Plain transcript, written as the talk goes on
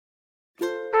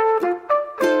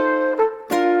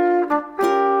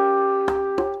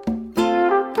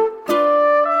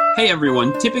Hey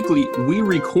everyone, typically we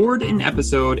record an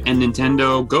episode and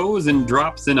Nintendo goes and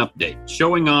drops an update,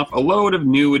 showing off a load of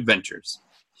new adventures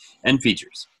and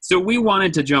features. So we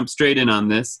wanted to jump straight in on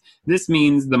this. This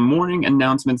means the morning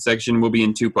announcement section will be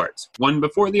in two parts. One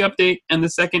before the update, and the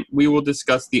second we will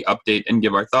discuss the update and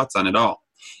give our thoughts on it all.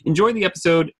 Enjoy the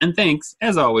episode, and thanks,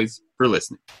 as always, for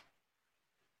listening.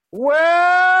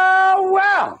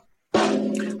 Well.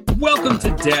 Welcome to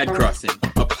Dad Crossing,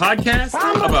 a podcast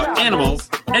about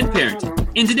animals and parenting.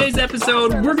 In today's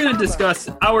episode, we're going to discuss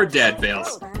our dad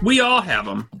fails. We all have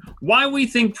them. Why we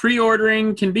think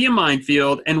pre-ordering can be a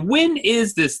minefield, and when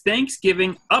is this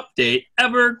Thanksgiving update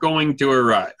ever going to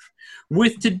arrive?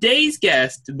 With today's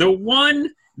guest, the one,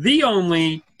 the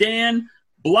only, Dan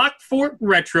Blockfort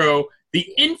Retro,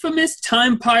 the infamous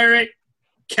time pirate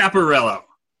Caparello.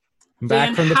 Back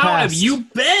Dan, from the how past. have you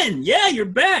been? Yeah, you're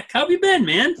back. How have you been,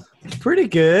 man? Pretty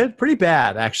good. Pretty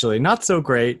bad, actually. Not so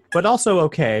great, but also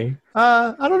okay.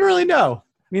 I don't really know,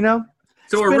 So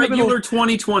It's a been regular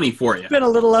 2020 for you. Been a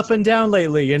little up and down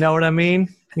lately, you know what I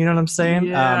mean? You know what I'm saying?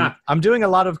 Yeah. I'm doing a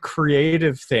lot of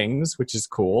creative things, which is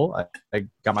cool. I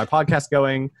got my podcast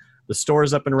going. The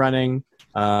store's up and running.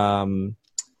 But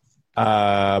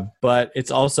it's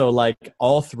also like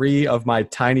all three of my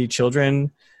tiny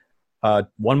children,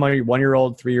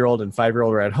 1-year-old, 3-year-old, and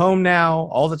 5-year-old are at home now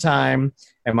all the time.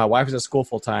 And my wife is at school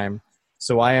full time.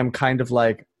 So I am kind of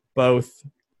like both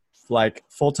like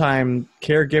full-time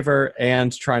caregiver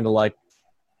and trying to like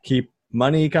keep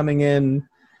money coming in.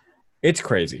 It's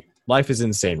crazy. Life is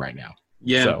insane right now.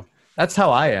 Yeah. So that's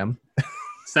how I am.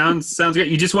 Sounds good.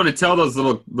 You just want to tell those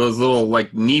little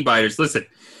like knee biters, listen,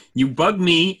 you bug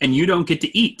me and you don't get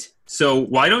to eat. So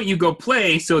why don't you go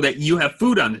play so that you have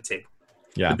food on the table?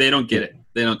 Yeah. But they don't get it.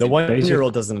 They don't. The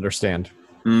 1-year-old doesn't understand.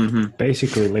 Mm-hmm.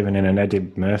 Basically living in an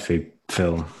Eddie Murphy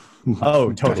film.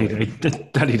 Oh, totally.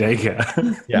 Daddy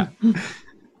Daycare. Yeah.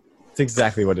 It's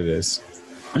exactly what it is.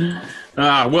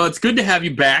 Well, it's good to have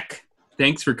you back.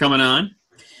 Thanks for coming on.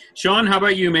 Sean, how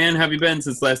about you, man? How have you been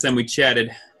since last time we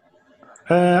chatted?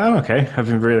 I'm okay. I've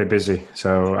been really busy,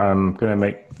 so I'm going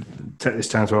to take this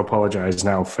time to apologise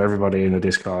now for everybody in the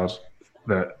Discord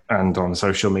and on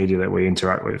social media that we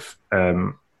interact with.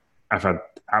 I've had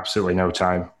absolutely no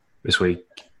time this week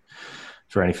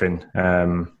for anything.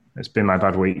 It's been my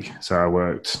bad week, so I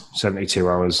worked 72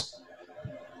 hours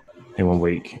in 1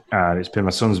 week, and it's been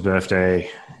my son's birthday,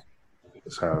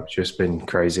 so it's just been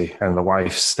crazy. And the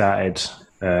wife started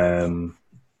a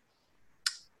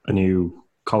new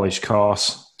college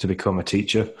course to become a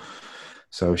teacher,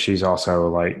 so she's also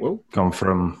like gone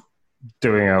from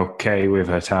doing okay with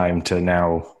her time to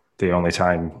now the only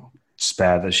time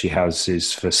spare that she has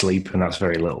is for sleep, and that's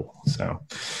very little. So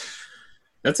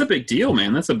That's a big deal,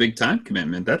 man. That's a big time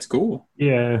commitment. That's cool.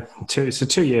 yeah, it's a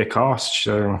 2-year course.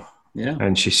 So Yeah.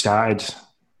 and she started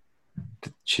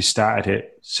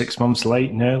it 6 months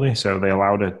late nearly, so they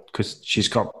allowed her, because she's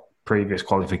got previous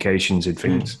qualifications in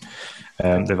things.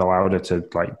 They've allowed her to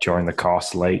like join the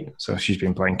course late, so she's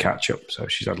been playing catch up. So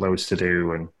she's had loads to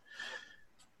do, and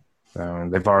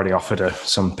they've already offered her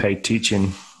some paid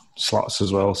teaching slots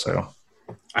as well. So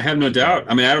I have no doubt.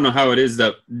 I mean, I don't know how it is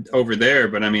that over there,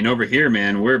 but I mean, over here,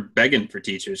 man, we're begging for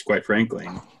teachers, quite frankly.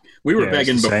 We were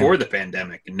begging it's the before same. the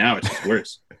pandemic, and now it's just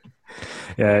worse.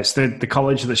 yeah, it's the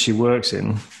college that she works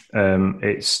in.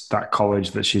 It's that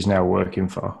college that she's now working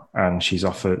for, and she's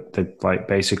offered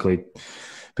basically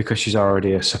because she's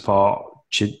already a support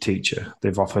teacher.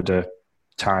 They've offered her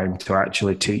time to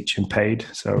actually teach and paid.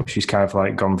 So she's kind of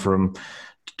like gone from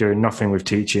doing nothing with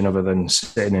teaching other than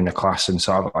sitting in a class and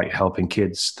sort of like helping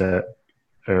kids that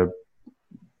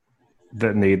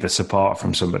need the support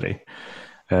from somebody,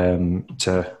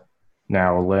 to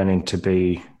now learning to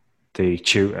be the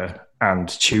tutor and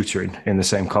tutoring in the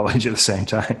same college at the same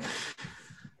time.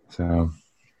 So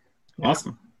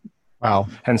Awesome. Wow.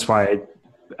 hence why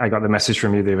I got the message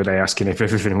from you the other day asking if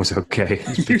everything was okay.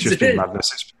 It's You just did. been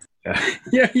madness. Yeah.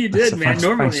 Yeah, you did, So man. thanks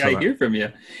Normally for I that. hear from you.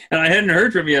 And I hadn't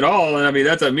heard from you at all. And I mean,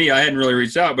 that's on me. I hadn't really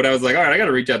reached out, but I was like, all right, I got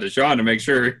to reach out to Sean to make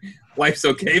sure life's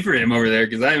okay for him over there,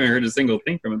 because I haven't heard a single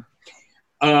thing from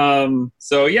him.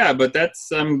 So yeah, but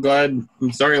I'm glad.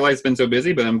 I'm sorry life's been so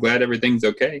busy, but I'm glad everything's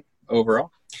okay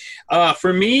overall.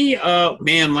 For me,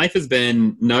 man, life has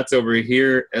been nuts over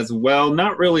here as well.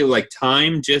 Not really like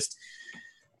time, just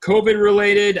COVID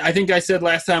related. I think I said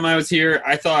last time I was here,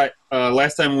 I thought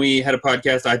last time we had a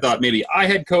podcast, I thought maybe I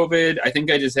had COVID. I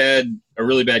think I just had a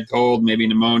really bad cold, maybe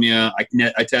pneumonia.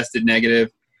 I tested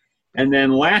negative. And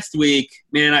then last week,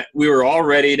 man, we were all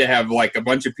ready to have like a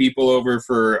bunch of people over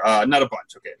for, not a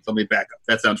bunch. Okay, let me back up.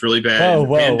 That sounds really bad.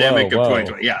 Whoa, Pandemic whoa, of whoa.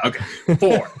 2020. Yeah,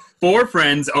 okay. 4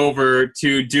 friends over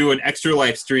to do an Extra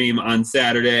Life stream on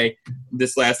Saturday,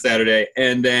 this last Saturday.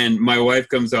 And then my wife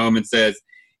comes home and says,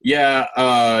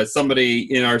 yeah,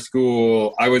 somebody in our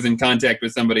school, I was in contact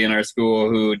with somebody in our school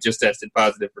who just tested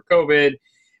positive for COVID.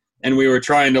 And we were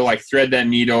trying to like thread that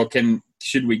needle.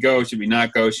 Should we go? Should we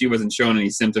not go? She wasn't showing any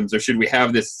symptoms. Or should we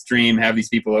have this stream, have these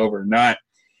people over or not?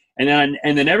 And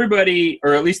then everybody,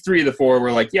 or at least 3 of the 4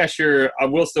 were like, yeah, sure, I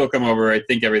will still come over. I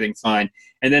think everything's fine.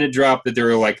 And then it dropped that there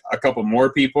were like a couple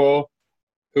more people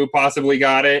who possibly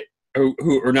got it,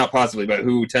 or not possibly, but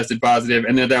who tested positive.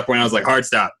 And then at that point I was like, hard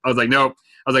stop. I was like, nope.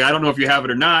 I was like, I don't know if you have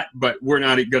it or not, but we're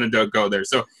not going to go there.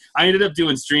 So I ended up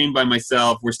doing stream by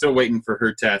myself. We're still waiting for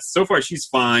her test. So far she's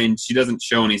fine. She doesn't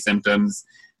show any symptoms.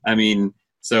 I mean,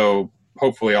 so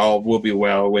hopefully all will be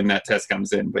well when that test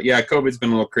comes in. But yeah, COVID's been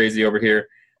a little crazy over here.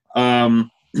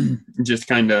 Just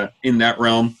kind of in that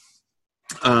realm.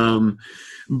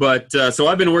 But so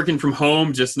I've been working from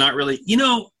home, just not really,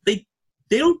 they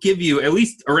don't give you, at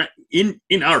least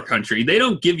in our country, they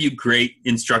don't give you great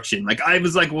instruction. Like I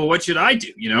was like, well, what should I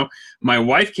do? My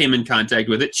wife came in contact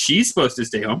with it. She's supposed to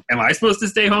stay home. Am I supposed to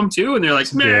stay home too? And they're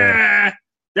like, meh. Yeah.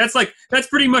 That's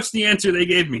pretty much the answer they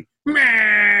gave me.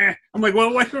 Meh. I'm like,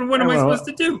 well, what am I supposed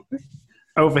to do?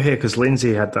 Over here, because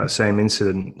Lindsay had that same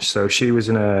incident. So she was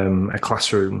in a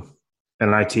classroom,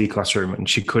 an IT classroom, and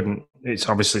she couldn't. It's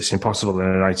impossible in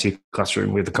an IT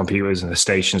classroom with the computers and the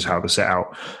stations, how they're set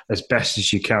out, as best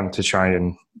as you can to try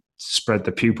and spread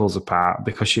the pupils apart.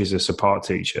 Because she's a support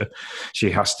teacher, she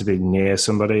has to be near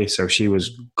somebody. So she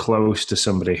was close to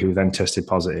somebody who then tested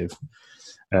positive.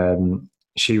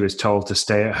 She was told to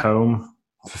stay at home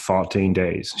for 14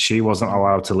 days. She wasn't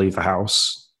allowed to leave the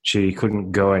house. She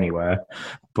couldn't go anywhere,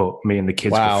 but me and the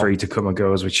kids were free to come and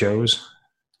go as we chose.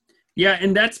 Yeah,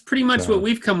 and that's pretty much what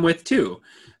we've come with too.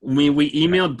 We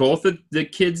emailed both of the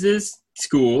kids'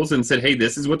 schools and said, hey,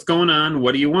 this is what's going on.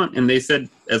 What do you want? And they said,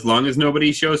 as long as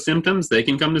nobody shows symptoms, they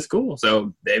can come to school.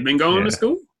 So they've been going to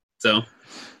school. So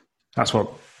that's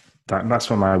what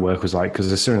my work was like.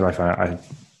 Because as soon as I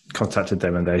contacted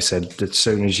them and they said, as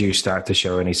soon as you start to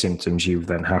show any symptoms, you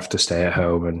then have to stay at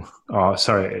home. And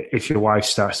if your wife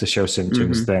starts to show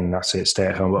symptoms, then that's it, stay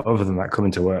at home. But other than that, come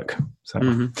into work.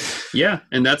 So yeah,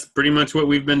 and that's pretty much what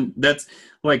that's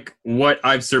like what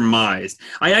I've surmised.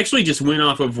 I actually just went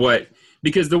off of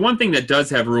because the one thing that does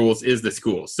have rules is the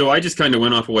schools. So I just kind of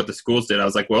went off of what the schools did. I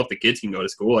was like, well, if the kids can go to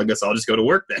school, I guess I'll just go to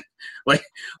work then.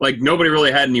 Like nobody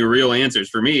really had any real answers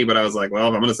for me, but I was like, well,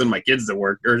 if I'm going to send my kids to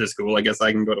work or to school, I guess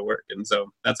I can go to work. And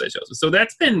so that's what I chose. So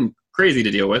that's been crazy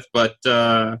to deal with, but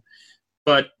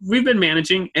we've been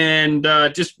managing. And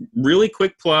just really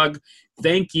quick plug,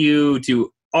 thank you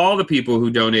to all the people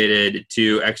who donated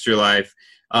to Extra Life.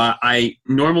 I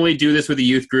normally do this with a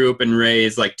youth group and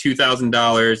raise like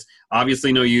 $2,000.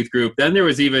 Obviously no youth group. Then there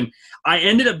was I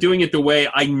ended up doing it the way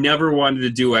I never wanted to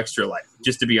do Extra Life,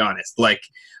 just to be honest. Like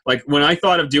when I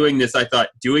thought of doing this, I thought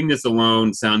doing this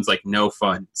alone sounds like no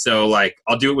fun. So like,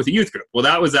 I'll do it with a youth group. Well,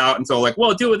 that was out. And so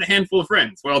I'll do it with a handful of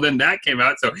friends. Well, then that came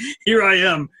out. So here I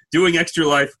am doing Extra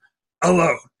Life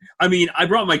alone. I mean, I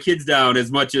brought my kids down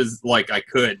as much as I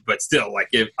could, but still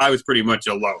I was pretty much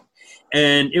alone.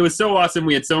 And it was so awesome.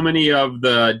 We had so many of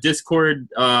the Discord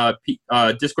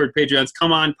Patreons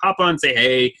come on, pop on, say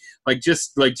hey,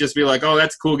 just be like, oh,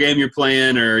 that's a cool game you're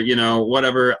playing, or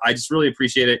whatever. I just really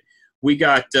appreciate it. We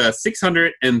got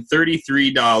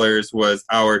 $633 was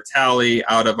our tally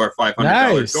out of our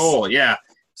 $500 goal. Yeah.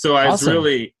 So I was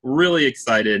really, really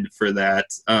excited for that,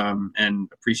 and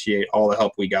appreciate all the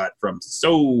help we got from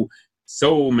so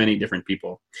many different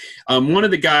people. One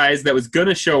of the guys that was going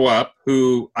to show up,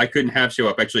 who I couldn't have show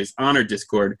up, actually is on our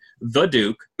Discord, The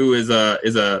Duke, who is a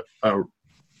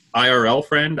IRL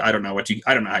friend. I don't know how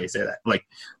you say that. Like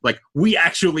we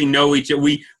actually know each other.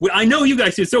 I know you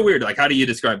guys. It's so weird. Like, how do you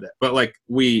describe that? But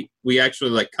we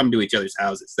actually come to each other's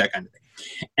houses, that kind of thing.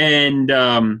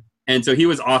 And so he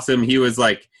was awesome. He was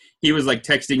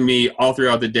texting me all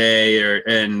throughout the day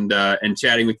and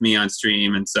chatting with me on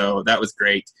stream. And so that was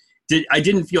great. I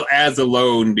didn't feel as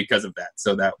alone because of that.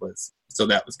 So that was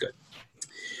good.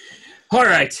 All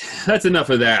right. That's enough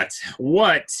of that.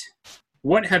 What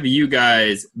have you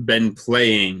guys been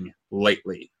playing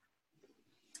lately?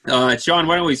 Sean,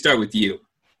 why don't we start with you?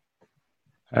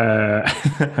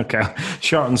 Okay.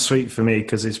 Short and sweet for me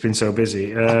because it's been so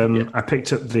busy. I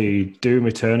picked up the Doom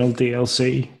Eternal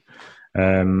DLC.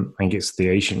 I think it's the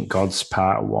Ancient Gods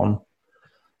Part 1.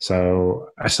 So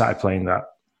I started playing that.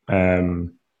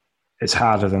 It's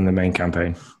harder than the main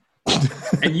campaign.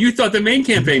 And you thought the main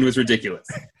campaign was ridiculous.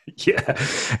 Yeah.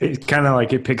 It's kind of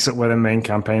like it picks up where the main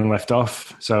campaign left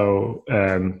off. So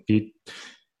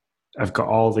I've got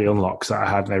all the unlocks that I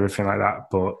had and everything like that,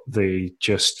 but they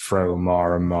just throw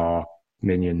more and more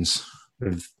minions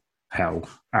of hell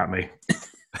at me.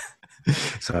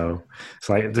 So it's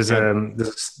like there's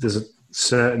a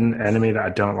certain enemy that I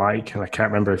don't like, and I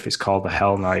can't remember if it's called the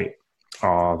Hell Knight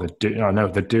or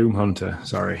the Doom Hunter.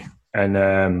 Sorry,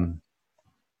 and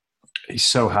he's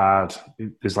so hard.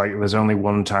 There's only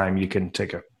one time you can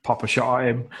pop a shot at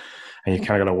him, and you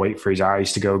kind of got to wait for his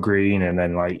eyes to go green, and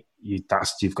then you've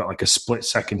got like a split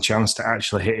second chance to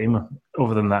actually hit him.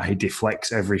 Other than that, he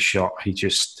deflects every shot. He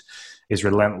just is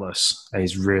relentless, and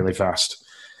he's really fast.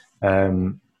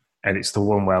 And it's the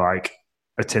one where I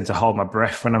tend to hold my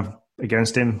breath when I'm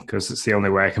against him because it's the only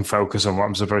way I can focus on what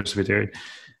I'm supposed to be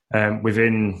doing.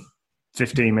 Within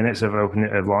 15 minutes of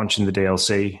launching the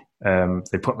DLC,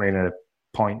 they put me in a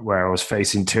point where I was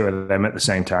facing two of them at the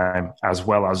same time, as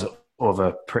well as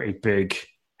other pretty big,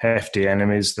 hefty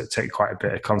enemies that take quite a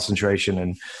bit of concentration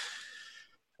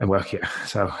and work here.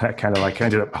 So I kind of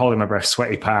ended up holding my breath,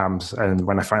 sweaty palms, and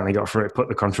when I finally got through it, put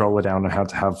the controller down and had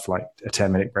to have a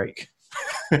 10-minute break.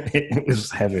 It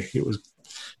was heavy.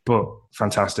 But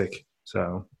fantastic.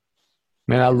 So,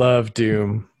 man, I love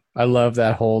Doom. I love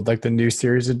that whole the new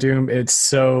series of Doom. It's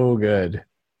so good.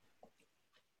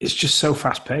 It's just so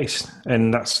fast paced,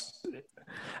 and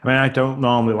I don't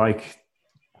normally like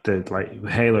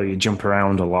Halo. You jump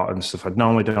around a lot and stuff. I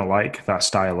normally don't like that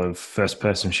style of first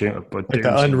person shooter, but like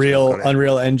the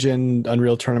Unreal Engine,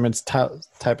 Unreal Tournaments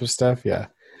type of stuff. Yeah.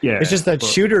 It's just that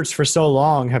shooters for so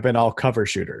long have been all cover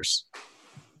shooters.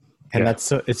 And it's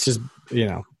just,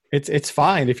 it's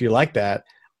fine if you like that.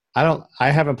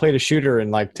 I haven't played a shooter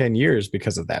in 10 years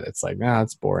because of that. It's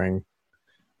it's boring.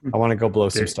 I want to go blow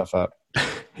some stuff up.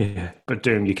 Yeah. But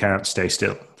Doom, you can't stay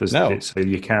still. There's no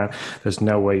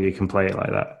way you can play it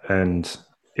like that. And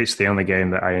it's the only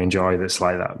game that I enjoy that's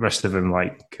like that. Rest of them,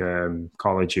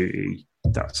 Call of Duty,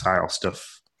 that style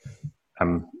stuff,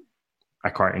 I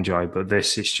quite enjoy, but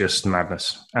this is just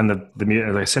madness. And the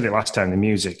music, like I said it last time, the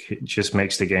music, it just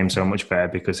makes the game so much better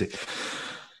because it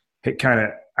kind of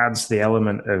adds the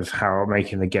element of how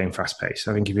making the game fast paced.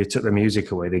 I think if you took the music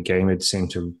away, the game would seem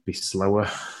to be slower.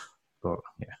 But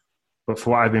yeah, but for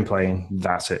what I've been playing,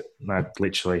 that's it. I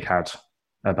literally had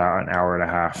about an hour and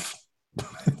a half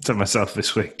to myself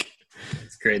this week.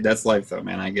 It's great. That's life, though,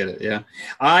 man. I get it. Yeah,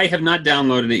 I have not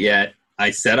downloaded it yet.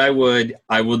 I said I would.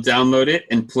 I will download it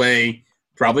and play.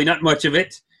 Probably not much of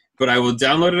it, but I will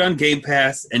download it on Game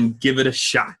Pass and give it a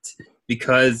shot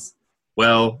because,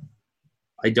 well,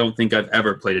 I don't think I've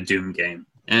ever played a Doom game.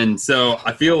 And so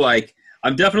I feel like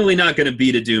I'm definitely not going to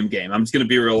beat a Doom game. I'm just going to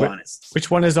be real honest.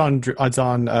 Which one is on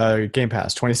Game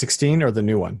Pass, 2016 or the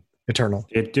new one, Eternal?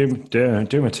 Yeah, Doom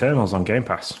Eternal's on Game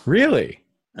Pass. Really?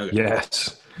 Okay.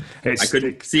 Yes. I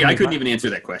couldn't even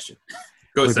answer that question.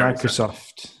 With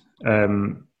Microsoft.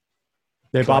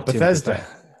 They bought Bethesda.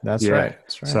 That's right.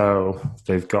 So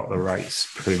they've got the rights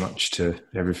pretty much to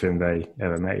everything they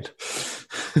ever made.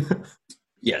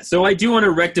 Yeah, so I do want to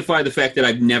rectify the fact that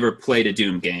I've never played a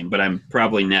Doom game, but I'm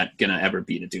probably not going to ever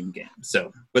beat a Doom game.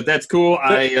 So, but that's cool.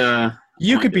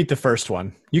 You could beat the first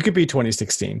one. You could beat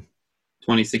 2016.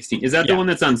 2016. Is that the one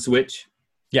that's on Switch?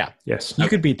 Yeah. Yes. You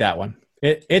could beat that one.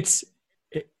 It's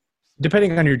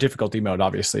depending on your difficulty mode,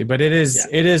 obviously, but it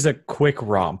is a quick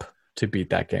romp to beat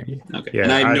that game. Okay. Yeah,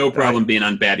 and I have no problem being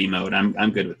on baddie mode.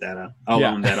 I'm good with that. I'll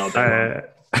own that all day long.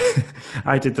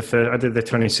 I did the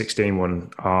 2016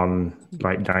 one on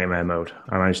nightmare mode.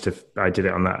 I did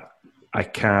it on that. I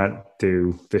can't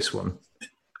do this one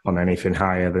on anything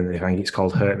higher than I think it's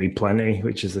called Hurt Me Plenty,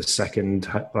 which is the second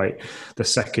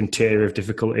tier of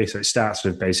difficulty. So it starts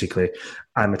with basically,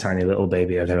 I'm a tiny little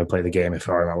baby. I've never played the game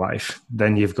before in my life.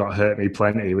 Then you've got Hurt Me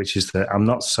Plenty, which is that I'm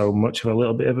not so much of a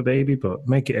little bit of a baby, but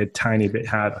make it a tiny bit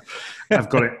harder. I've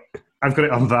got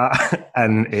it on that,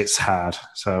 and it's hard.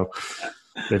 So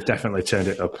they've definitely turned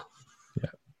it up. Yeah.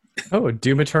 Oh,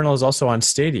 Doom Eternal is also on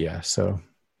Stadia. So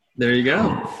there you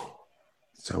go.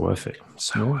 So worth it.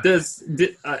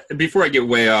 Before I get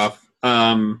way off,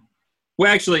 well,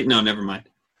 actually, no, never mind.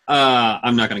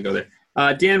 I'm not going to go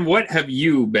there. Dan, what have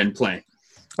you been playing?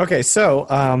 Okay, so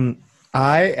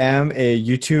I am a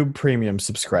YouTube Premium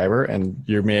subscriber, and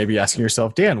you may be asking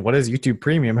yourself, Dan, what does YouTube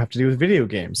Premium have to do with video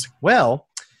games? Well,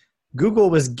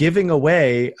 Google was giving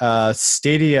away a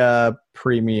Stadia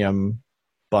Premium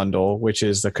bundle, which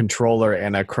is a controller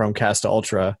and a Chromecast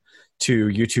Ultra, to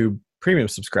YouTube Premium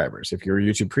subscribers. If you're a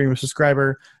YouTube Premium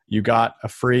subscriber, you got a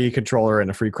free controller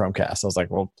and a free Chromecast. I was like,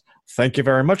 well, thank you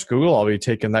very much, Google. I'll be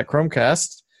taking that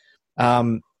Chromecast.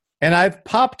 And I've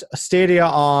popped Stadia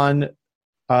on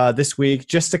this week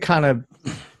just to kind of,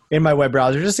 in my web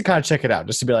browser, just to kind of check it out,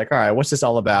 just to be like, all right, what's this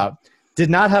all about? Did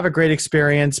not have a great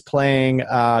experience playing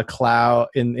cloud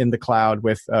in the cloud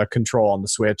with Control on the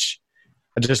Switch.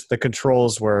 Just the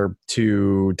controls were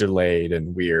too delayed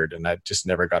and weird, and I just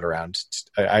never got around.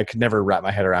 I could never wrap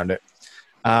my head around it.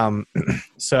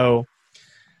 So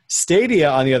Stadia,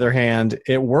 on the other hand,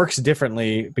 it works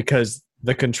differently because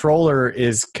the controller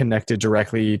is connected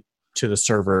directly to the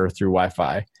server through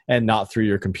Wi-Fi and not through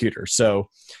your computer. So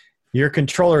your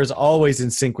controller is always in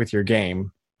sync with your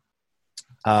game,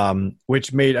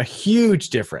 which made a huge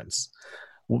difference.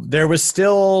 There was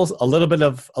still a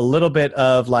little bit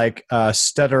of like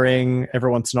stuttering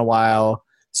every once in a while,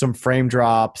 some frame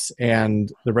drops, and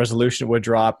the resolution would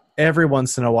drop every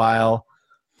once in a while.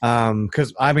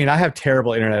 Because I mean, I have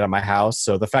terrible internet at my house,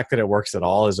 so the fact that it works at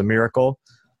all is a miracle.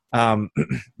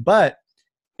 But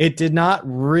it did not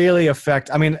really affect.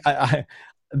 I mean,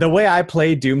 the way I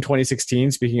played Doom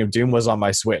 2016, speaking of Doom, was on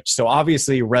my Switch. So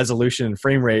obviously resolution and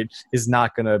frame rate is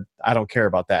not going to, I don't care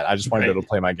about that. I just want to be able to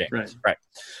play my game. Right.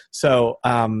 So,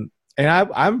 and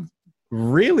I'm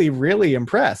really, really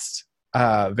impressed,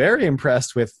 very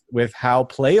impressed with how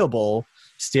playable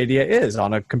Stadia is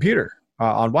on a computer,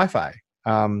 on Wi-Fi.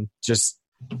 I mean,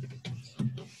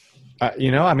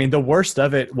 the worst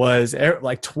of it was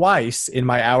like twice in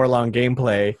my hour-long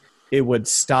gameplay, it would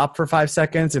stop for 5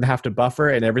 seconds and have to buffer,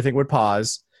 and everything would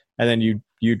pause, and then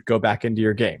you'd go back into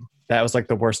your game. That was like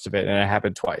the worst of it, and it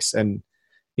happened twice. And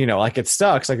like it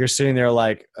sucks. Like you're sitting there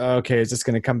like, okay, is this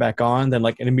going to come back on? Then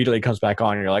like it immediately comes back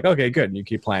on, and you're like, okay, good, and you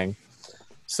keep playing.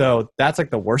 So that's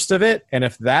like the worst of it. And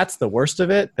if that's the worst of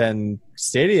it, then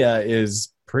Stadia is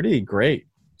pretty great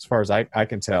as far as I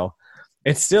can tell.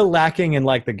 It's still lacking in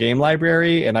like the game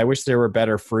library, and I wish there were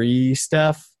better free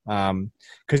stuff.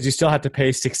 Because you still have to pay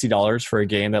 $60 for a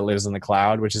game that lives in the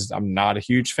cloud, which is I'm not a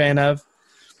huge fan of.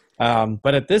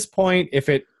 But at this point, if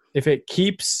it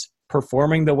keeps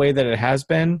performing the way that it has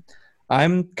been,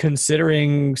 I'm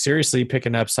considering seriously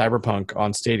picking up Cyberpunk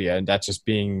on Stadia, and that's just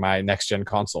being my next gen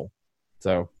console.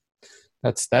 So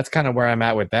that's kind of where I'm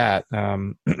at with that.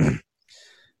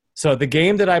 So the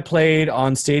game that I played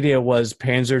on Stadia was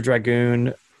Panzer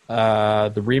Dragoon,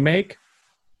 the remake.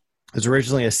 It was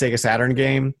originally a Sega Saturn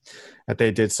game that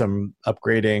they did some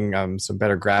upgrading, some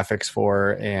better graphics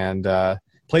for, and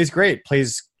plays great.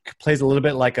 Plays a little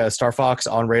bit like a Star Fox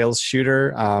on rails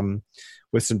shooter,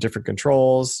 with some different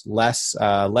controls, less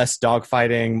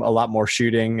dogfighting, a lot more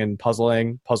shooting and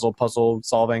puzzle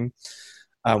solving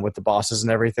with the bosses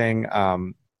and everything.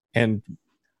 And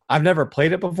I've never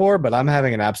played it before, but I'm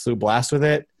having an absolute blast with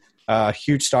it.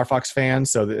 Huge Star Fox fan,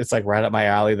 so it's like right up my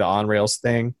alley, the on rails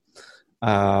thing.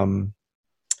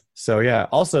 So yeah,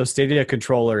 also Stadia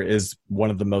controller is one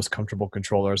of the most comfortable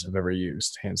controllers I've ever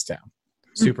used, hands down.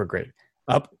 Super great.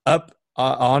 Up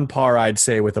on par, I'd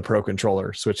say, with a Pro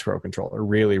controller, Switch Pro controller.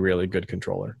 Really, really good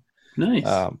controller. Nice.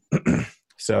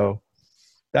 So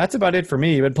that's about it for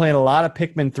me. I've been playing a lot of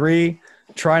Pikmin 3,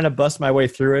 trying to bust my way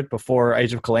through it before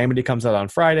Age of Calamity comes out on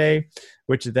Friday,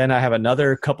 which then I have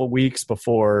another couple weeks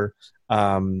before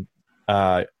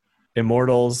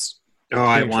Immortals.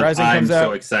 I'm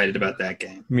so excited about that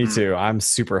game. Me too. I'm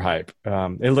super hype.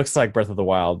 It looks like Breath of the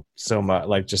Wild so much,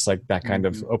 like just like that kind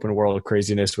of open world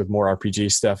craziness with more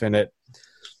RPG stuff in it.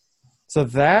 So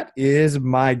that is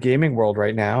my gaming world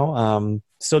right now.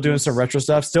 Still doing some retro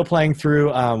stuff. Still playing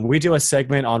through. We do a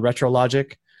segment on Retro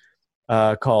Logic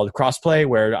called Crossplay,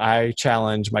 where I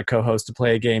challenge my co-host to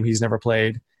play a game he's never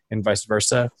played, and vice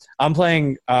versa. I'm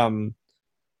playing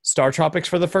Star Tropics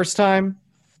for the first time.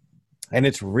 And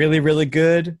it's really, really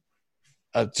good.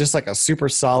 Just like a super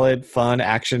solid, fun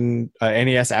action,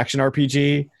 NES action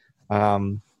RPG.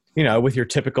 With your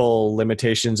typical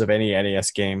limitations of any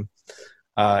NES game.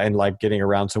 And like getting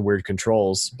around some weird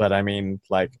controls. But I mean,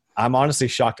 like, I'm honestly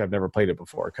shocked I've never played it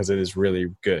before because it is really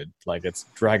good. Like, it's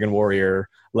Dragon Warrior,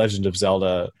 Legend of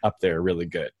Zelda up there, really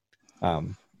good.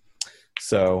 And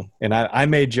I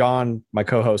made John, my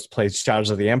co-host, play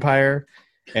Shadows of the Empire.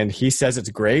 And he says it's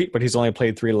great, but he's only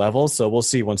played 3 levels. So we'll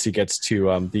see once he gets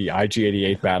to the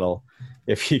IG-88 battle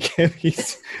if he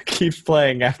keeps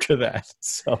playing after that.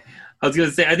 So I was going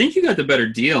to say, I think you got the better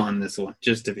deal on this one.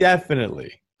 Just to be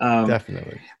definitely.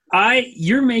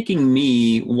 You're making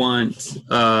me want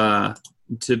to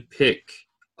pick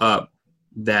up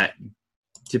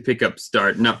to play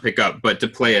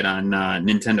it on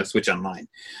Nintendo Switch Online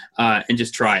and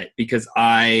just try it, because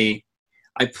I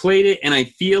played it, and I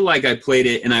feel like I played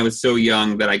it, and I was so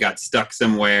young that I got stuck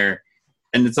somewhere,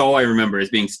 and that's all I remember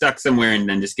is being stuck somewhere and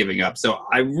then just giving up. So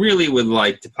I really would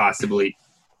like to possibly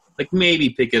like maybe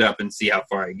pick it up and see how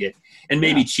far I get, and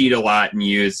maybe cheat a lot and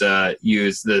use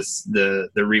the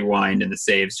rewind and the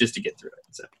saves just to get through it.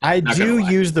 So I do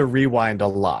use the rewind a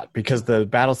lot because the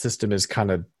battle system is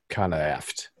kind of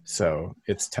effed, so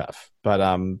it's tough. But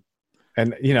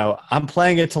and you know, I'm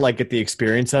playing it to like get the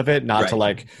experience of it, not to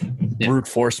like brute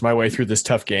force my way through this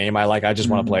tough game. I just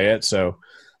want to play it, so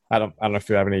I don't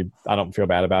feel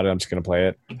bad about it. I'm just gonna play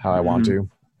it how I want to.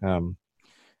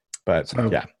 But so,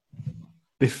 yeah.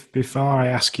 Before I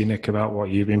ask you, Nick, about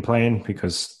what you've been playing,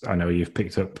 because I know you've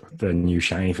picked up the new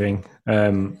shiny thing,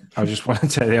 I just want to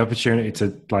take the opportunity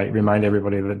to like remind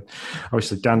everybody that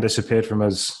obviously Dan disappeared from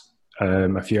us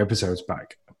a few episodes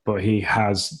back, but he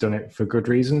has done it for good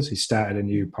reasons. He started a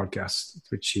new podcast,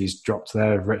 which he's dropped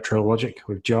there, Retro Logic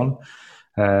with John.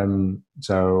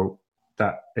 So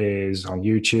that is on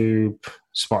YouTube,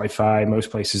 Spotify, most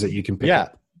places that you can pick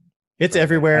up. It's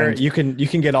everywhere. And you can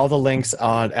get all the links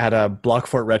at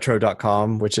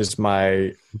blockfortretro.com, which is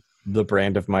the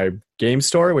brand of my game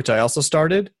store, which I also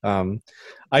started.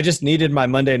 I just needed my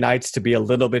Monday nights to be a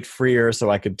little bit freer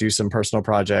so I could do some personal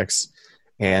projects.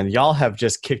 And y'all have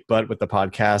just kicked butt with the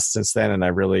podcast since then, and I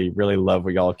really, really love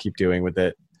what y'all keep doing with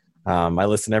it. I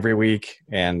listen every week,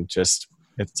 and just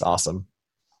it's awesome.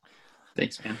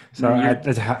 Thanks, man. So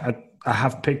I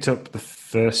have picked up the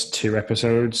first 2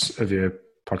 episodes of your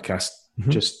podcast.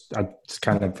 I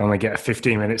kind of only get a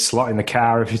 15-minute slot in the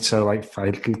car so like if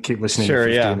I keep listening to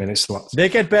 15-minute slots. They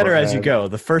get better as you go.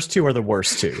 The first 2 are the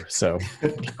worst 2. So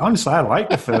honestly, I like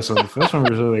the first one. The first one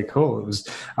was really cool.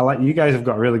 I like you guys have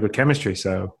got really good chemistry.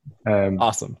 So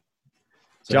awesome.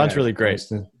 John's really great.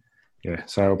 Yeah.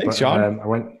 So thanks, John. I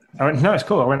went. No, it's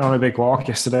cool. I went on a big walk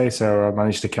yesterday, so I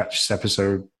managed to catch this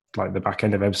episode, like the back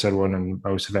end of episode 1 and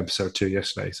most of episode 2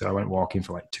 yesterday. So I went walking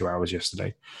for like 2 hours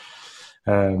yesterday.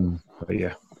 But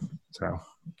yeah, so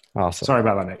awesome. Sorry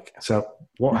about that, Nick. So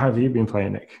what have you been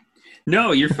playing, Nick?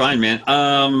 No, you're fine, man.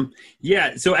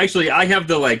 Yeah. So actually, I have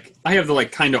the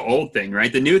kind of old thing,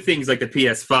 right? The new thing's like the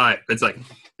PS5. It's like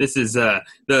this is no,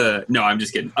 I'm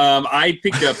just kidding. I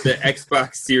picked up the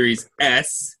Xbox Series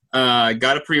S.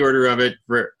 Got a pre-order of it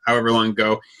for however long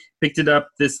ago. Picked it up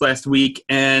this last week,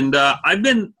 and I've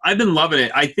been loving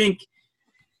it. I think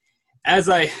as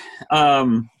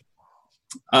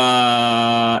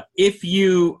if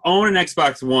you own an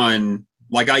Xbox One,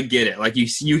 like I get it. Like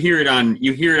you hear it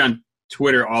on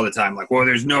Twitter all the time. Like, well,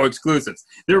 there's no exclusives.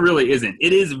 There really isn't.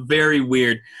 It is very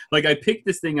weird. Like I picked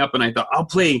this thing up and I thought I'll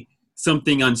play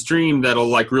something on stream that'll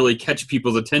like really catch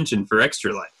people's attention for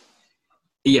Extra Life.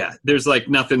 Yeah, there's like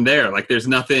nothing there. Like there's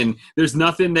nothing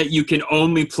that you can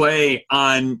only play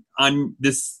on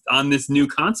this new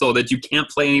console that you can't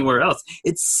play anywhere else.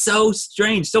 It's so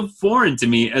strange, so foreign to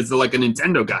me as like a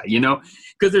Nintendo guy, you know?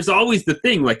 Because there's always the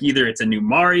thing, like either it's a new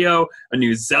Mario, a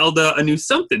new Zelda, a new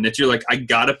something that you're like, I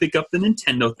gotta pick up the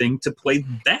Nintendo thing to play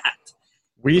that.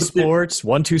 Wii Sports,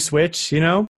 1-2 Switch, you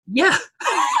know? Yeah.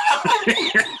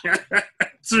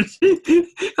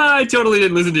 I totally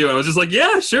didn't listen to you. I was just like,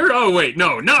 yeah, sure. Oh, wait,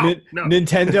 no.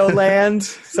 Nintendo Land,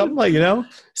 something like, you know,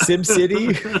 Sim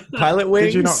City, Pilot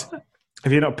Wings.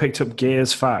 Have you not picked up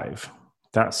Gears 5?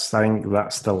 I think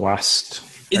that's the last.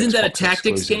 Isn't Xbox that a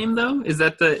tactics exclusive game though? Is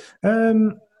that the?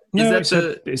 No, it's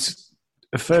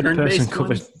a third person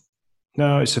cover.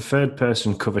 No, it's a third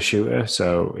person cover shooter,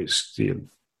 so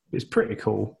it's pretty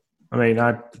cool. I mean,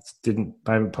 I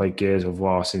haven't played Gears of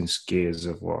War since Gears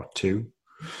of War 2,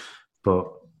 but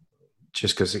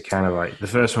just because it kind of like, the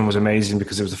first one was amazing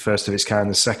because it was the first of its kind,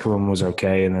 the second one was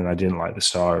okay, and then I didn't like the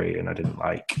story, and I didn't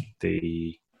like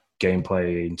the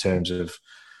gameplay in terms of,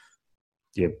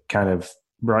 you're kind of,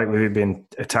 right with it being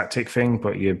a tactic thing,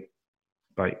 but you're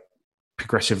like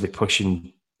progressively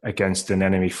pushing against an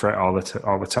enemy threat all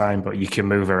the time, but you can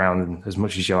move around as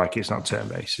much as you like. It's not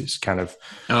turn-based. It's kind of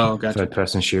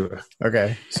third-person shooter.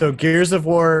 Okay, so Gears of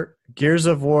War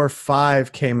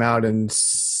 5 came out in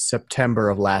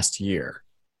September of last year,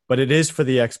 but it is for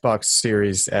the Xbox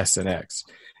Series S and X.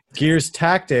 Gears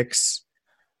Tactics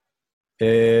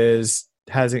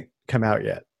hasn't come out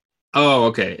yet. Oh,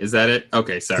 okay. Is that it?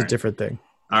 Okay, sorry. It's a different thing.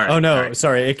 All right. Oh no, right.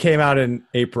 Sorry. It came out in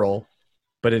April,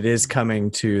 but it is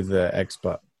coming to the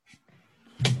Xbox.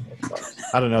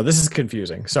 I don't know. This is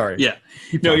confusing. Sorry. Yeah.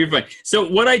 No, you're fine. So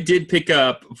what I did pick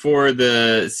up for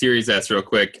the Series S real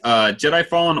quick, Jedi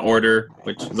Fallen Order,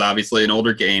 which is obviously an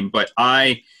older game, but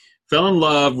I fell in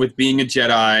love with being a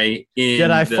Jedi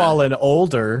in Fallen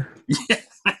Older.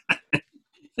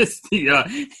 It's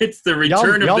the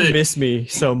return y'all of the... miss me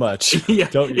so much. Yeah,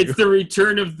 don't you? It's the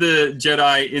return of the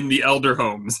Jedi in the Elder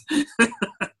Homes.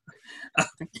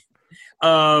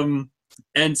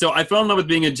 And so I fell in love with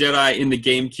being a Jedi in the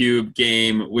GameCube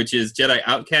game, which is Jedi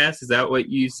Outcast. Is that what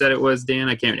you said it was, Dan?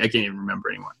 I can't even remember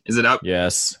anymore. Is it out?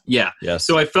 Yes. Yeah. Yes.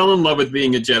 So I fell in love with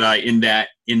being a Jedi in that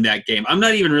game. I'm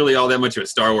not even really all that much of a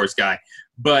Star Wars guy,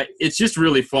 but it's just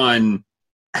really fun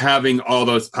having all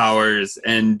those powers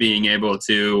and being able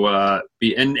to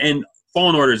be. And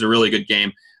Fallen Order is a really good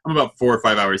game. I'm about 4 or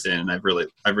 5 hours in, and I've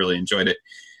really enjoyed it.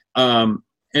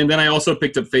 And then I also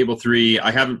picked up Fable 3. I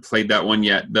haven't played that one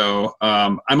yet, though.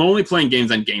 I'm only playing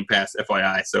games on Game Pass,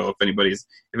 FYI. So if anybody's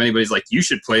like, you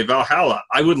should play Valhalla,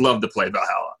 I would love to play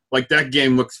Valhalla. Like, that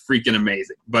game looks freaking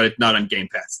amazing, but it's not on Game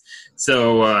Pass.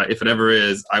 So if it ever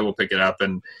is, I will pick it up,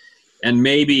 and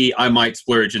maybe I might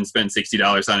splurge and spend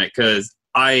 $60 on it, because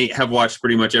I have watched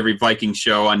pretty much every Viking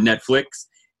show on Netflix,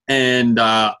 and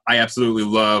I absolutely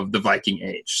love the Viking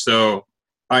Age. So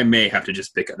I may have to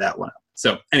just pick that one up.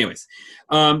 So anyways,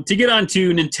 to get on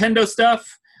to Nintendo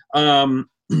stuff,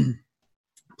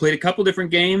 played a couple different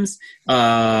games,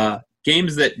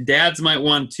 games that dads might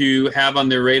want to have on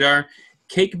their radar.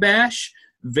 Cake Bash,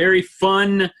 very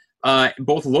fun,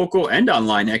 both local and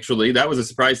online, actually. That was a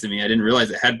surprise to me. I didn't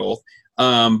realize it had both.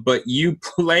 But you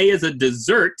play as a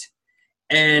dessert,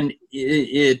 and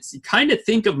it's kind of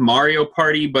think of Mario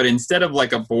Party, but instead of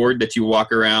like a board that you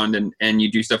walk around and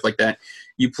you do stuff like that,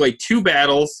 you play 2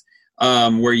 battles,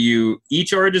 where you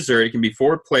each are a dessert. It can be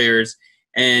 4 players,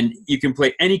 and you can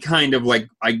play any kind of like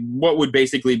what would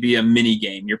basically be a mini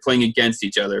game. You're playing against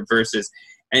each other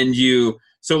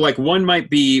so like one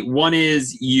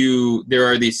is there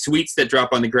are these sweets that drop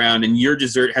on the ground, and your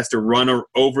dessert has to run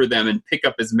over them and pick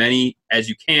up as many as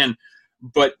you can.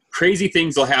 But crazy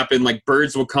things will happen, like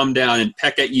birds will come down and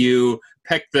peck at you,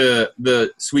 peck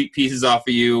the sweet pieces off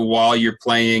of you while you're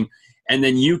playing, and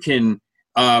then you can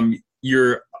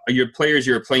your players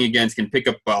you're playing against can pick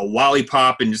up a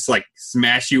lollipop and just like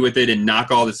smash you with it and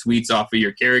knock all the sweets off of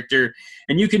your character.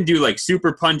 And you can do like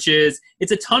super punches.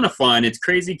 It's a ton of fun. It's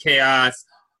crazy chaos.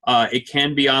 It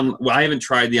can be I haven't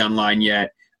tried the online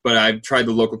yet, but I've tried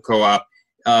the local co-op.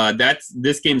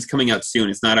 This game's coming out soon.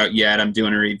 It's not out yet. I'm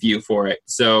doing a review for it.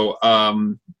 So,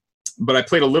 but I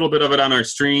played a little bit of it on our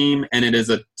stream, and it is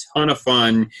a ton of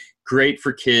fun. Great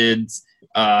for kids.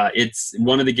 It's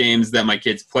one of the games that my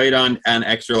kids played on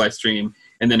Extra Life stream,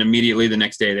 and then immediately the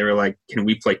next day they were like, "Can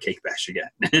we play Cake Bash again?"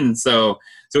 And so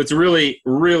it's a really,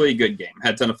 really good game.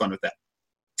 Had a ton of fun with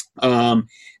that.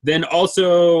 Then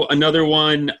also another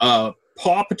one,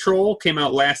 Paw Patrol came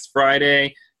out last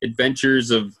Friday. Adventures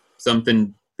of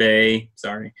something Bay.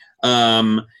 Sorry.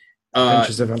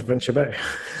 Adventures of Adventure Bay.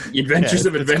 Adventures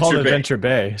of Adventure Bay. It's called Adventure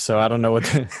Bay, so I don't know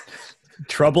what.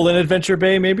 Trouble in Adventure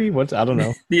Bay, maybe? What? I don't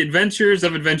know. The Adventures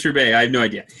of Adventure Bay. I have no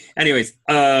idea. Anyways,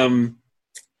 I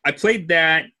played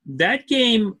that. That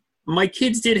game my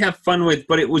kids did have fun with,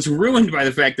 but it was ruined by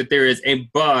the fact that there is a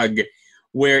bug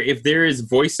where if there is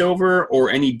voiceover or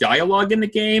any dialogue in the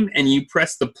game and you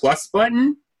press the plus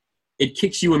button, it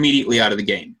kicks you immediately out of the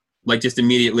game. Like just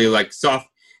immediately, like soft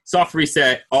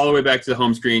reset all the way back to the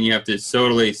home screen. You have to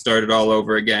totally start it all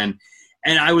over again.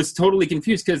 And I was totally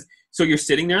confused because so you're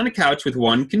sitting there on the couch with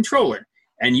one controller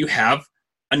and you have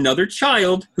another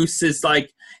child who says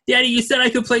like, "Daddy, you said I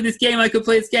could play this game.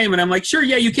 And I'm like, "Sure,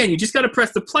 yeah, you can. You just got to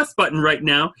press the plus button right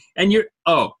now." And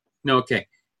oh, no, okay.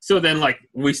 So then, like,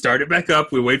 we start it back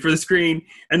up. We wait for the screen.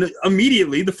 And then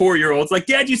immediately the 4-year-old's like,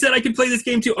 "Dad, you said I could play this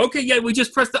game too." "Okay, yeah, we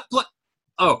just pressed the plus."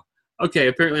 "Oh, okay,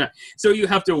 apparently not." So you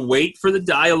have to wait for the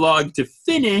dialogue to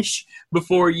finish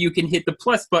before you can hit the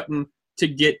plus button to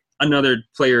get another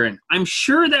player in. I'm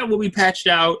sure that will be patched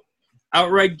out.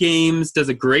 Outright Games does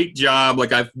a great job.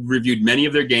 Like, I've reviewed many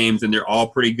of their games, and they're all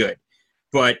pretty good.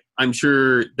 But I'm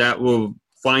sure that will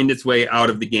find its way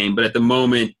out of the game. But at the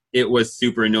moment, it was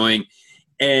super annoying.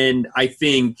 And I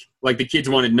think, like, the kids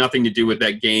wanted nothing to do with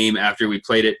that game after we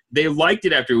played it. They liked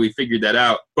it after we figured that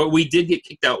out. But we did get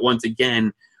kicked out once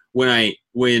again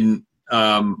when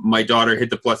my daughter hit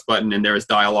the plus button and there was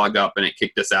dialogue up and it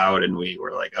kicked us out. And we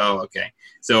were like, "Oh, okay."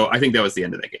 So I think that was the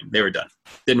end of that game. They were done.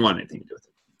 Didn't want anything to do with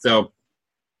it. So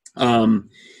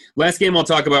last game I'll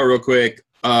talk about real quick.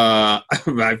 I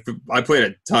played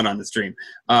a ton on the stream.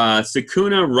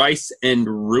 Sakuna Rice and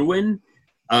Ruin.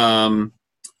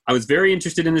 I was very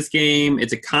interested in this game.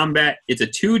 It's a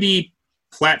 2D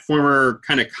platformer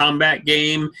kind of combat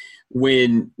game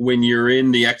when you're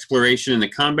in the exploration and the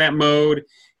combat mode.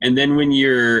 And then when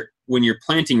you're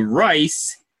planting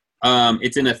rice,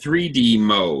 it's in a 3D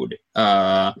mode.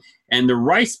 And the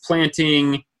rice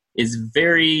planting is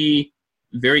very,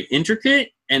 very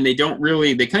intricate, and they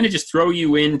kind of just throw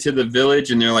you into the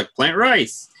village and they're like, "Plant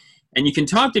rice." and you can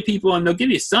talk to people and they'll give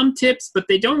you some tips, but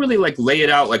they don't really like lay it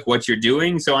out like what you're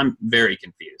doing. So I'm very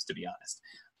confused, to be honest,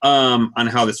 on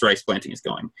how this rice planting is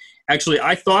going. Actually,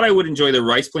 I thought I would enjoy the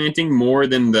rice planting more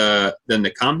than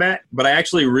the combat, but I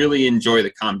actually really enjoy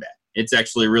the combat. It's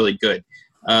actually really good.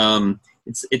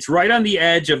 It's right on the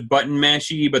edge of button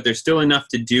mashy, but there's still enough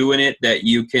to do in it that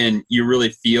you really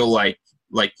feel like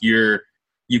you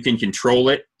can control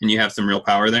it and you have some real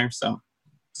power there. So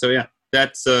yeah,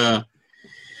 that's what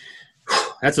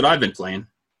I've been playing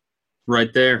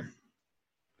right there.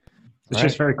 It's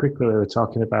just very quickly, we were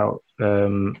talking about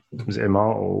was it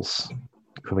Immortals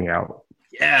coming out?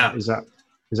 Yeah. Is that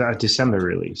a December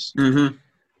release?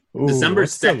 Mm-hmm. December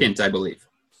 2nd, I believe.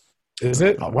 Is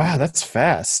it? Oh, wow, that's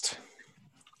fast.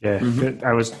 Yeah. Mm-hmm.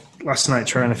 I was last night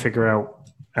trying to figure out,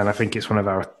 and I think it's one of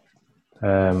our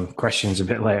questions a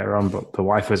bit later on, but the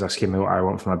wife was asking me what I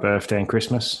want for my birthday and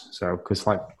Christmas. So, because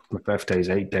like my birthday is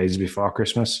 8 days before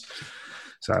Christmas.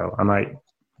 So I might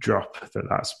drop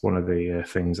that's one of the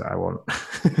things that I want.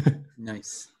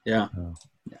 Nice. Yeah. Oh.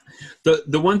 Yeah.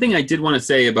 The one thing I did want to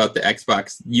say about the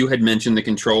Xbox, you had mentioned the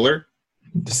controller.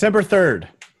 December 3rd.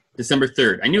 December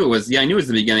 3rd. I knew it was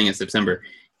the beginning of September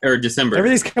or December.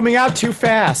 Everything's coming out too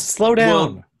fast. Slow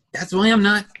down. Well, that's why I'm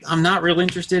not real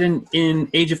interested in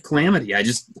Age of Calamity.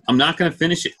 I'm not going to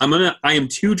finish it. I am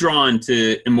too drawn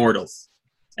to Immortals.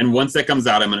 And once that comes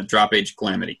out, I'm going to drop Age of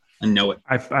Calamity. I know it.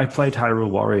 I played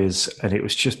Hyrule Warriors and it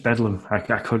was just bedlam. I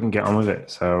couldn't get on with it,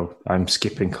 so I'm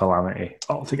skipping Calamity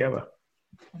altogether.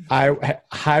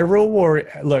 Hyrule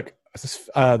Warriors. Look,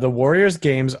 the Warriors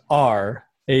games are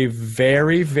a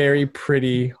very, very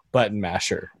pretty button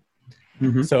masher.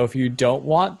 Mm-hmm. So if you don't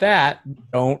want that,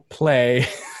 don't play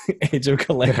Age of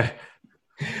Calamity.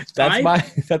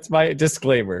 That's my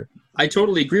disclaimer. I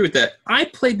totally agree with that. I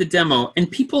played the demo and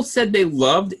people said they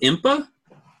loved Impa.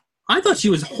 I thought she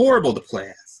was horrible to play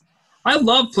as. I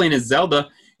love playing as Zelda.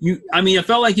 It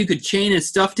felt like you could chain his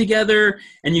stuff together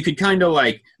and you could kind of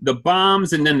like the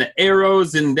bombs and then the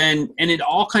arrows and it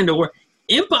all kind of worked.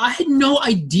 Impa, I had no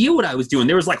idea what I was doing.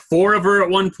 There was like 4 of her at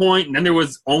one point and then there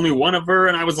was only 1 of her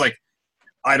and I was like,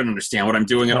 I don't understand what I'm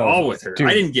doing at all with her. Dude,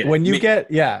 I didn't get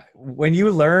it. When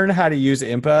you learn how to use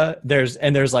Impa,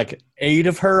 there's like 8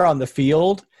 of her on the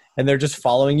field and they're just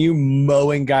following you,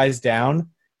 mowing guys down.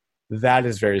 That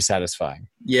is very satisfying.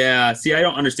 Yeah. See, I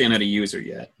don't understand how to use her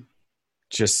yet.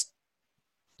 Just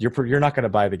you're not going to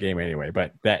buy the game anyway,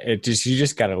 but you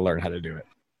just got to learn how to do it.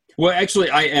 Well, actually,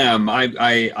 I am.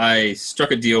 I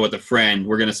struck a deal with a friend.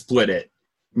 We're going to split it.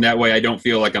 And that way, I don't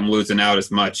feel like I'm losing out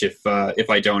as much if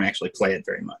I don't actually play it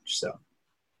very much.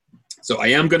 So I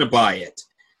am going to buy it,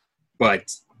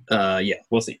 but yeah,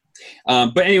 we'll see.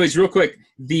 But anyways, real quick,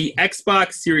 the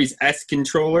Xbox Series S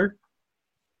controller.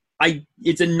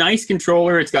 It's a nice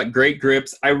controller. It's got great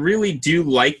grips. I really do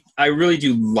like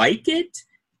it.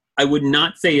 I would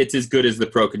not say it's as good as the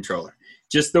Pro controller.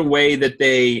 Just the way that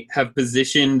they have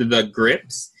positioned the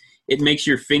grips, it makes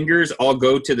your fingers all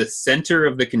go to the center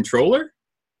of the controller,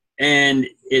 and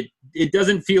it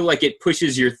doesn't feel like it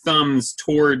pushes your thumbs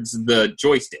towards the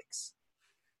joysticks.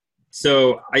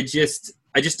 So I just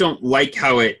don't like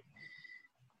how it.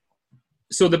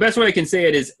 So the best way I can say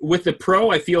it is with the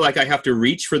Pro, I feel like I have to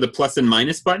reach for the plus and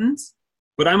minus buttons,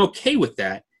 but I'm okay with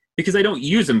that because I don't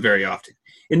use them very often.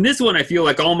 In this one, I feel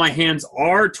like all my hands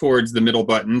are towards the middle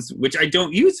buttons, which I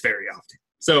don't use very often.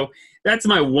 So that's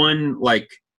my one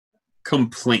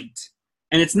complaint.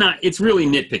 And it's really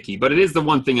nitpicky, but it is the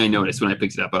one thing I noticed when I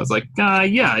picked it up. I was like,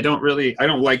 yeah, I don't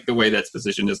like the way that's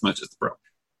positioned as much as the Pro.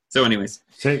 So anyways.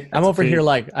 I'm over here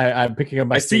I'm picking up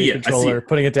my Steam controller,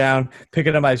 putting it down,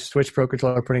 picking up my Switch Pro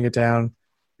controller, putting it down,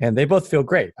 and they both feel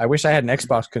great. I wish I had an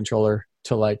Xbox controller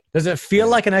to does it feel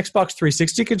like an Xbox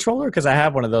 360 controller? Because I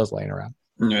have one of those laying around.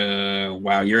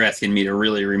 Wow, you're asking me to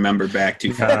really remember back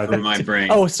too far from my brain.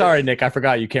 Oh, sorry, Nick. I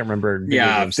forgot you can't remember.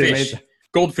 Yeah,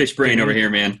 goldfish brain over here,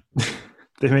 man.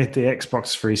 They made the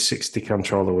Xbox 360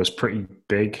 controller was pretty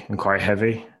big and quite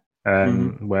heavy.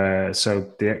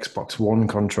 So the Xbox One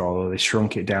controller, they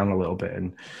shrunk it down a little bit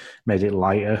and made it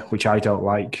lighter, which I don't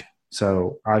like.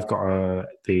 So I've got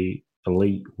the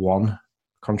Elite One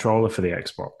controller for the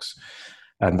Xbox,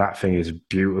 and that thing is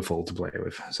beautiful to play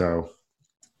with. So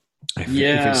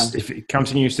if it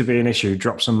continues to be an issue,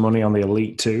 drop some money on the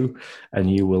Elite 2 and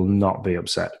you will not be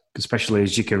upset, especially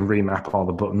as you can remap all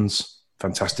the buttons.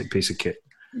 Fantastic piece of kit.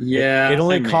 Yeah, it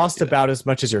only costs about as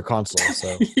much as your console.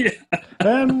 So yeah,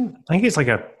 I think it's like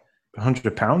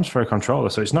 £100 for a controller,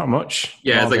 so it's not much.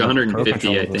 Yeah, it's like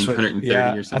 150, I think,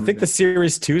 130 or something. I think the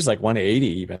Series 2 is like 180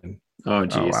 even. Oh,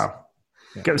 geez. Oh, wow.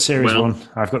 Yeah. Get the Series 1.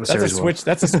 I've got the Series 1.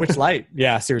 That's a Switch Lite.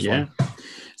 Yeah, Series 1.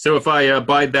 So if I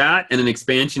buy that and an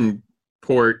expansion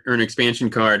port or an expansion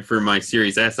card for my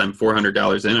Series S, I'm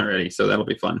 $400 in already. So that'll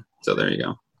be fun. So there you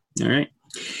go. All right.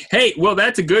 Hey, well,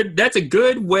 that's a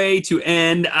good way to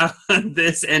end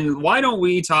this. And why don't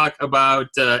we talk about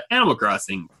Animal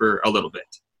Crossing for a little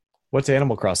bit? What's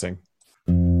Animal Crossing?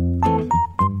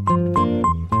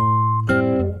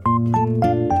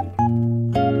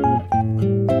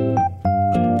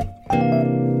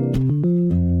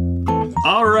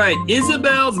 All right,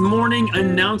 Isabel's morning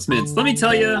announcements. Let me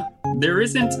tell you, there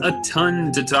isn't a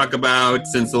ton to talk about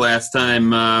since the last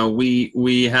time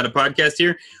we had a podcast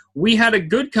here. We had a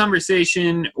good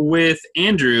conversation with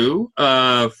Andrew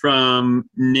from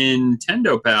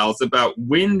Nintendo Pals about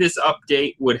when this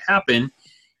update would happen.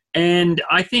 And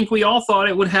I think we all thought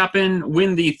it would happen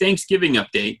when the Thanksgiving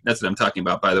update, that's what I'm talking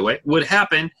about, by the way, would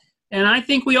happen. And I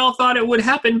think we all thought it would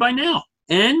happen by now.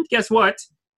 And guess what?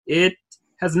 It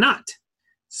has not.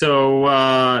 So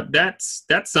that's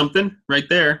something right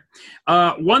there.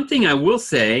 One thing I will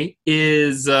say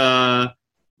is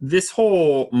this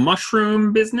whole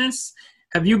mushroom business.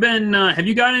 Have you got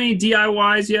any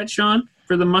DIYs yet, Sean,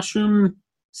 for the mushroom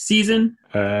season?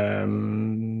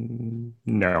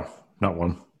 No, not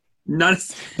one. Not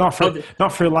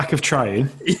for lack of trying.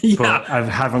 Yeah. But I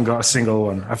haven't got a single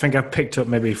one. I think I've picked up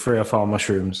maybe 3 or 4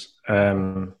 mushrooms.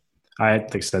 I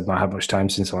like I said, not had much time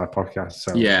since our podcast.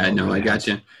 So yeah, no, I got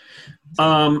you.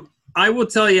 I will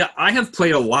tell you, I have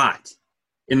played a lot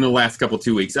in the last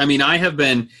 2 weeks. I mean, I've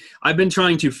been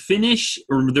trying to finish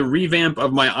the revamp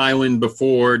of my island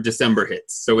before December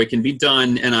hits, so it can be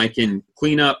done and I can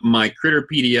clean up my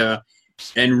Critterpedia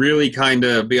and really kind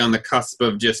of be on the cusp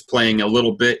of just playing a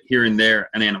little bit here and there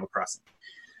in Animal Crossing.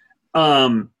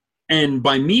 And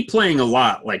by me playing a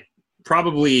lot, like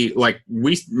probably like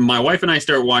my wife and I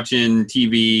start watching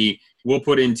TV. We'll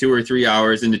put in 2 or 3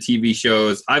 hours into TV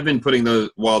shows. I've been putting those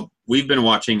while we've been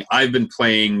watching. I've been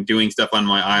playing, doing stuff on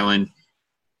my island.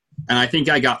 And I think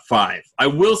I got 5. I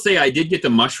will say I did get the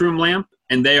mushroom lamp,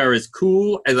 and they are as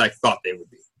cool as I thought they would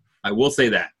be. I will say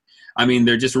that. I mean,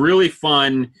 they're just really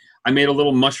fun. I made a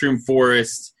little mushroom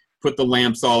forest, put the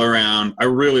lamps all around. I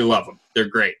really love them. They're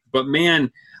great. But,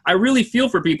 man, I really feel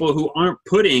for people who aren't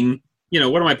putting,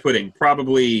 what am I putting?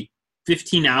 Probably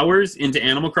 15 hours into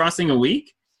Animal Crossing a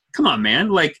week? Come on, man.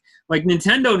 Like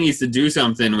Nintendo needs to do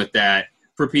something with that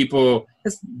for people.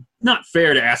 It's not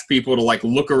fair to ask people to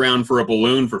look around for a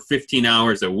balloon for 15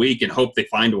 hours a week and hope they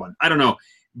find one. I don't know.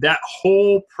 That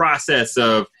whole process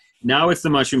of now it's the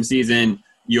mushroom season,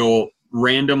 you'll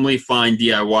randomly find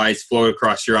DIYs float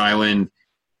across your island.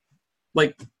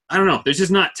 I don't know. There's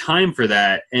just not time for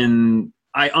that. And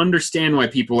I understand why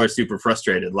people are super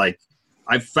frustrated.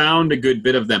 I've found a good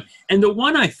bit of them. And the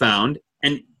one I found,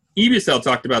 and Ebusel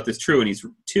talked about this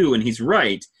and he's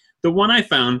right. The one I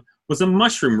found was a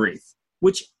mushroom wreath,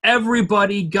 which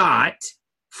everybody got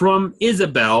from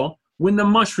Isabel when the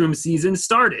mushroom season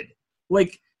started.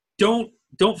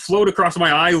 Don't float across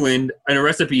my island in a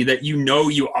recipe that you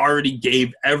already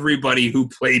gave everybody who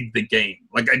played the game.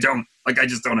 I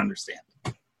just don't understand.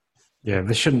 Yeah,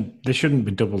 they shouldn't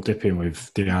be double dipping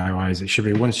with DIYs. It should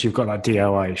be once you've got that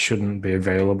DIY, it shouldn't be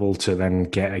available to then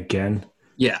get again.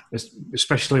 Yeah.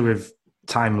 Especially with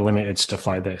time-limited stuff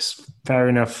like this. Fair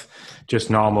enough,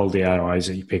 just normal DIYs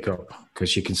that you pick up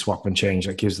because you can swap and change.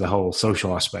 That gives the whole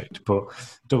social aspect. But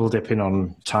double-dipping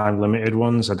on time-limited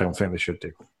ones, I don't think they should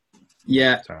do.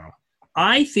 Yeah. So.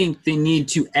 I think they need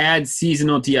to add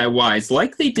seasonal DIYs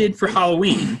like they did for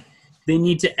Halloween. They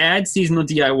need to add seasonal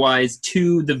DIYs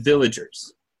to the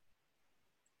villagers.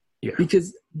 Yeah.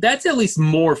 Because that's at least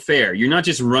more fair. You're not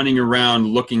just running around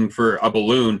looking for a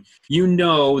balloon. You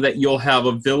know that you'll have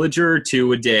a villager or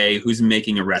 2 a day who's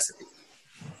making a recipe.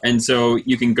 And so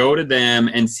you can go to them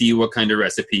and see what kind of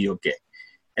recipe you'll get.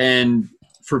 And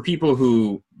for people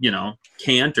who,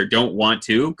 can't or don't want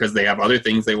to because they have other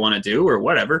things they want to do or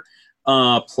whatever,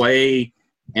 play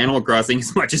Animal Crossing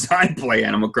as much as I play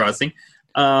Animal Crossing.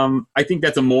 I think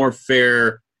that's a more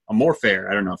fair, I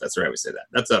don't know if that's the right way to say that.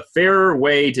 That's a fairer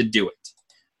way to do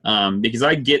it. Because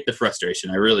I get the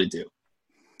frustration. I really do.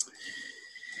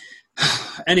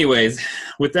 Anyways,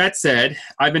 with that said,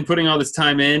 I've been putting all this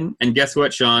time in, and guess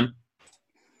what, Sean?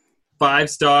 5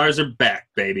 stars are back,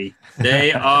 baby.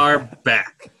 They are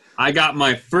back. I got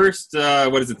my first,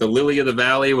 the Lily of the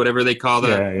Valley, whatever they call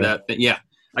that. Yeah.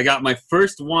 I got my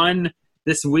first one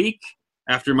this week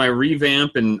after my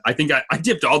revamp, and I think I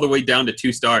dipped all the way down to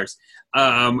 2 stars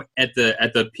at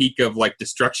the peak of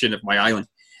destruction of my island.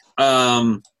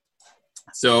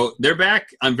 So they're back.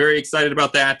 I'm very excited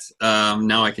about that.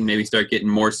 Now I can maybe start getting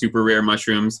more super rare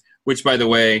mushrooms, which, by the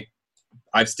way,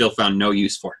 I've still found no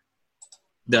use for.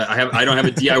 I don't have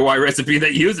a DIY recipe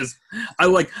that uses. I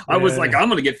was like, I'm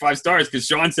gonna get 5 stars because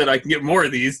Sean said I can get more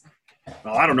of these.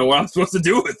 Well, I don't know what I'm supposed to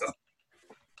do with them.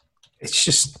 It's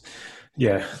just,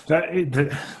 they've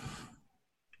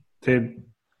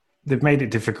made it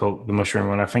difficult, the mushroom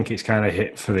one. I think it's kind of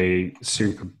hit for the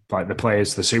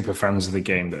players, the super fans of the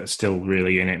game that are still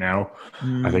really in it now.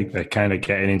 I think they're kind of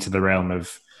getting into the realm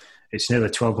of, it's nearly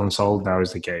 12 months old now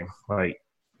is the game. Like,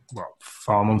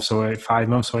 5 months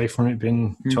away from it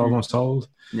being 12 months old.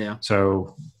 Yeah.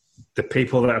 So the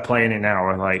people that are playing it now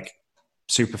are like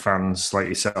super fans like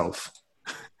yourself.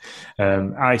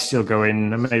 I still go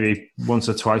in maybe once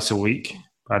or twice a week.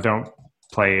 I don't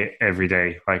play it every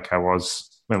day like I was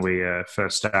when we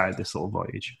first started this little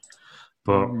voyage.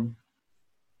 But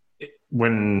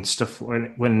when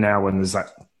there's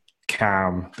that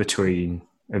calm between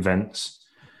events,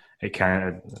 it kind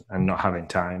of, and not having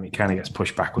time, it kind of gets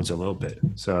pushed backwards a little bit.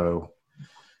 So,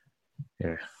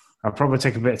 yeah, I'll probably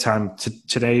take a bit of time.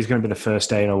 Today is going to be the first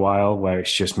day in a while where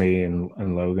it's just me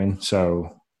and Logan.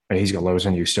 So he's got loads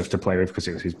of new stuff to play with because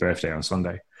it was his birthday on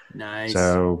Sunday. Nice.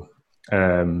 So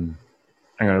I'm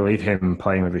going to leave him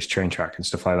playing with his train track and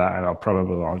stuff like that, and I'll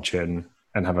probably launch in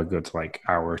and have a good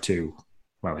hour or two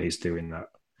while he's doing that.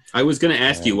 I was going to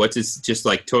ask you, what's his just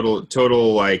total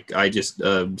squirrel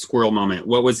moment?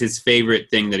 What was his favorite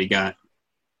thing that he got?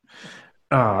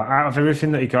 Out of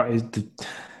everything that he got, is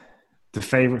the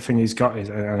favorite thing he's got is,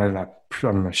 and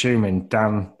I'm assuming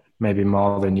Dan, maybe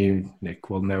more than you, Nick,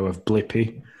 will know of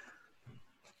Blippi.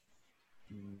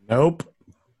 Nope.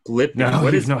 Blippi? No,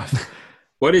 what is not.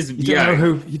 What is? You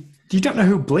don't know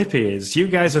who Blippi is. You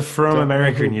guys are from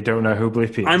America and you don't know who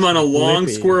Blippi is. I'm on a long Blippi.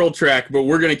 squirrel track, but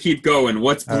we're going to keep going.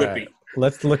 What's Blippi? Right.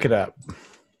 Let's look it up.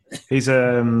 He's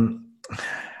a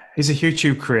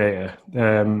YouTube creator.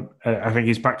 I think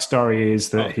his backstory is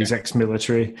that he's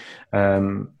ex-military,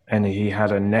 and he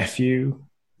had a nephew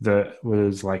that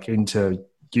was into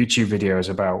YouTube videos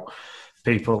about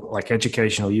people,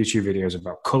 educational YouTube videos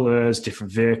about colors,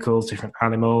 different vehicles, different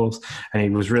animals, and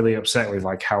he was really upset with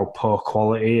how poor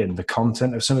quality and the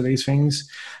content of some of these things.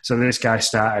 So this guy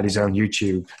started his own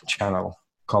YouTube channel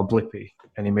called Blippi,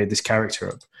 and he made this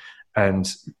character up. And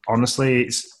honestly,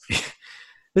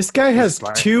 This guy has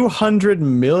 200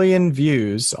 million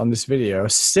views on this video,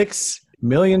 6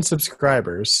 million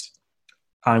subscribers.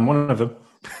 I'm one of them.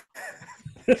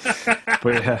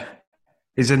 But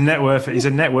he's a net worth of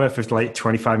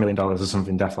 $25 million or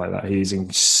something daft like that. He's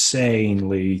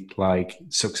insanely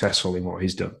successful in what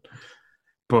he's done.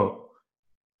 But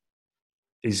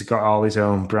he's got all his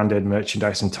own branded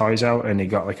merchandise and toys out, and he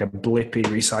got a Blippi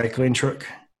recycling truck.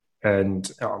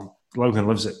 And Logan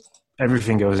loves it.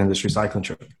 Everything goes in this recycling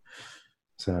truck.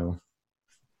 So,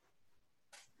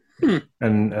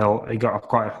 and he got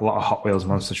quite a lot of Hot Wheels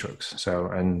monster trucks. So,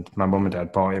 and my mum and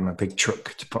dad bought him a big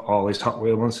truck to put all his Hot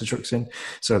Wheels monster trucks in.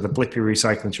 So the Blippi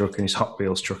recycling truck and his Hot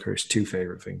Wheels truck are his 2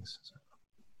 favorite things. So.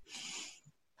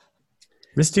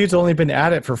 This dude's only been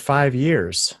at it for 5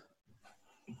 years.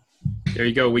 There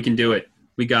you go. We can do it.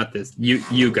 We got this.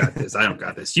 You got this. I don't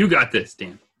got this. You got this,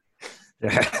 Dan.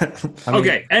 Yeah.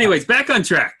 Okay. Anyways, back on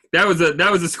track. That was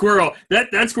a squirrel.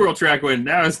 That squirrel track win.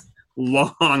 That was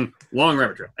long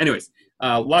rabbit trail. Anyways,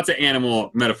 lots of animal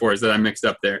metaphors that I mixed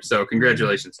up there. So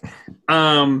congratulations.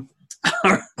 All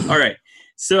right.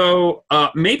 So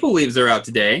maple leaves are out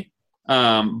today.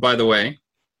 By the way,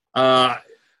 are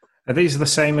these the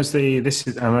same as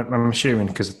I'm assuming,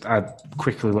 because I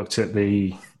quickly looked at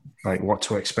the what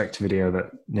to expect video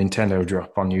that Nintendo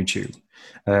dropped on YouTube.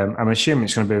 I'm assuming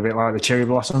it's going to be a bit like the cherry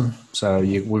blossom. So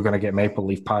we're going to get maple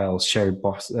leaf piles,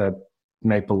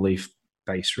 maple leaf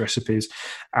based recipes,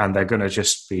 and they're going to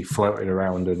just be floated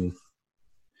around and.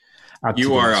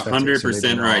 You are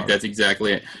 100% right. That's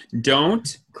exactly it.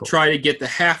 Don't try to get the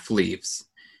half leaves,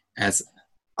 as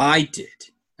I did,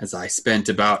 as I spent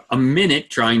about a minute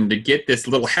trying to get this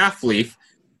little half leaf.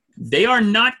 They are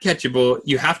not catchable.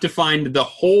 You have to find the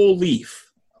whole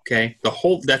leaf. Okay,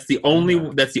 that's the only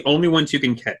ones you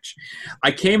can catch.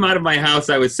 I came out of my house.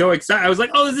 I was so excited. I was like,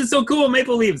 "Oh, this is so cool,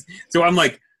 maple leaves!" So I'm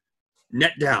like,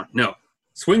 "Net down, no.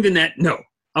 Swing the net, no."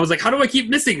 I was like, "How do I keep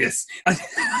missing this?"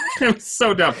 It was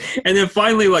so dumb. And then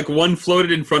finally, one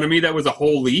floated in front of me that was a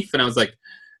whole leaf, and I was like,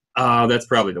 "That's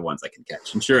probably the ones I can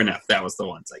catch." And sure enough, that was the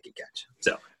ones I could catch.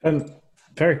 So,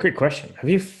 very quick question: have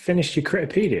you finished your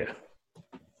Critterpedia?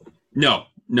 No,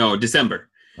 December.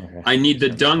 Okay. I need the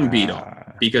dung beetle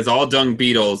because all dung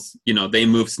beetles, they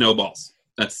move snowballs.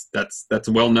 That's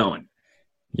well known.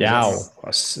 Yow.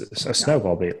 A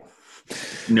snowball beetle.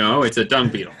 No, it's a dung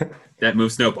beetle that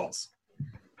moves snowballs.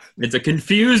 It's a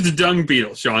confused dung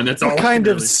beetle, Sean. That's all. What kind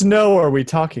of snow are we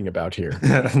talking about here?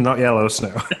 Not yellow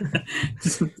snow.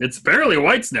 It's barely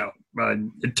white snow.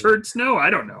 Turd snow? I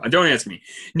don't know. Don't ask me.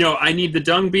 No, I need the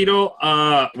dung beetle.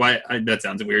 That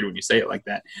sounds weird when you say it like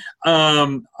that.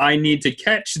 I need to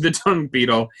catch the dung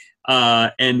beetle,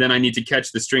 and then I need to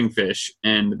catch the stringfish,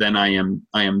 and then I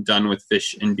am done with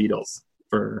fish and beetles.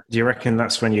 Do you reckon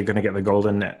that's when you're going to get the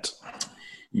golden net?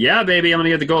 Yeah, baby, I'm going to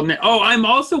get the golden net. Oh, I'm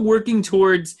also working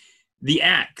towards the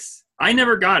axe. I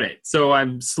never got it, so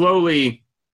I'm slowly...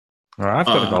 Oh, I've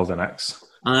got a golden axe.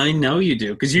 I know you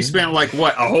do, because you spent,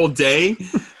 a whole day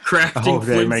crafting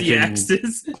flimsy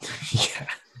axes?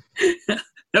 Yeah.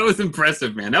 That was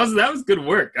impressive, man. That was good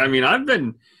work. I mean, I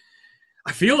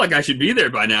feel like I should be there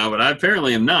by now, but I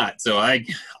apparently am not, so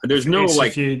there's no,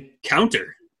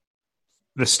 counter.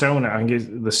 The stone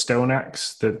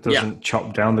axe that doesn't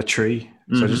chop down the tree.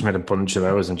 So I just made a bunch of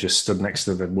those and just stood next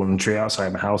to the one tree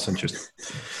outside my house and just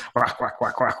whack, whack,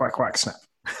 whack, whack, whack, whack, snap.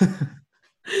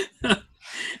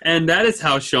 And that is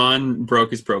how Sean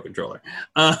broke his Pro Controller.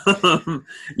 I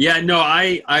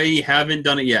haven't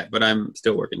done it yet, but I'm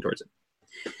still working towards it.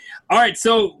 All right,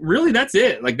 so really that's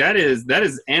it. That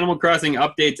is Animal Crossing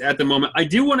updates at the moment. I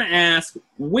do want to ask,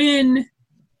 when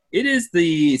it is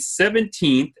the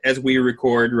 17th as we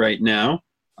record right now,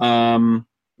 when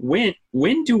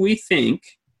do we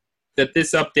think that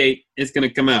this update is going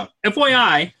to come out?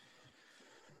 FYI,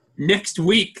 next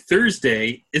week,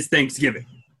 Thursday, is Thanksgiving.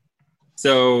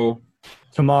 So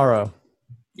tomorrow.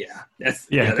 Yeah. That's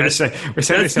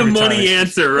the money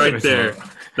answer right there.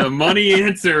 The money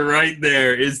answer right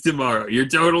there is tomorrow. You're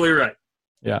totally right.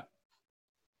 Yeah.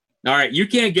 All right. You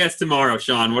can't guess tomorrow,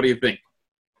 Sean. What do you think?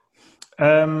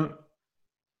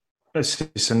 Let's see.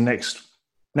 So next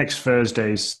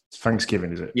Thursday's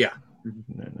Thanksgiving, is it? Yeah.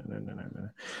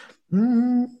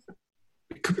 No.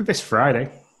 It could be this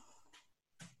Friday.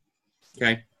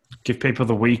 Okay. Give people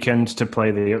the weekend to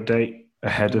play the update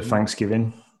ahead of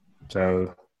Thanksgiving.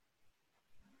 So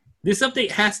this update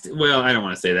has to... Well, I don't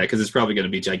want to say that because it's probably going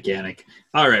to be gigantic.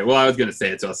 All right. Well, I was going to say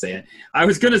it, so I'll say it. I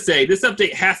was going to say this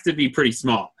update has to be pretty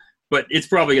small, but it's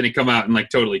probably going to come out and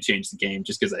totally change the game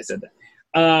just because I said that.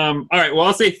 All right. Well,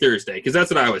 I'll say Thursday because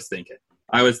that's what I was thinking.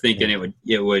 I was thinking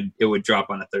it would drop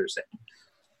on a Thursday.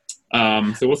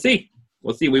 So we'll see.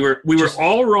 We'll see. We were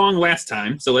all wrong last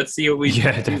time, so let's see what we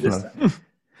do this time.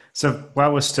 So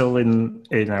while we're still in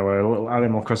our little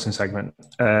Animal Crossing segment,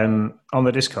 on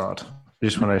the Discord, I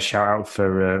just want to shout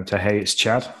out to Hey It's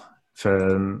Chad.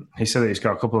 He said that he's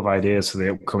got a couple of ideas for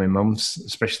the upcoming months,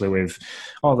 especially with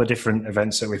all the different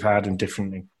events that we've had and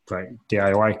different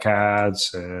DIY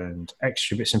cards and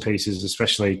extra bits and pieces,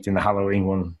 especially in the Halloween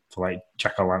one for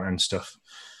jack-o'-lantern stuff.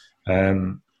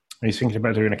 He's thinking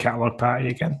about doing a catalog party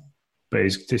again, but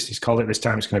he's called it this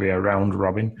time. It's going to be a round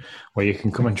robin where you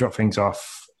can come and drop things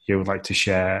off you would like to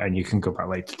share, and you can go back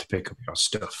later to pick up your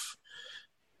stuff.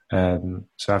 So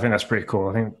I think that's pretty cool.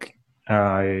 I think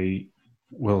I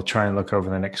will try and look over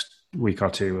the next week or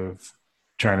two of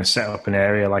trying to set up an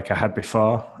area like I had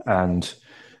before, and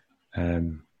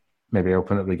maybe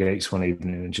open up the gates one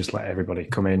evening and just let everybody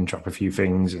come in, drop a few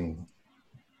things, and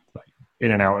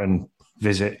in and out and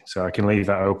visit. So I can leave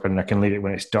that open. I can leave it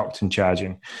when it's docked and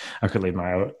charging. I could leave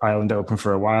my island open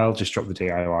for a while, just drop the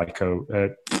DIY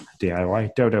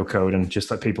Dodo code and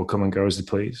just let people come and go as they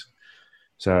please.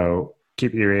 So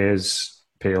keep your ears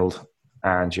peeled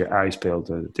and your eyes peeled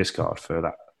to the Discord for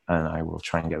that, and I will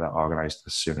try and get that organized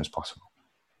as soon as possible.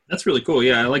 That's really cool.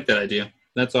 Yeah, I like that idea.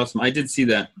 That's awesome. I did see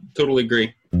that. Totally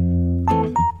agree.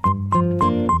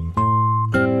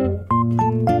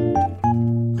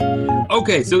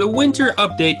 Okay, so the winter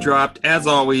update dropped, as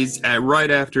always,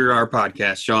 right after our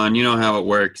podcast, Sean. You know how it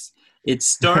works. It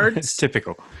starts... It's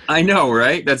typical. I know,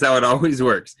 right? That's how it always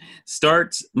works.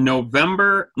 Starts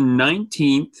November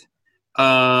 19th.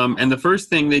 And the first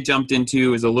thing they jumped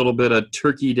into is a little bit of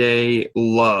Turkey Day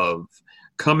love.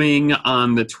 Coming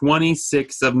on the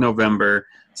 26th of November.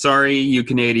 Sorry, you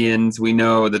Canadians. We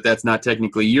know that that's not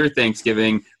technically your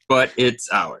Thanksgiving, but it's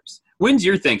ours. When's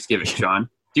your Thanksgiving, Sean?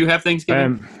 Do you have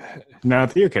Thanksgiving? No,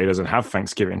 the UK doesn't have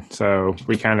Thanksgiving. So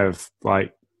we kind of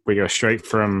we go straight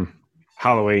from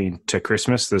Halloween to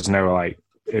Christmas. There's no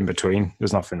in between.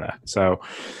 There's nothing there. So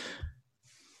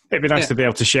it'd be nice to be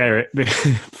able to share it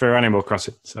for Animal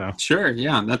Crossing. So sure,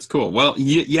 yeah, that's cool. Well,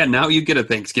 now you get a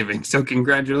Thanksgiving, so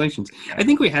congratulations. I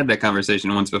think we had that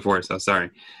conversation once before, so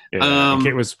sorry. Yeah, I think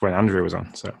it was when Andrew was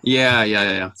on. So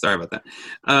yeah. Sorry about that.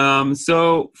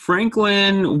 So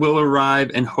Franklin will arrive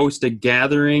and host a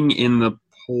gathering in the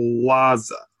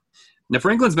plaza. Now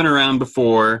Franklin's been around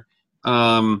before.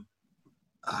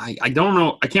 I don't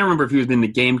know. I can't remember if he was in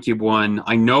the GameCube one.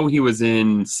 I know he was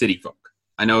in City Folk.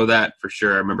 I know that for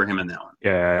sure. I remember him in that one.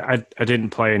 Yeah, I didn't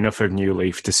play enough of New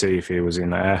Leaf to see if he was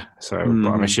in there. So,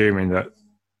 but I'm assuming that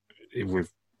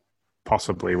with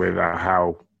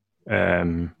how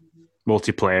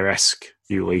multiplayer-esque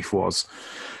New Leaf was,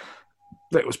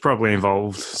 that was probably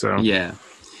involved. So yeah.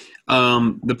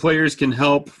 The players can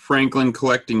help Franklin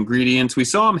collect ingredients. We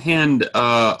saw him hand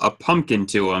a pumpkin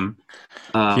to him.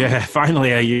 Yeah,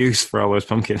 finally a use for all those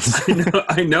pumpkins.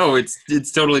 I know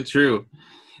it's totally true.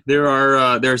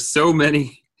 There's so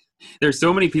many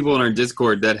people in our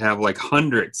Discord that have like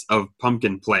hundreds of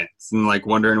pumpkin plants and like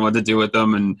wondering what to do with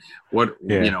them and where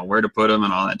to put them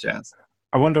and all that jazz.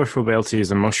 I wonder if we'll be able to use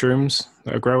the mushrooms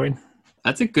that are growing.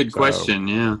 That's a good question.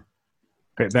 Yeah.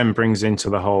 It then brings into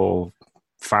the whole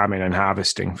farming and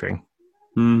harvesting thing.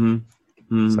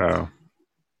 Mm-hmm.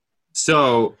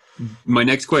 So my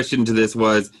next question to this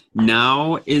was: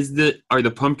 now are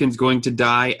the pumpkins going to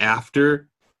die after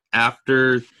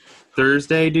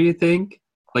Thursday? Do you think?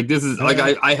 Like this is like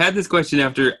I had this question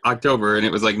after October, and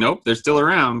it was like, nope, they're still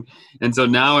around. And so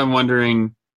now I'm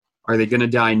wondering, are they going to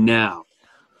die now?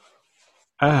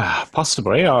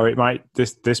 Possibly, or it might.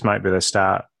 This might be the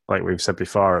start, like we've said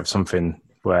before, of something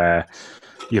where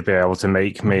you'll be able to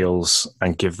make meals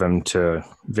and give them to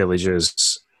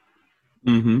villagers.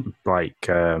 Mm-hmm. Like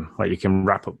you can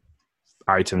wrap up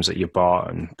items that you bought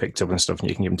and picked up and stuff, and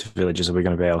you can give them to villagers, and we're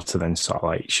going to be able to then sort of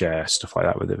like share stuff like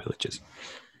that with the villagers.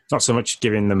 Not so much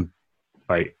giving them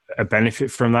like a benefit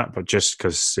from that, but just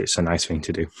because it's a nice thing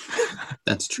to do.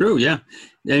 That's true, yeah.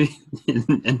 And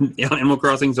Animal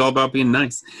Crossing is all about being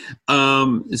nice.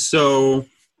 So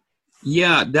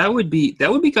yeah, that would be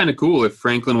kind of cool if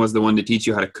Franklin was the one to teach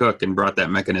you how to cook and brought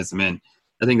that mechanism in.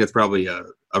 I think that's probably a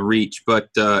reach, but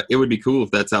it would be cool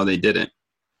if that's how they did it.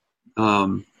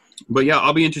 But yeah,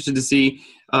 I'll be interested to see.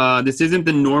 This isn't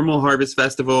the normal Harvest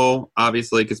Festival,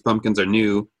 obviously, because pumpkins are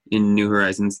new in New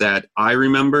Horizons that I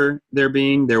remember there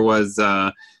being. There was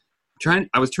I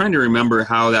was trying to remember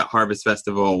how that Harvest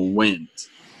Festival went,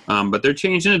 but they're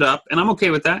changing it up, and I'm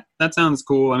okay with that. That sounds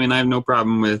cool. I mean, I have no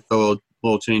problem with a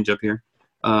little change up here.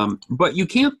 But you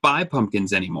can't buy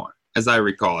pumpkins anymore, as I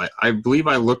recall it. I believe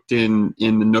I looked in the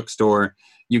Nook store.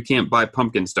 You can't buy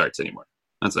pumpkin starts anymore.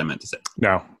 That's what I meant to say.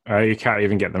 No, you can't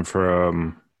even get them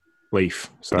from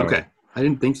Leaf. So okay, I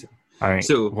didn't think so. I mean,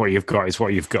 so what you've got is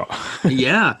what you've got.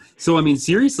 Yeah. So I mean,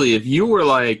 seriously, if you were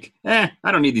like, I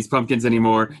don't need these pumpkins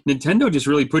anymore, Nintendo just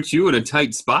really puts you in a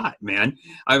tight spot, man.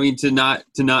 I mean, to not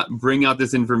bring out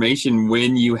this information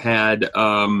when you had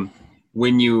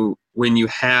when you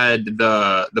had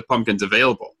the pumpkins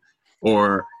available,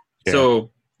 or yeah. So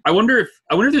I wonder if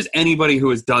there's anybody who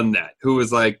has done that, who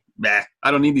was like, I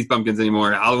don't need these pumpkins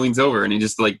anymore. Halloween's over, and he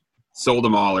just like sold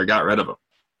them all or got rid of them.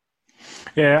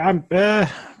 Yeah,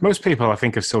 most people I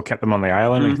think have still kept them on the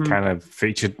island and kind of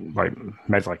featured, like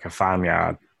made like a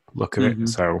farmyard look of it.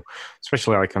 So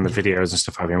especially like on the videos and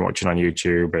stuff I've been watching on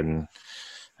YouTube and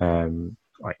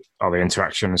like all the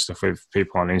interaction and stuff with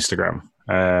people on Instagram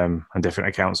and different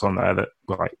accounts on there that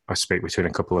like I speak between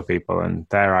a couple of people and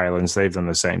their islands, they've done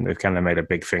the same. They've kind of made a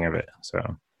big thing of it.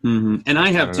 So. And I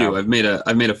have too. I've made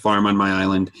a farm on my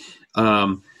island.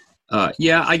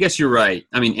 Yeah, I guess you're right.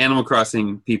 I mean, Animal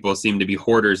Crossing people seem to be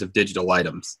hoarders of digital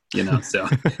items, so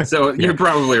yeah. You're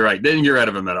probably right. Then you're out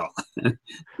of them at all.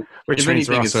 Which means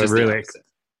they're also really,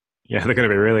 they're going to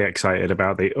be really excited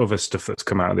about the other stuff that's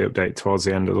come out of the update towards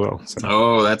the end as well. So.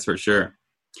 Oh, that's for sure.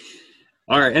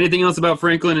 All right. Anything else about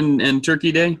Franklin and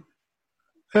Turkey Day?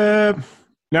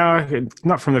 No,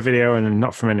 not from the video and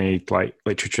not from any like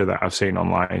literature that I've seen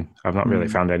online. I've not really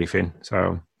found anything.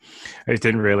 So it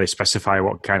didn't really specify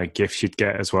what kind of gifts you'd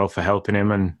get as well for helping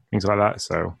him and things like that.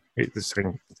 So it's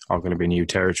all going to be new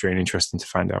territory and interesting to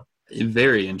find out.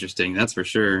 Very interesting, that's for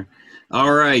sure.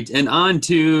 All right, and on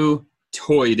to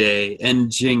Toy Day and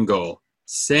Jingle.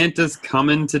 Santa's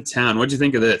coming to town. What'd you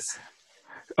think of this?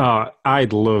 I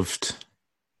loved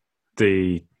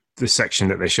the section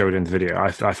that they showed in the video.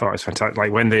 I thought it was fantastic.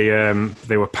 Like when they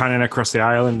were panning across the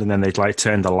island and then they'd like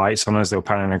turn the lights on as they were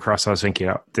panning across. I was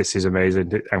thinking, this is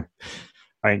amazing.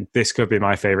 I think this could be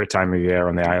my favorite time of year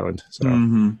on the island. So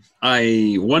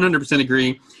I 100%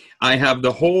 agree. I have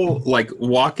the whole like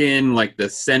walk in, like the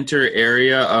center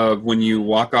area of when you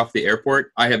walk off the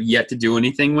airport. I have yet to do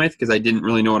anything with because I didn't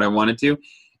really know what I wanted to.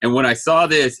 And when I saw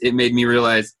this, it made me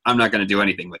realize I'm not going to do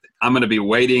anything with it. I'm going to be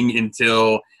waiting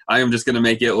until I am just going to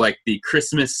make it like the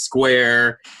Christmas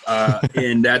square,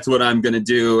 and that's what I'm going to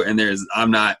do. And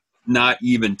I'm not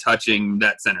even touching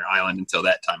that center island until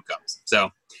that time comes.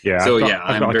 So,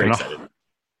 I'm very excited.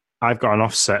 I've got an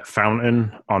offset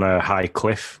fountain on a high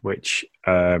cliff, which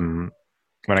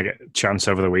when I get a chance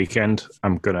over the weekend,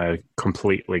 I'm going to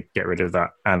completely get rid of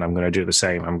that. And I'm going to do the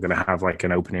same. I'm going to have like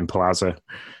an opening plaza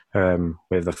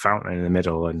with a fountain in the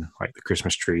middle and like the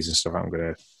Christmas trees and stuff. I'm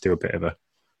going to do a bit of a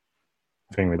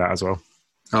thing with that as well.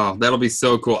 Oh, that'll be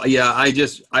so cool. Yeah,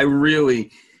 I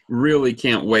really, really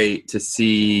can't wait to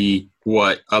see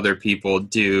what other people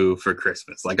do for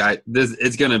Christmas. Like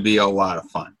it's going to be a lot of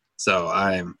fun. So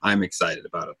I'm excited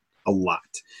about it a lot.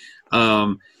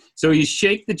 So you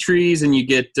shake the trees and you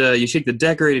shake the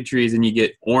decorated trees and you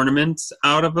get ornaments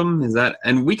out of them.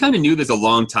 And we kind of knew this a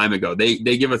long time ago. They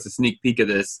give us a sneak peek of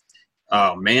this,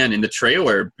 oh man, in the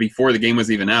trailer before the game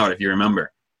was even out, if you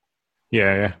remember.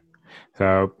 Yeah.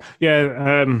 So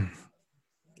kind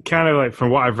of like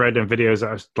from what I've read in videos that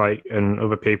I've, like, and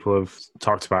other people have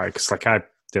talked about it, because like I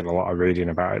did a lot of reading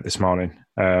about it this morning,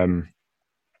 and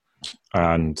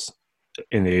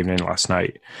in the evening last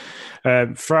night.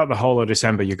 Throughout the whole of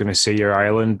December, you're going to see your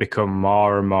island become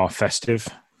more and more festive.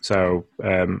 So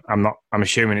I'm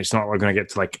assuming it's not going to get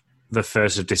to like the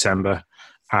 1st of December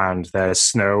and there's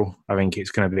snow. I think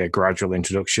it's going to be a gradual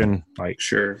introduction, like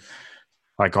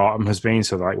autumn has been.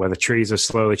 So like where the trees are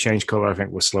slowly change color, I think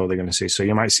we're slowly going to see. So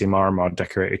you might see more and more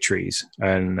decorated trees,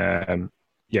 and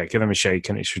give them a shake,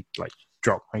 and it should like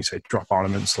drop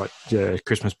ornaments like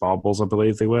Christmas baubles, I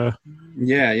believe they were.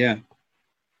 Yeah.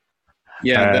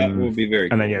 That will be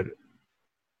very cool.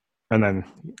 And then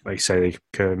like say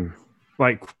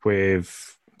like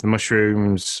with the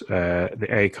mushrooms, the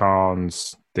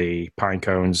acorns, the pine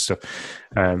cones, so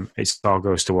it all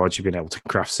goes towards you being able to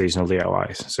craft seasonal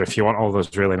DIYs. So if you want all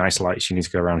those really nice lights, you need to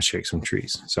go around and shake some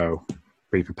trees. So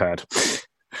be prepared.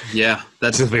 Yeah,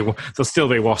 there'll still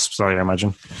be wasps, I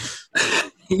imagine.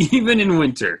 Even in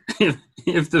winter,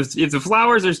 if the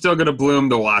flowers are still going to bloom,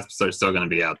 the wasps are still going to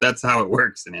be out. That's how it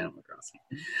works in Animal Crossing.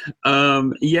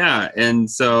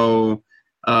 And so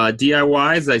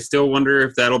DIYs, I still wonder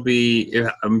if that'll be.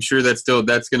 I'm sure that's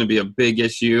going to be a big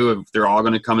issue. If they're all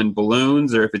going to come in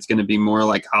balloons, or if it's going to be more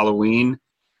like Halloween,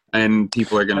 and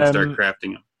people are going to start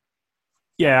crafting them.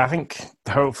 Yeah, I think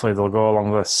hopefully they'll go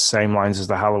along the same lines as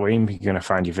the Halloween. You're going to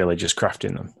find your villagers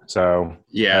crafting them. So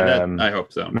I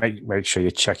hope so. Make sure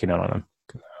you're checking on them.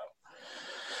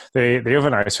 The other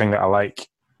nice thing that I like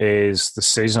is the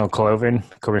seasonal clothing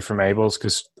coming from Abel's,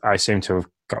 because I seem to have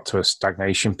got to a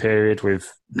stagnation period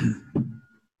with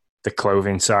the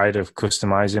clothing side of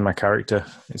customizing my character.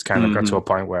 It's kind of got to a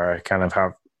point where I kind of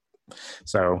have.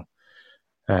 So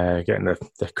getting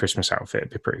the Christmas outfit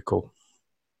would be pretty cool.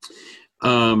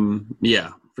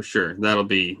 Yeah, for sure. That'll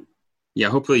be,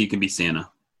 hopefully you can be Santa.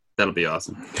 That'll be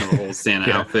awesome. Have a whole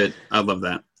Santa outfit. I love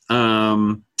that.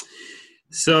 I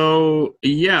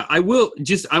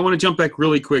want to jump back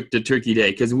really quick to Turkey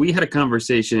Day, because we had a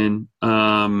conversation.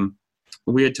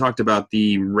 We had talked about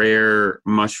the rare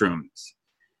mushrooms,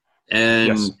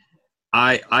 and yes.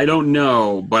 I don't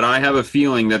know, but I have a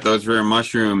feeling that those rare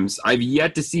mushrooms, I've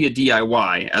yet to see a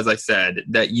DIY, as I said,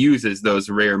 that uses those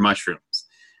rare mushrooms.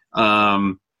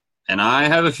 And I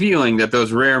have a feeling that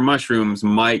those rare mushrooms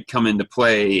might come into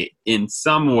play in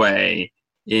some way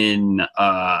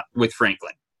with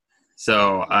Franklin.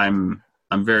 So I'm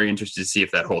very interested to see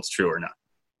if that holds true or not.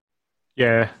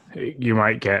 Yeah, you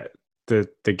might get the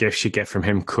gifts you get from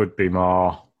him could be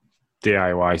more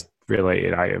DIY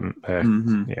related item.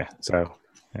 So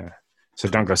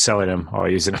don't go selling them or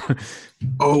using them.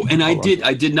 Oh, and I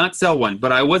did not sell one,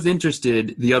 but I was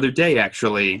interested the other day,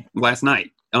 actually, last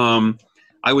night.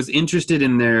 I was interested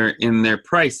in their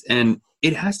price, and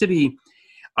it has to be.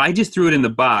 I just threw it in the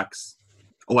box,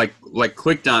 like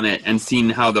clicked on it and seen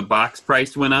how the box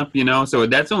price went up. So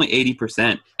that's only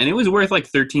 80%, and it was worth like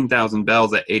 13,000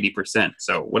 bells at 80%.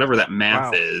 So whatever that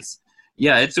math is,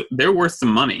 they're worth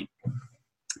some money.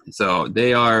 So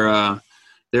they are a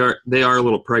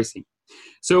little pricey.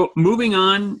 So moving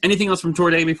on, anything else from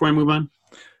Tour Day before I move on?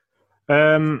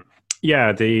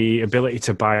 Yeah, the ability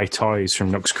to buy toys from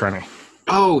Nook's Cranny.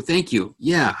 Oh, thank you.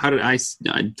 Yeah, how did I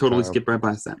totally skip right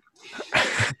past that.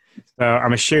 So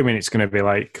I'm assuming it's going to be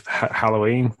like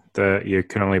Halloween, that you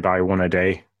can only buy one a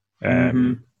day.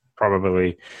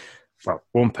 Probably,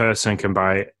 one person can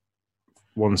buy it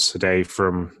once a day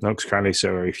from Nook's Cranny.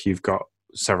 So if you've got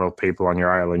several people on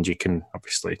your island, you can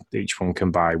obviously, each one can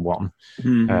buy one.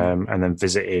 And then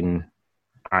visiting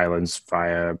islands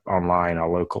via online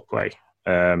or local play.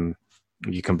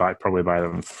 You can probably buy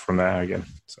them from there again.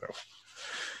 So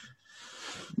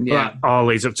yeah, that all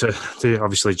leads up to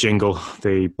obviously Jingle,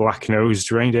 the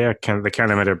black-nosed reindeer. They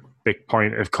kind of made a big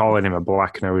point of calling him a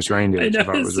black-nosed reindeer. I Which know. I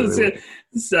thought was really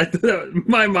weird.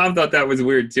 My mom thought that was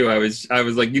weird too. I was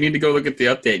like, you need to go look at the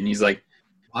update, and he's like,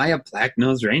 why a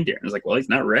black-nosed reindeer? And I was like, well, he's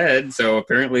not red, so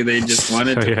apparently they just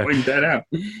wanted to point that out.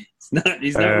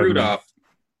 He's not Rudolph.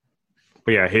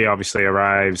 But yeah, he obviously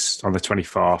arrives on the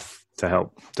 24th to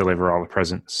help deliver all the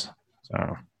presents.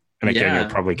 So, and again, you'll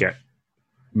probably get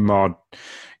more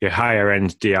your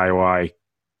higher-end DIY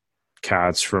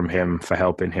cards from him for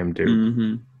helping him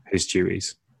do his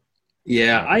duties.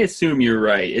 Yeah, I assume you're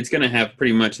right. It's going to have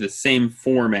pretty much the same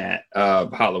format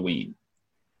of Halloween.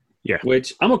 Yeah,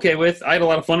 which I'm okay with. I had a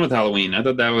lot of fun with Halloween. I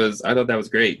thought that was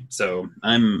great. So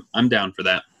I'm down for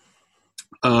that.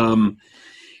 And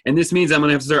this means I'm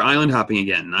gonna have to start island hopping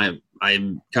again.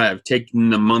 I'm kind of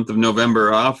taking the month of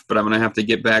November off, but I'm gonna have to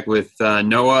get back with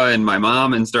Noah and my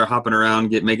mom and start hopping around,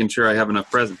 making sure I have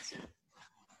enough presents.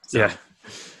 So. Yeah.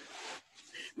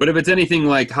 But if it's anything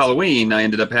like Halloween, I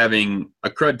ended up having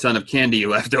a crud ton of candy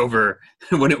left over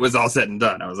when it was all said and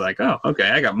done. I was like, oh,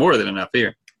 okay, I got more than enough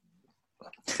here.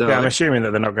 So yeah, I'm assuming that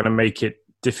they're not going to make it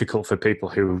difficult for people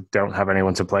who don't have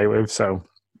anyone to play with. So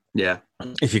yeah,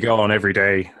 if you go on every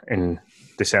day in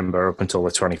December up until the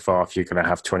 24th, you're going to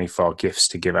have 24 gifts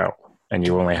to give out, and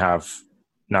you only have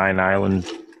 9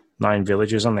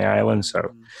 villages on the island.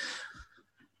 So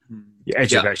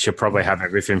Edge of It should probably have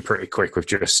everything pretty quick with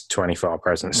just 24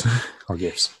 presents or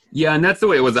gifts. Yeah, and that's the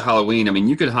way it was at Halloween. I mean,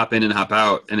 you could hop in and hop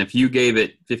out, and if you gave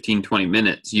it 15, 20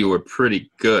 minutes, you were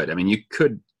pretty good. I mean, you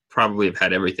could probably have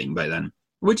had everything by then,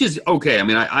 which is okay. I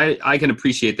mean, I can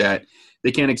appreciate that.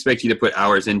 They can't expect you to put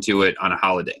hours into it on a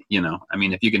holiday, you know. I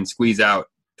mean, if you can squeeze out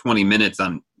 20 minutes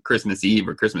on Christmas Eve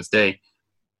or Christmas Day,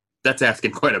 that's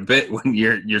asking quite a bit when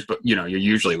you're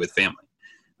usually with family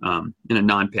in a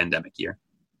non-pandemic year.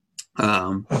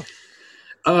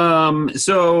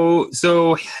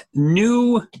 So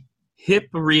new hip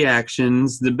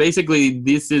reactions. Basically,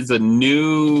 this is a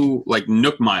new like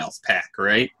Nook Miles pack,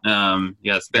 right?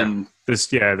 There's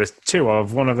 2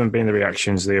 of one of them being the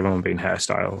reactions, the other one being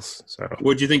hairstyles. So,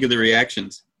 what'd you think of the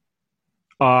reactions?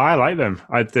 I like them.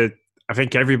 I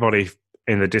think everybody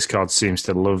in the Discord seems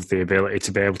to love the ability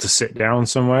to be able to sit down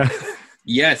somewhere.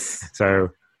 Yes. So,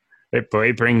 it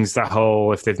brings that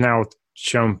whole. If they've now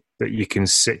shown that you can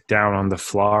sit down on the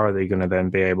floor, are they going to then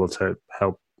be able to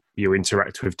help you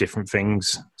interact with different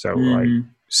things? So, like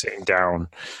sitting down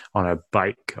on a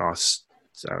bike or I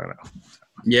don't know.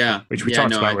 Yeah, which we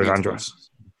talked about with Andros.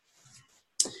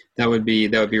 So. That would be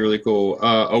really cool.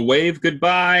 A wave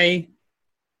goodbye.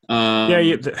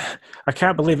 I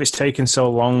can't believe it's taken so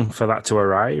long for that to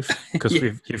arrive, because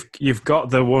you've got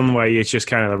the one where you just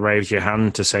kind of raise your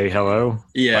hand to say hello,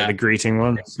 like the greeting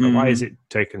one. So why is it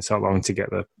taking so long to get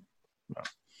the?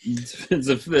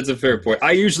 That's a fair point.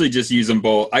 I usually just use them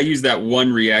both. I use that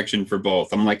one reaction for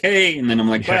both. I'm like, hey, and then I'm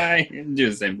like, bye, and do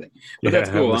the same thing. But that's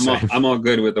cool. I'm all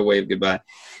good with the wave goodbye.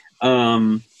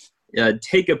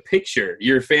 Take a picture.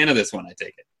 You're a fan of this one, I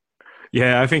take it.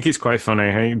 Yeah, I think it's quite funny.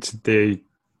 I think they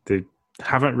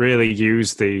haven't really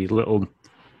used the little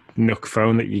Nook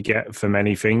phone that you get for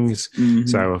many things. Mm-hmm.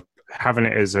 So having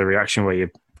it as a reaction where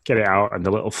you get it out and the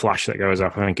little flash that goes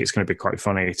up, I think it's going to be quite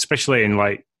funny, especially in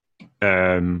like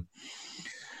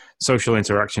social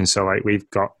interaction. So like we've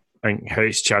got, I think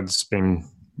Chad's been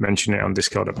mentioning it on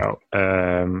Discord about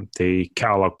the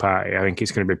catalog party. I think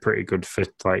it's going to be pretty good for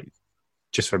like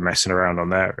just for messing around on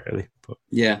there, really. But,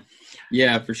 yeah,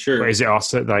 for sure. But is it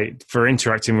also like for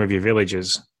interacting with your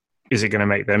villagers? Is it going to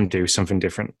make them do something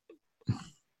different?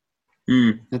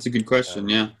 That's a good question.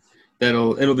 Yeah,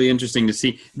 it'll be interesting to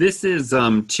see. This is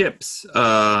Chip's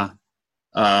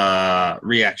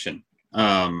reaction,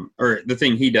 or the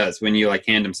thing he does when you like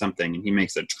hand him something and he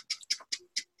makes a.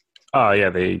 Oh yeah,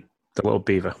 the little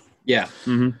beaver. Yeah.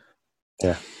 Mm-hmm.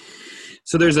 Yeah.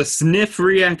 So there's a sniff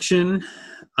reaction.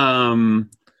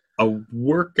 A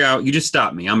workout. You just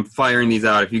stop me. I'm firing these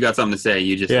out. If you got something to say,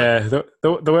 you just the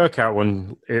workout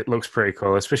one. It looks pretty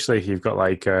cool, especially if you've got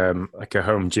like a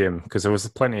home gym, because there was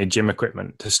plenty of gym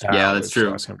equipment to start. Yeah, that's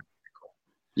true. So cool.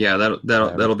 Yeah,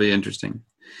 that'll be interesting.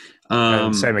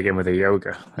 Same again with the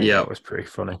yoga. That was pretty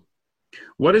funny.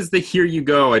 What is the Here You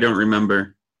Go? I don't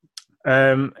remember.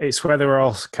 It's where they were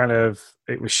all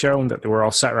it was shown that they were all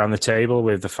sat around the table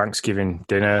with the Thanksgiving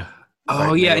dinner.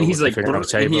 Oh yeah, and he's like,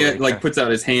 and he like puts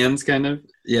out his hands, kind of.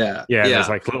 Yeah. There's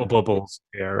like little bubbles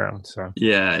around. So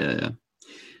yeah.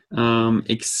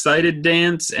 Excited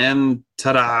dance and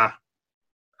ta-da.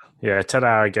 Yeah,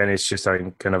 ta-da again. It's just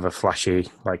like kind of a flashy,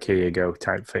 like here you go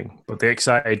type thing. But the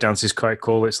excited dance is quite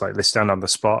cool. It's like they stand on the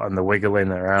spot and they're wiggling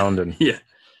around and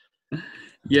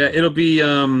Yeah, it'll be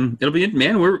man.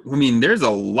 There's a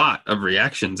lot of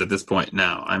reactions at this point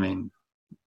now. I mean,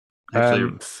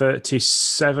 actually,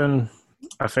 37,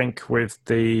 I think, with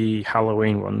the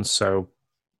Halloween ones. So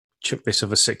chuck this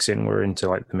other 6 in, we're into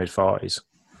like the mid 40s.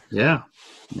 Yeah,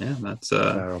 that's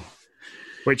So,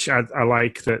 which I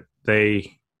like that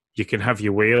you can have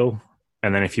your wheel,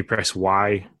 and then if you press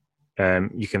Y,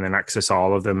 you can then access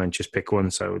all of them and just pick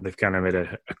one. So they've kind of made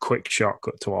a quick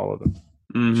shortcut to all of them,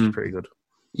 which is pretty good.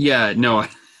 Yeah, no,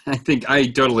 I think I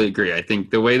totally agree. I think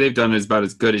the way they've done it is about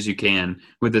as good as you can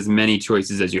with as many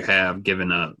choices as you have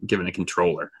given a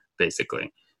controller,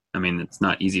 basically. I mean, it's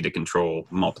not easy to control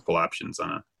multiple options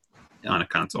on a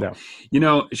console. No. You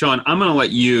know, Sean, I'm going to let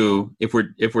you, if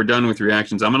we're done with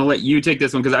reactions, I'm going to let you take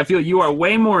this one because I feel you are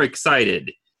way more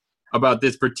excited about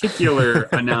this particular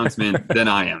announcement than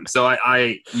I am. So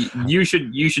you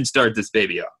should start this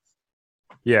baby off.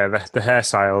 Yeah, the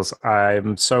hairstyles.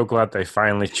 I'm so glad they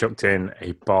finally chucked in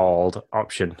a bald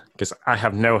option because I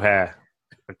have no hair.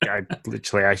 I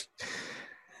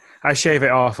shave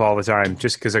it off all the time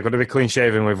just because I've got to be clean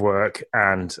shaven with work,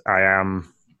 and I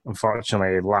am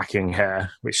unfortunately lacking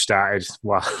hair, which started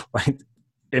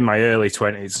in my early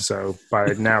 20s. So by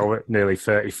now, nearly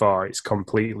 34, it's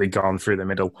completely gone through the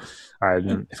middle.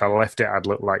 If I left it, I'd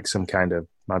look like some kind of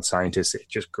mad scientist. It'd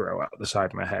just grow out the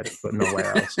side of my head, but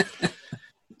nowhere else.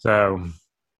 So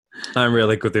I'm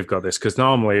really good they've got this because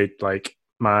normally, like,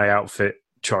 my outfit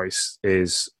choice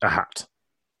is a hat,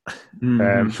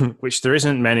 which there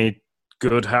isn't many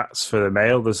good hats for the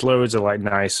male. There's loads of like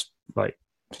nice, like,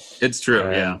 it's true,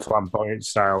 flamboyant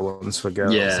style ones for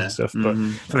girls and stuff. But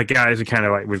for the guys, we kind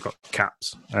of like we've got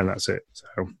caps and that's it.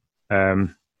 So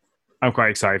I'm quite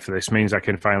excited for this. It means I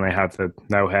can finally have the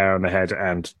no hair on the head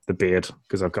and the beard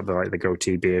because I've got the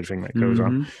goatee beard thing that goes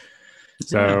on.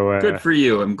 So good for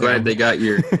you. I'm glad they got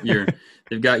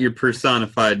they've got your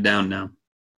personified down now.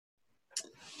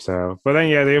 So, but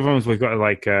then the other ones we've got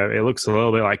like it looks a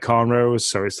little bit like cornrows,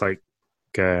 so it's like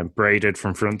braided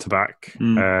from front to back.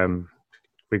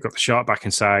 We've got the short back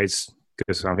and sides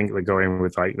because I think they're going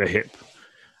with like the hip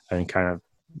and kind of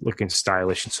looking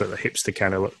stylish and sort of the hipster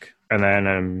kind of look. And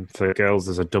then for the girls,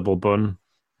 there's a double bun,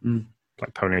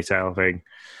 like ponytail thing.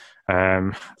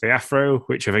 The afro,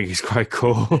 which I think is quite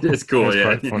cool. It's cool, it's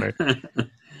quite funny.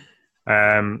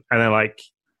 And then like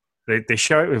they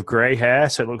show it with grey hair,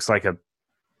 so it looks like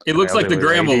it looks like the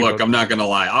grandma look. I'm not gonna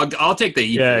lie. I'll take the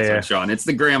heat for this one, Sean. It's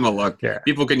the grandma look. Yeah.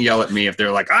 People can yell at me if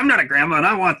they're like, "I'm not a grandma and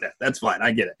I want that." That's fine.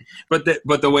 I get it.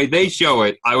 But the way they show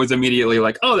it, I was immediately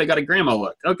like, "Oh, they got a grandma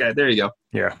look." Okay, there you go.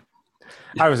 Yeah,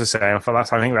 I was the same. I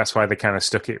think that's why they kind of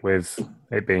stuck it with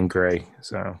it being grey.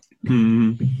 So.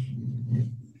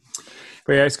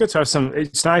 But yeah, it's good to have some.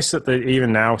 It's nice that they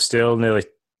even now still nearly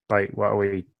like what are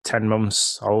we 10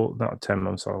 months old? Not 10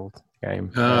 months old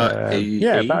game. About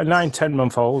 9-10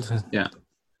 month old. Yeah.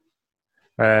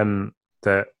 That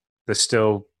they're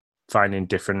still finding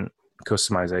different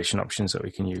customization options that we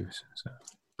can use. So.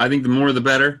 I think the more the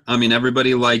better. I mean,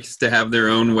 everybody likes to have their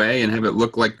own way and have it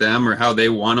look like them or how they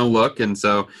want to look, and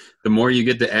so the more you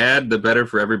get to add, the better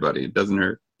for everybody. It doesn't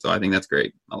hurt. So I think that's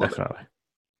great. I love it.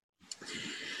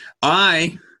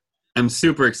 I am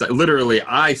super excited. Literally,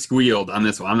 I squealed on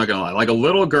this one. I'm not going to lie. Like a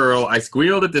little girl, I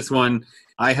squealed at this one.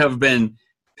 I have been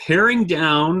paring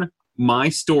down my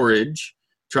storage,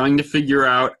 trying to figure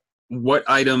out what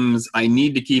items I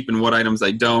need to keep and what items I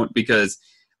don't, because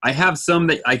I have some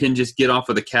that I can just get off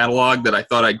of the catalog that I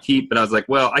thought I'd keep, but I was like,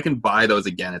 well, I can buy those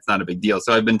again. It's not a big deal.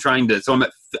 So I've been trying to, so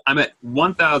I'm at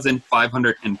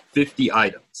 1,550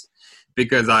 items.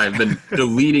 Because I've been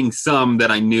deleting some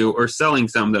that I knew or selling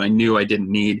some that I knew I didn't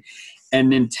need.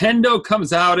 And Nintendo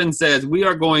comes out and says, we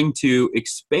are going to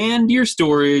expand your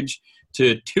storage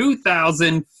to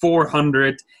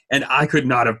 2,400. And I could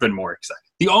not have been more excited.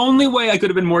 The only way I could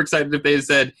have been more excited if they had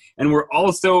said, and we're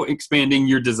also expanding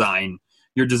your design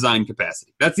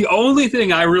capacity. That's the only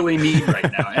thing I really need right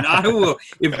now. And I will,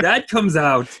 if that comes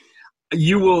out,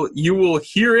 you will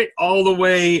hear it all the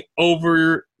way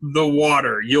over the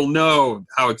water. You'll know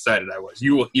how excited I was.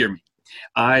 You will hear me.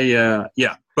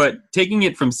 But taking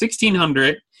it from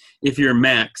 1,600, if you're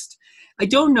maxed, I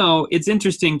don't know. It's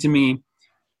interesting to me.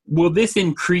 Will this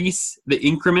increase the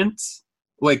increments?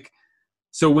 Like,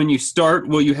 so when you start,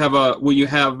 will you have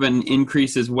an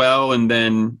increase as well? And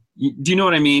then, do you know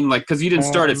what I mean? Like, because you didn't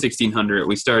start at 1,600.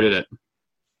 We started at.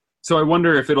 So I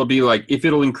wonder if it'll be like, if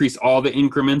it'll increase all the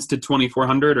increments to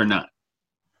 2,400 or not.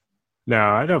 No,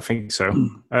 I don't think so.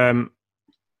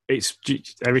 It's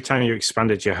every time you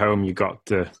expanded your home, you got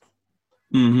the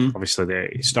obviously the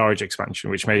storage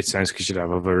expansion, which made sense because you'd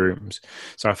have other rooms.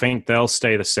 So I think they'll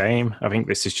stay the same. I think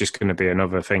this is just going to be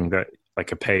another thing that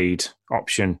like a paid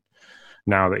option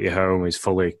now that your home is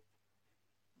fully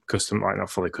custom, like not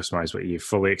fully customized, but you've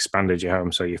fully expanded your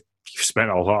home. So you've spent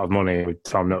a lot of money with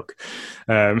Tom Nook.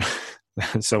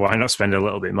 So why not spend a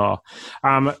little bit more?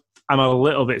 I'm a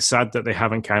little bit sad that they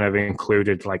haven't kind of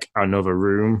included like another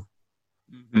room.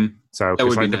 Mm-hmm. So That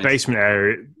would like be the nice. basement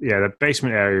area, the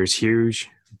basement area is huge,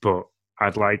 but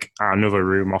I'd like another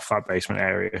room off that basement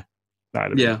area.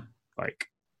 That'd be like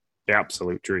the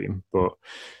absolute dream. But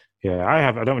yeah,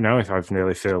 I don't know if I've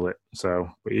nearly filled it. So,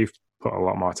 but you've put a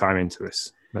lot more time into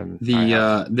this than I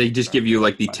have. They just give you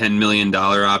like the $10 million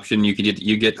option. You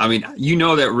get. I mean,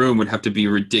 that room would have to be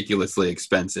ridiculously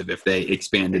expensive if they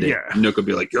expanded it. Yeah. Nook would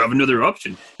be like, you have another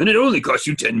option, and it only costs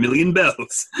you 10 million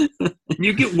bells, and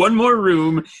you get one more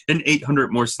room and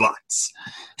 800 more slots.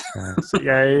 So,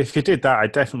 if you did that,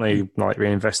 I'd definitely like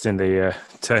reinvest in the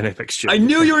turnip exchange. I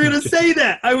knew you were going to say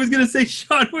that. I was going to say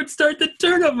Sean would start the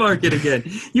turnip market again.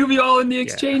 You'd be all in the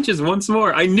exchanges once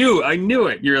more. I knew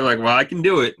it. You're like, well, I can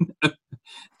do it.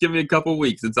 Give me a couple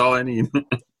weeks. It's all I need.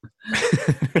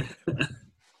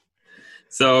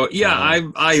 So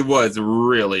I was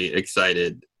really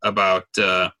excited about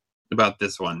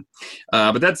this one,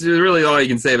 but that's really all you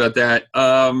can say about that.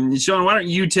 Sean, why don't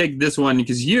you take this one,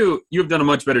 because you've done a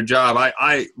much better job.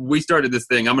 We started this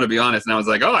thing. I'm going to be honest, and I was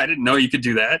like, oh, I didn't know you could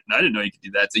do that, and I didn't know you could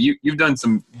do that. So you've done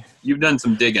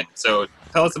some digging. So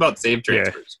tell us about save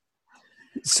transfers.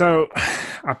 Yeah. So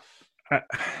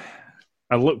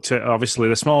I looked at, obviously,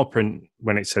 the small print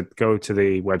when it said go to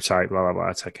the website, blah, blah,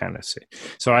 blah, to kind of see.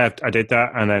 So I did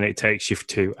that, and then it takes you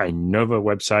to another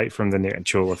website from the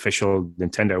actual official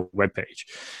Nintendo webpage,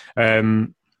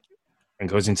 and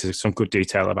goes into some good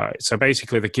detail about it. So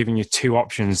basically, they're giving you two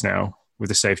options now with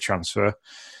the save transfer.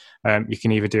 You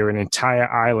can either do an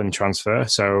entire island transfer.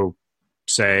 So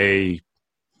say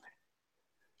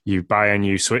you buy a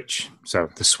new Switch, so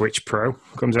the Switch Pro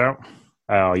comes out.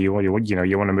 You want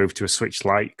to move to a Switch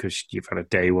Lite because you've had a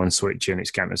day one Switch and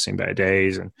it's kind of seen better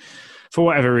days, and for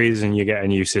whatever reason you get a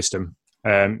new system.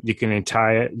 You can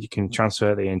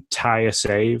transfer the entire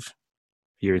save,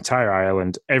 your entire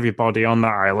island, everybody on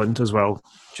that island as well,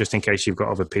 just in case you've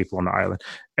got other people on the island.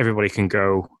 Everybody can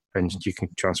go and you can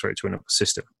transfer it to another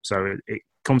system. So it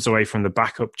comes away from the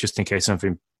backup just in case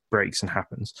something breaks and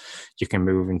happens. You can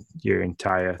move in your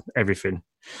entire everything,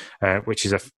 which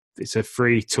is it's a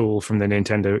free tool from the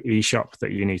Nintendo eShop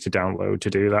that you need to download to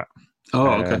do that.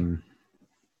 Oh, okay.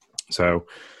 So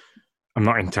I'm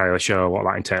not entirely sure what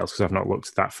that entails because I've not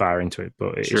looked that far into it,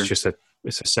 but it's just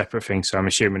it's a separate thing. So I'm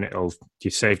assuming your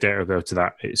save data will go to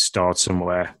that. It's stored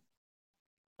somewhere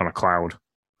on a cloud.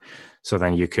 So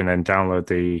then you can then download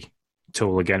the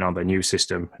tool again on the new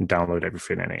system and download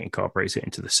everything, and it incorporates it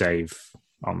into the save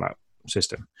on that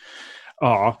system.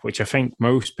 Or, which I think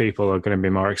most people are going to be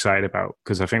more excited about,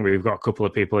 because I think we've got a couple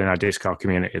of people in our Discord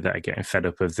community that are getting fed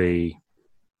up of the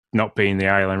not being the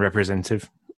island representative.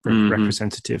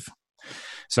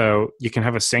 So you can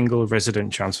have a single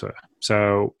resident transfer.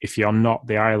 So if you're not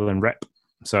the island rep,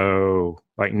 so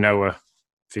like Noah,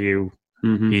 for you,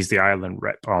 he's the island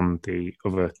rep on the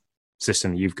other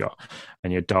system that you've got,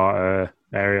 and your daughter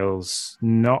Ariel's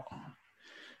not.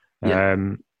 Yeah.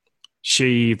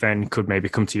 She then could maybe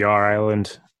come to your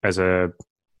island as a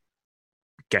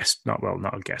guest, not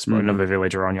a guest, but another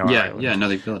villager on your island. Yeah,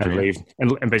 another villager. And leave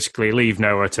and basically leave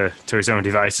Noah to his own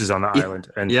devices on that island.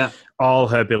 And yeah, all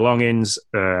her belongings,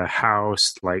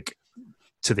 house, like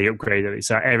to the upgrade, it's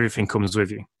that everything comes with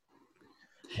you.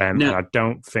 And I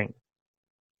don't think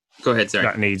go ahead, sorry.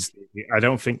 I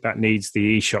don't think that needs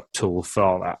the eShop tool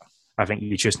for that. I think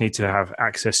you just need to have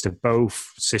access to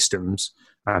both systems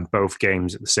and both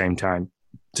games at the same time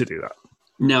to do that.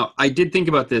 Now, I did think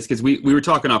about this because we were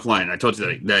talking offline. I told you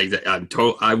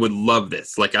that I would love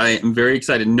this. Like, I am very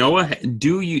excited. Noah,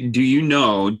 do you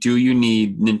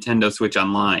need Nintendo Switch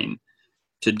Online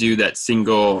to do that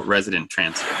single resident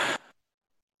transfer?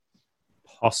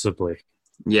 Possibly.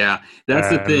 Yeah, that's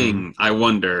the thing. I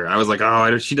wonder. I was like,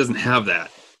 she doesn't have that.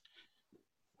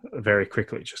 Very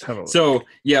quickly, just have a look. So,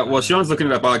 yeah, while Sean's looking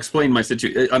it up, I'll explain my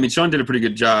situation. I mean, Sean did a pretty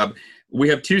good job. We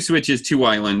have two Switches, two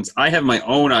islands. I have my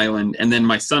own island, and then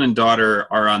my son and daughter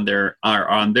are on their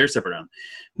separate island.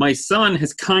 My son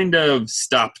has kind of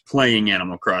stopped playing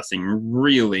Animal Crossing,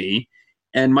 really,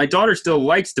 and my daughter still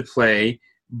likes to play,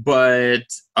 but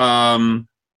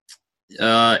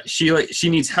she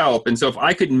needs help. And so if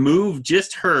I could move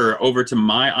just her over to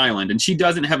my island, and she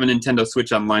doesn't have a Nintendo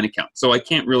Switch Online account, so I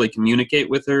can't really communicate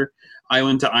with her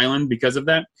island to island because of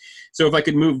that. So if I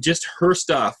could move just her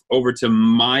stuff over to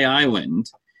my island,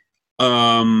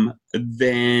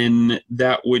 then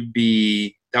that would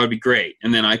be great.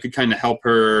 And then I could kind of help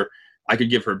her. I could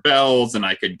give her bells and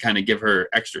I could kind of give her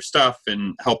extra stuff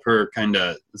and help her kind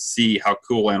of see how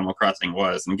cool Animal Crossing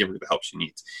was and give her the help she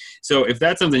needs. So if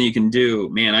that's something you can do,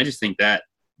 man, I just think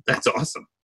that's awesome.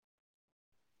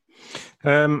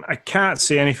 I can't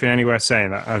see anything anywhere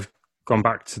saying that. I've gone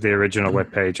back to the original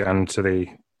webpage and to the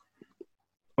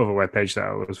other webpage that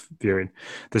I was viewing.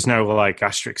 There's no like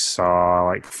asterisks or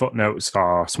like footnotes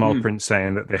or small print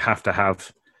saying that they have to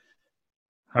have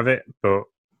it, but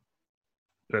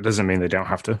that doesn't mean they don't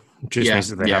have to. It just means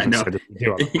that they haven't said that they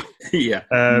do it. Yeah,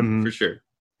 for sure.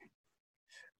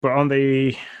 But on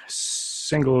the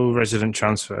single resident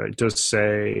transfer, it does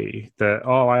say that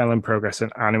all island progress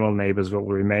and animal neighbors will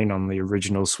remain on the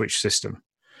original Switch system.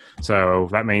 So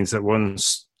that means that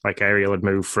once like Ariel had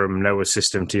moved from Noah's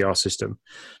system to your system,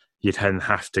 you'd then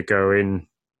have to go in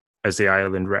as the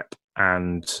island rep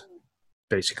and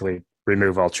basically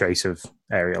remove all trace of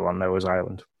Ariel on Noah's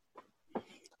island.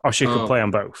 Or she could play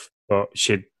on both, but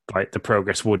the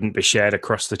progress wouldn't be shared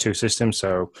across the two systems,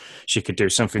 so she could do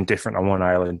something different on one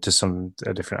island to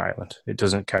a different island. It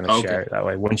doesn't kind of share it that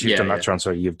way. Once you've done that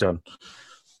transfer, you've done.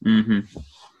 Mm-hmm.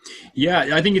 Yeah,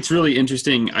 I think it's really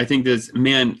interesting. I think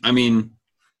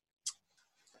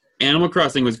Animal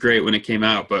Crossing was great when it came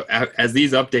out, but as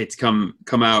these updates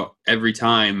come out every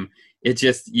time, it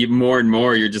just more and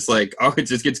more you're just like, oh, it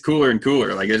just gets cooler and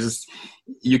cooler. Like it's just,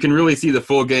 you can really see the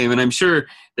full game. And I'm sure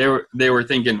they were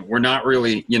thinking, we're not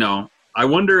really, I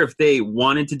wonder if they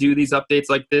wanted to do these updates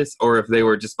like this, or if they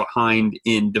were just behind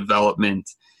in development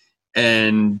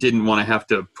and didn't want to have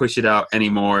to push it out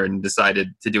anymore and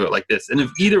decided to do it like this. And if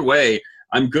either way,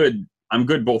 I'm good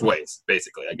both ways,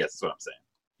 basically, I guess is what I'm saying.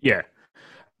 Yeah.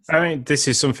 I mean, this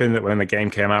is something that when the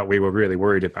game came out, we were really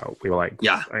worried about. We were like,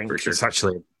 yeah, I think for sure. It's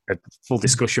actually a full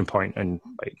discussion point, and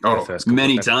like the first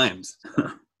many times.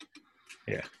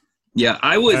 Yeah,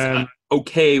 I was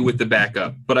okay with the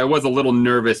backup, but I was a little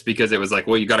nervous because it was like,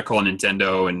 well, you got to call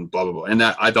Nintendo and blah blah blah, and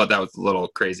that I thought that was a little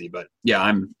crazy. But yeah,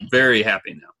 I'm very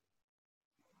happy now.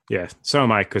 Yeah, so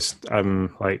am I, because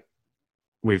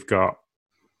we've got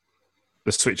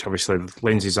the Switch. Obviously,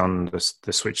 Lindsay's on the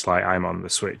Switch Lite. I'm on the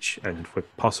Switch, and we're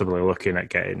possibly looking at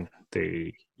getting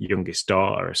the youngest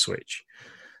daughter a Switch.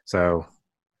 So,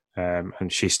 and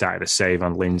she started a save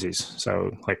on Lindsay's.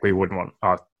 So, like, we wouldn't want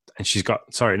and she's got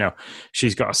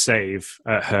a save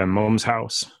at her mum's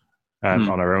house on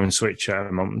her own Switch at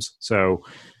her mum's. So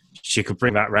she could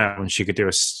bring that round. She could do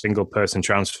a single person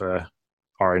transfer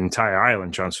or an entire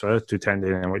island transfer,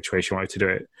 depending on which way she wanted to do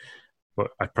it.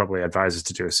 But I'd probably advise her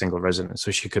to do a single resident,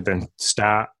 so she could then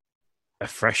start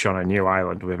afresh on a new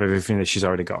island with everything that she's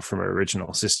already got from her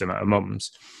original system at her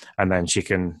mum's. And then she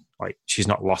can, she's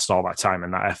not lost all that time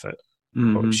and that effort,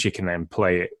 but she can then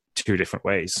play it two different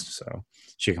ways. So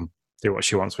she can do what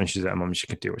she wants when she's at her mum. She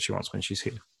can do what she wants when she's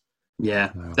here.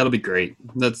 Yeah, that'll be great.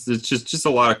 It's just a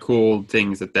lot of cool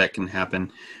things that can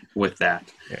happen with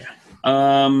that. Yeah.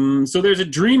 So there's a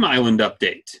Dream Island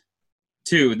update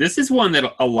too. This is one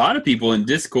that a lot of people in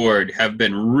Discord have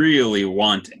been really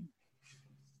wanting.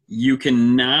 You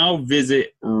can now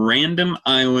visit random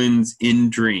islands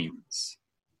in Dreams.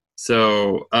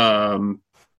 So I'm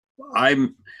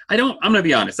gonna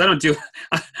be honest. I'm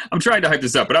trying to hype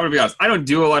this up, but I'm gonna be honest. I don't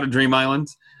do a lot of Dream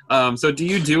Islands. So do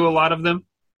you do a lot of them?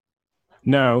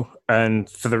 No, and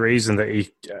for the reason that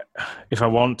if I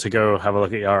want to go have a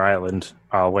look at your island,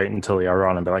 I'll wait until you're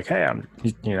on and be like, hey,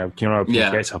 do you know open the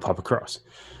gates? I'll pop across.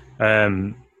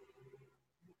 So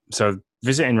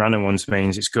visiting random ones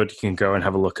means it's good. You can go and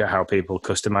have a look at how people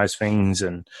customize things,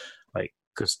 and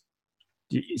because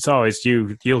it's always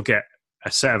you'll get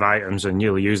a set of items and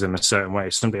you'll use them a certain way.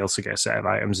 Somebody else will get a set of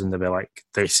items and they'll be like,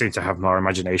 they seem to have more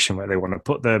imagination where they want to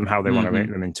put them, how they want to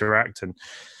make them interact. And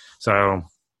so,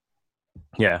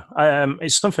 yeah,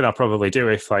 it's something I'll probably do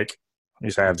if, like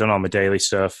you say, I've done all my daily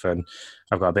stuff and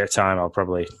I've got a bit of time. I'll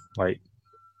probably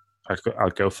I'll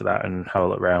go for that and have a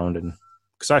look around, and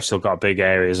because I've still got big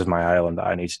areas of my island that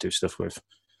I need to do stuff with.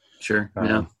 Sure.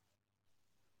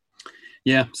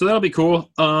 Yeah. So that'll be cool.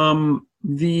 Well,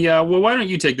 why don't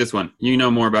you take this one? You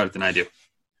know more about it than I do.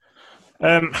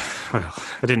 Well,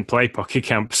 I didn't play Pocket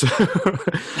Camp, so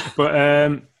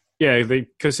but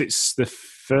because it's the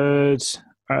third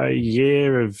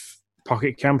year of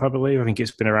Pocket Camp, I believe. I think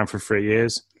it's been around for 3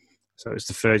 years, so it's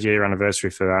the 3rd year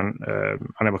anniversary for that.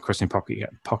 Animal Crossing Pocket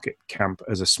Camp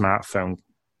as a smartphone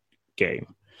game.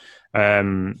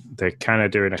 They're kind of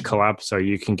doing a collab, so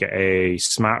you can get a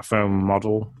smartphone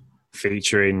model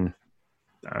featuring.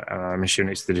 I'm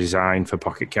assuming it's the design for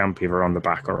Pocket Camp, either on the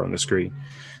back or on the screen.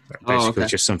 Basically,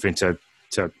 just something to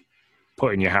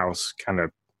put in your house, kind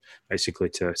of basically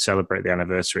to celebrate the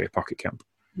anniversary of Pocket Camp.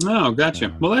 Oh,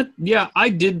 gotcha. Well, I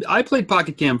did. I played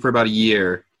Pocket Camp for about a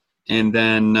year, and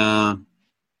then I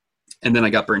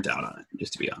got burnt out on it.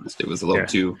 Just to be honest, it was a little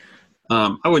too.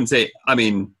 I wouldn't say. I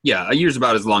mean, a year's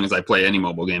about as long as I play any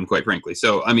mobile game, quite frankly.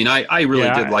 So, I mean, I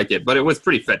really did like it, but it was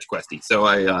pretty fetch questy. So,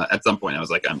 I at some point I was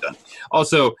like, I'm done.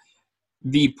 Also,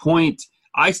 the point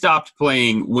I stopped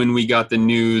playing when we got the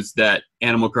news that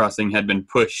Animal Crossing had been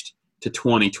pushed to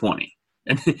 2020,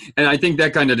 and I think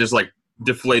that kind of just like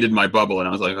deflated my bubble, and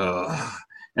I was like, oh.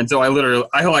 And so I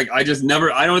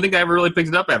don't think I ever really picked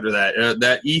it up after that.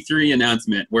 That E3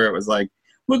 announcement where it was like,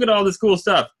 look at all this cool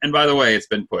stuff, and by the way, it's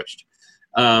been pushed.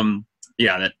 But I mean,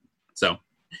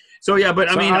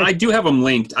 I do have them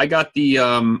linked. I got the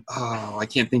I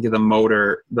can't think of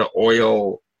the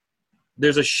oil.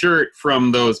 There's a shirt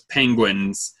from those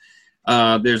penguins.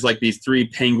 There's like these 3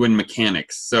 penguin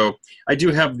mechanics. So I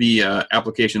do have the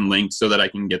application linked so that I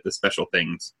can get the special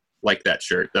things like that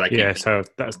shirt that I can. Yeah, so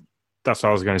that's what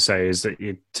I was going to say, is that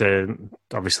to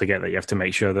obviously get that, you have to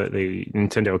make sure that the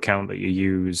Nintendo account that you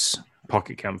use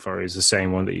Pocket Camp for is the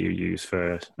same one that you use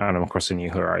for Animal Crossing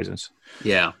New Horizons.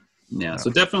 Yeah.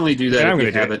 So definitely do that if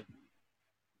you have it.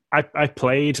 I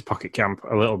played Pocket Camp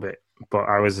a little bit, but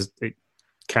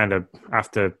kind of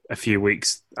after a few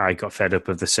weeks, I got fed up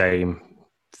of the same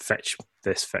fetch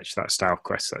this, fetch that style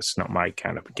quest. That's not my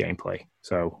kind of gameplay.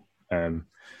 So I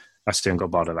still got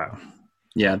bored of that.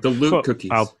 Yeah, the loot cookies.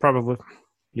 I'll probably,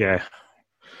 I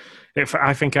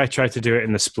think I tried to do it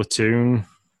in the Splatoon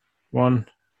one,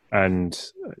 and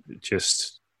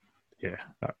just, that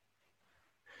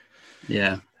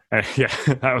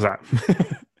was that.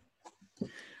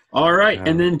 All right,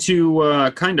 and then to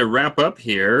kind of wrap up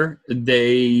here,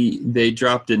 they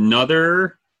dropped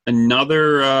another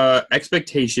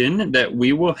expectation that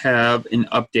we will have an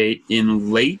update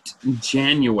in late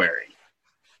January.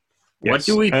 Yes. What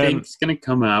do we think is going to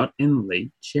come out in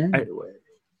late January?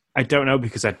 I don't know,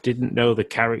 because I didn't know the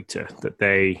character that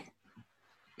they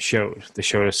showed. They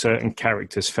showed a certain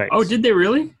character's face. Oh, did they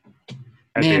really?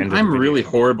 Man, I'm really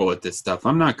horrible at this stuff.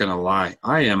 I'm not going to lie.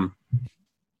 I am.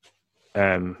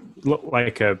 Looked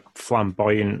like a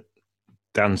flamboyant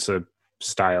dancer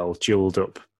style, jeweled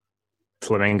up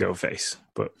flamingo face,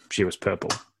 but she was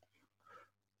purple.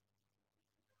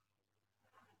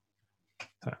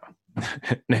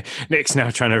 Nick's now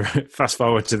trying to fast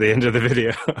forward to the end of the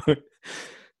video.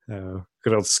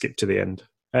 Good old skip to the end.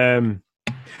 I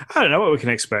don't know what we can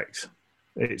expect.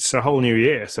 It's a whole new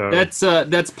year, so that's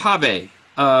Pave.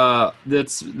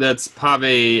 That's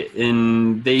Pave.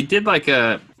 And they did like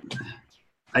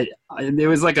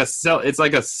it's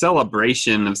like a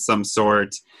celebration of some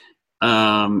sort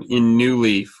in New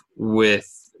Leaf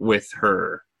with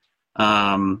her.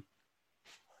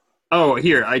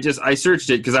 Here, I searched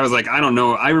it because I was like, I don't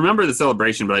know. I remember the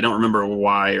celebration, but I don't remember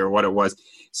why or what it was.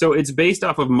 So it's based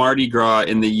off of Mardi Gras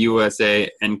in the USA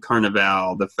and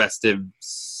Carnival, the festive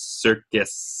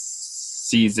circus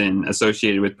season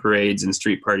associated with parades and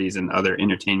street parties and other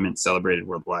entertainment celebrated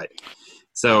worldwide.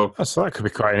 So that could be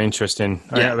quite interesting.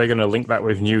 Yeah. Are they going to link that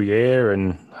with New Year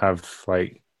and have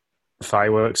like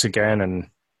fireworks again? And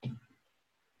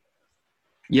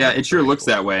yeah, it sure looks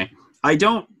that way. I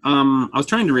don't. I was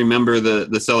trying to remember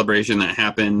the celebration that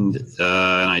happened, and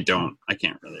I can't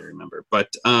really remember.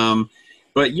 But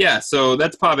yeah. So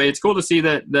that's Pave. It's cool to see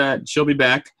that she'll be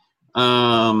back.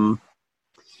 And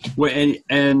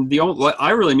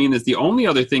I really mean this. The only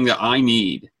other thing that I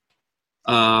need,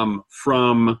 from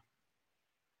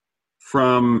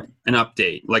an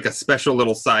update, like a special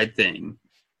little side thing,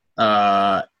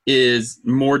 is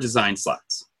more design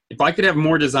slots. If I could have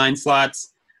more design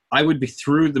slots, I would be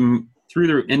through the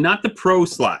and not the pro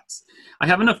slots. I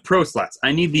have enough pro slots.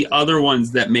 I need the other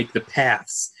ones that make the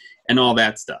paths and all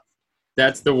that stuff.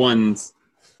 That's the ones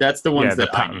that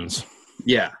patterns.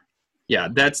 Yeah.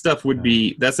 That stuff would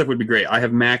be great. I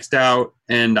have maxed out,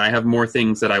 and I have more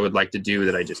things that I would like to do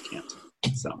that I just can't.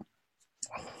 So,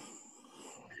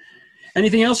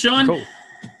 anything else, Sean? Cool.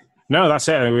 No, that's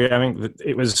it. I mean,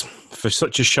 it was, for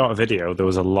such a short video, there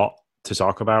was a lot to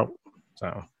talk about.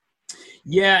 So.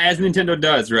 Yeah, as Nintendo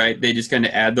does, right? They just kind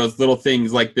of add those little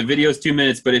things. Like the video's 2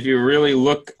 minutes, but if you really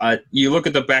look at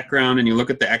the background and you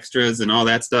look at the extras and all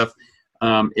that stuff,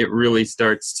 it really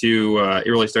starts to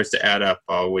add up.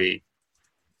 All we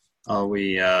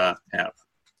have.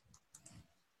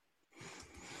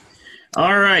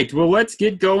 All right. Well, let's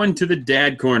get going to the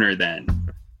dad corner then.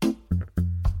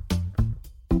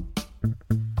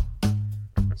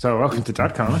 So, welcome to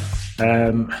Dad Corner.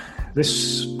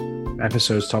 This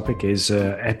episode's topic is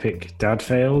epic dad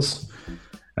fails,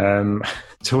 to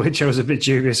which I was a bit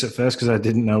dubious at first because I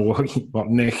didn't know what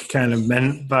Nick kind of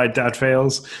meant by dad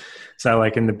fails. So,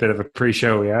 like in the bit of a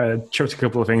pre-show, we chucked a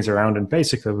couple of things around, and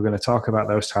basically we're going to talk about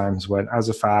those times when, as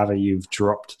a father, you've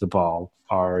dropped the ball,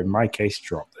 or in my case,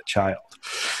 dropped the child.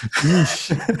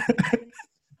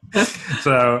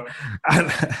 So,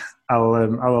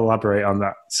 I'll elaborate on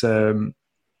that. So,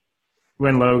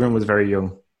 when Logan was very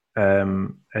young,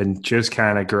 and just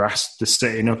kind of grasped the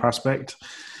sitting up aspect,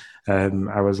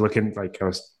 I was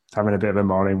having a bit of a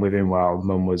morning with him while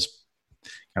Mum was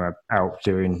kind of out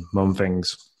doing mum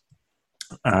things,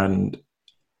 and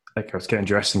like I was getting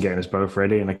dressed and getting us both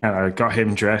ready, and I kind of got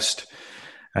him dressed,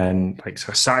 and like so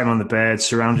I sat him on the bed,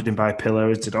 surrounded him by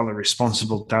pillows, did all the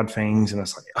responsible dad things, and I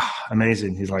was like, oh,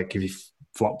 amazing. He's like, if he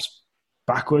flops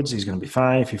backwards, he's going to be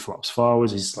fine. If he flops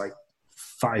forwards, he's like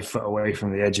 5 foot away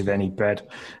from the edge of any bed,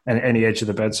 and any edge of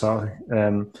the bed, sorry.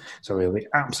 So he'll be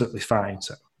absolutely fine.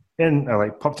 So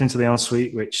I popped into the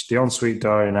ensuite, which the ensuite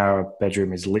door in our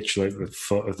bedroom is literally at the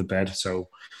foot of the bed, so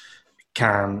I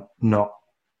can not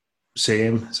see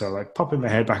him. So like popping my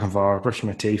head back and forth, brushing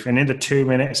my teeth, and in the 2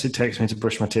 minutes it takes me to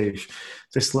brush my teeth,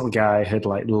 this little guy had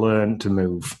like learned to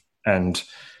move. And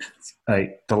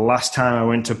like the last time I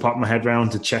went to pop my head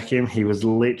round to check him, he was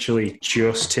literally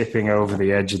just tipping over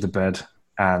the edge of the bed,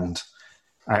 and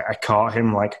I caught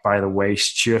him like by the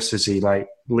waist just as he like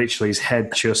literally his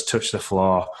head just touched the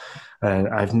floor, and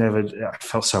I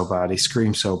felt so bad. He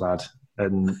screamed so bad,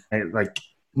 and it, like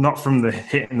not from the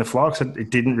hitting the floor, because it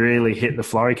didn't really hit the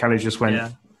floor. He kind of just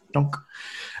went dunk,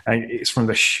 and it's from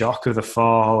the shock of the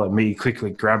fall and me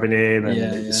quickly grabbing him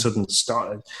and the sudden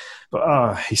start.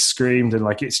 But he screamed, and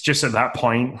like it's just at that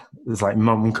point, there's like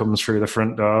Mum comes through the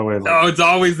front door with. Like, it's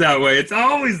always that way. It's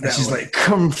always that way. She's like,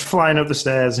 come flying up the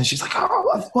stairs, and she's like,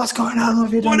 oh, what's going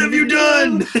on? What have you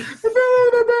done?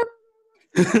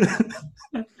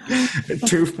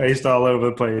 Toothpaste all over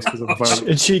the place because of the fire.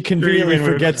 And she conveniently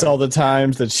forgets all the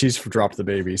times that she's dropped the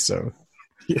baby. So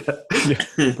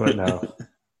but no.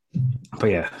 But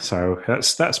yeah, so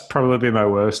that's probably my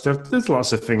worst. There's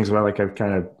lots of things where like I've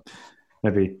kind of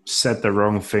maybe said the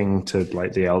wrong thing to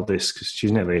like the eldest, because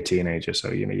she's nearly a teenager,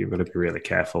 so you've got to be really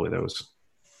careful with those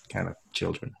kind of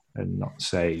children and not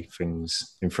say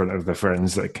things in front of the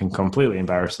friends that can completely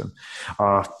embarrass them.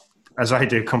 As I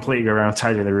do, completely go around,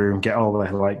 tidy the room, get all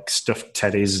the like stuffed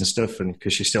teddies and stuff, and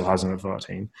because she still has them at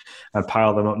 14, and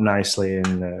pile them up nicely.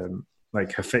 And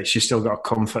like her fit, she's still got a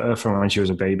comforter from when she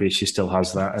was a baby. She still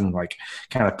has that, and like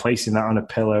kind of placing that on a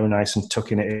pillow, nice and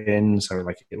tucking it in, so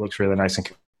like it looks really nice and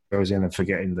cozy, and then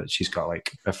forgetting that she's got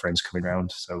like her friends coming around.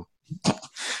 So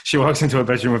she walks into her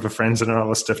bedroom with her friends, and all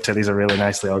the stuffed teddies are really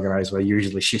nicely organized, where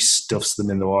usually she stuffs them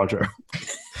in the wardrobe.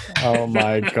 Oh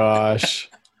my gosh.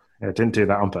 I didn't do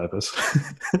that on purpose.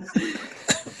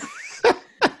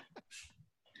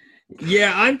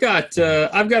 Yeah, I've got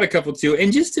a couple too.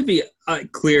 And just to be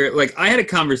clear, like I had a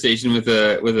conversation with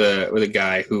a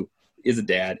guy who is a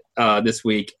dad this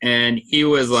week, and he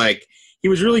was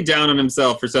really down on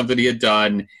himself for something he had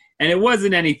done, and it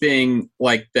wasn't anything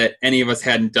like that any of us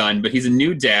hadn't done. But he's a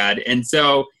new dad, and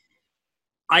so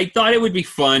I thought it would be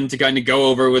fun to kind of go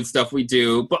over with stuff we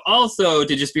do, but also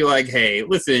to just be like, hey,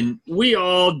 listen, we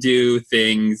all do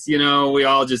things, we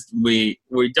all we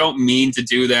don't mean to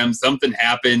do them. Something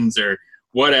happens or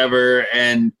whatever.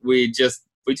 And we just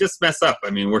mess up. I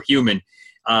mean, we're human.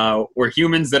 We're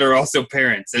humans that are also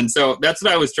parents. And so that's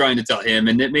what I was trying to tell him.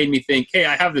 And it made me think, hey,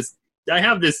 I have this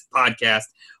podcast.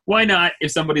 Why not,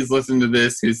 if somebody's listening to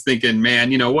this who's thinking,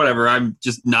 man, whatever, I'm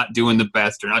just not doing the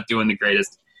best or not doing the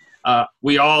greatest.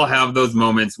 We all have those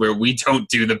moments where we don't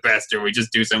do the best, or we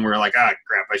just do something where we're like, crap,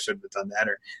 I shouldn't have done that,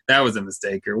 or that was a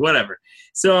mistake, or whatever.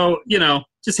 So,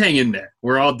 just hang in there.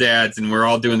 We're all dads, and we're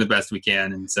all doing the best we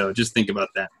can, and so just think about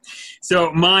that.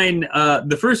 So mine,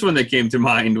 the first one that came to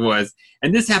mind was,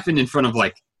 and this happened in front of,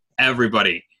 like,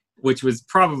 everybody, which was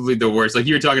probably the worst. Like,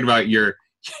 you were talking about your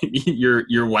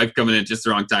wife coming in at just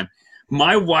the wrong time.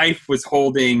 My wife was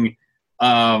holding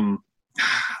a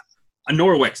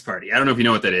Norwex party. I don't know if you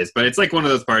know what that is, but it's like one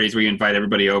of those parties where you invite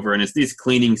everybody over, and it's these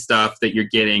cleaning stuff that you're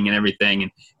getting and everything,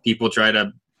 and people try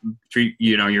to treat,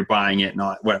 you're buying it and all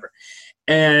that, whatever.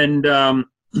 And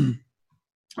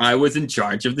I was in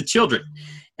charge of the children.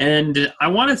 And I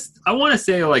want to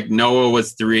say like Noah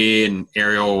was 3 and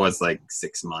Ariel was like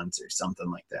 6 months or something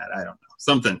like that. I don't know.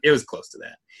 Something. It was close to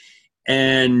that.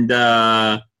 And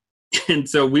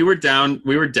so we were down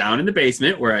in the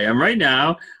basement where I am right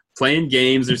now, playing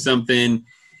games or something,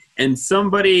 and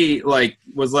somebody like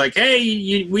was like,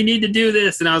 hey, we need to do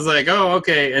this, and I was like, oh,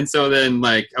 okay. And so then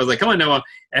like I was like, come on, Noah,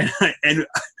 and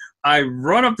I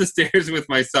run up the stairs with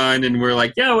my son, and we're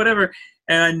like, yeah, whatever.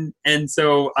 And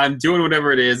so I'm doing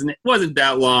whatever it is, and it wasn't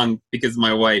that long because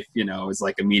my wife, is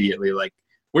like immediately like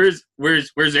where's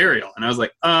Ariel? And I was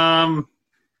like,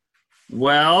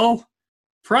 well,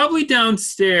 probably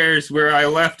downstairs where I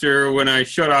left her when I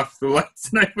shut off the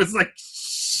lights. And I was like,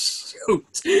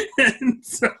 shoot. And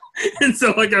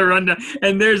so like I run down,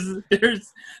 and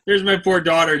there's my poor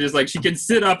daughter, just like, she can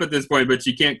sit up at this point, but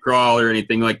she can't crawl or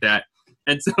anything like that.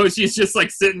 And so she's just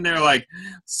like sitting there like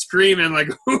screaming like,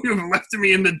 who you've left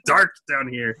me in the dark down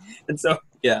here. And so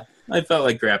yeah, I felt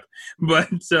like crap. But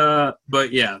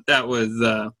yeah, that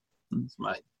was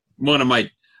one of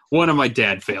my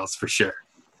dad fails for sure.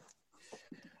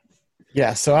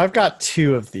 Yeah, so I've got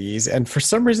 2 of these, and for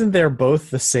some reason they're both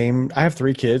the same. I have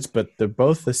 3 kids, but they're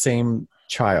both the same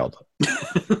child.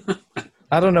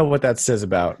 I don't know what that says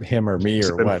about him or me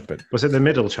or what, but was it the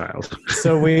middle child?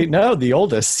 So the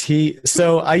oldest.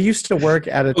 So I used to work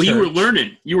at a church. You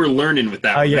were learning with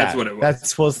that one. Yeah, that's what it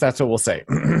was. That's what we'll say.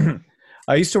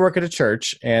 I used to work at a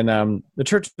church, and the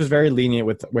church was very lenient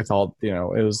with all, it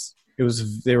was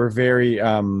they were very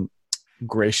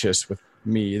gracious with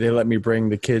me. They let me bring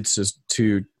the kids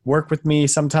to work with me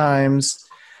sometimes.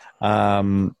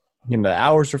 The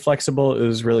hours were flexible. It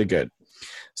was really good.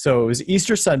 So it was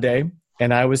Easter Sunday,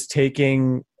 and I was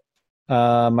taking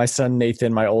my son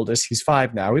Nathan, my oldest. He's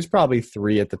 5 now. He's probably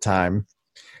 3 at the time.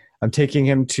 I'm taking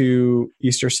him to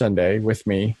Easter Sunday with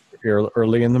me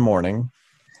early in the morning.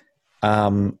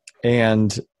 And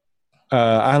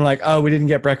I'm like, oh, we didn't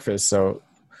get breakfast. So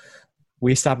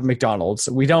we stop at McDonald's.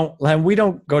 We don't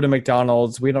go to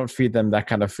McDonald's. We don't feed them that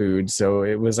kind of food. So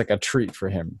it was like a treat for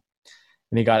him.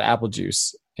 And he got apple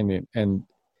juice, and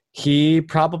he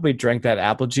probably drank that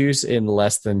apple juice in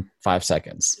less than 5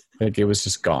 seconds. Like, it was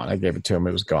just gone. I gave it to him.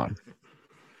 It was gone.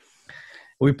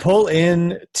 We pull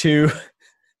in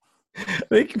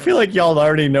I feel like y'all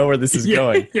already know where this is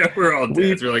going. Yeah, we're all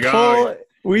dads. We're like,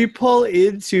 we pull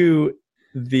into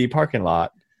the parking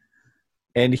lot,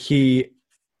 and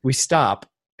we stop,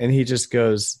 and he just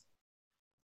goes,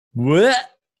 what?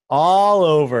 All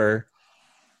over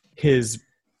his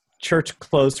church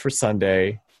clothes for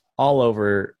Sunday, all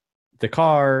over the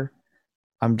car.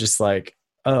 I'm just like,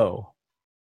 oh,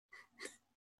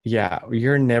 yeah,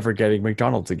 you're never getting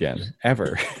McDonald's again,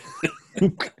 ever.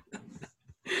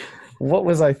 What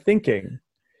was I thinking?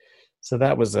 So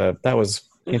that was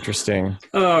interesting.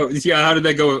 Oh yeah, how did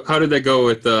that go? How did that go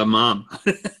with mom?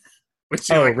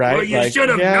 Right. Well, you should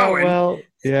have known. Well,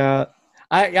 yeah.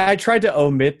 I tried to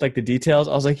omit like the details.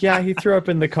 I was like, yeah, he threw up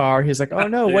in the car. He's like, oh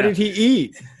no, what did he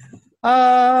eat?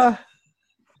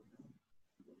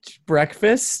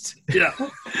 Breakfast. Yeah.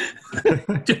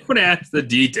 Don't ask the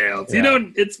details. Yeah.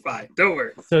 It's fine. Don't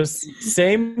worry. So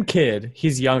same kid.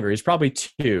 He's younger. He's probably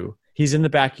 2. He's in the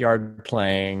backyard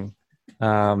playing.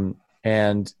 And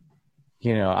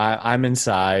I'm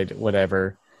inside,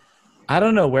 whatever. I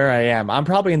don't know where I am. I'm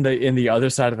probably in the other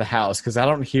side of the house because I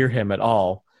don't hear him at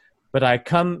all. But I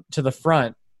come to the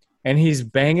front, and he's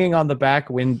banging on the back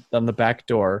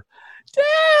door.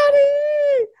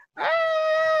 Daddy!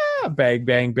 Ah! Bang,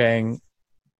 bang, bang.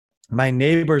 My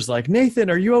neighbor's like, Nathan,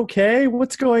 are you okay?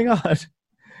 What's going on?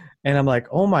 And I'm like,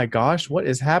 oh my gosh, what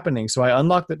is happening? So I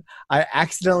unlocked it. I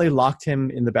accidentally locked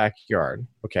him in the backyard.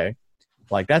 Okay.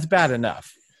 Like, that's bad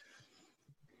enough.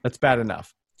 That's bad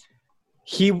enough.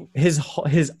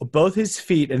 Both his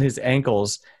feet and his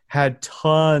ankles had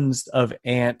tons of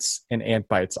ants and ant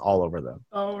bites all over them.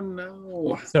 Oh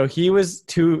no. So he was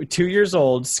 2 years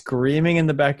old, screaming in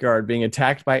the backyard, being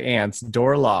attacked by ants,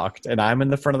 door locked, and I'm in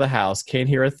the front of the house, can't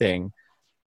hear a thing.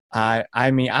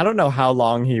 I mean, I don't know how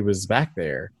long he was back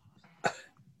there,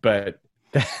 but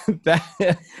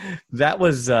that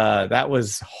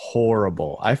was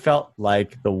horrible. I felt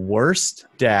like the worst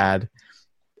dad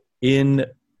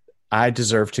I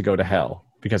deserve to go to hell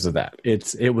because of that.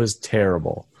 It was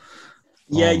terrible.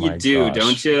 Yeah, you do, gosh.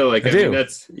 Don't you? Like, I mean,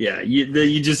 that's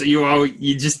you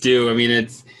just do. I mean,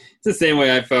 it's the same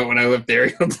way I felt when I left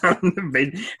Ariel down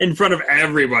in front of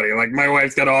everybody. Like, my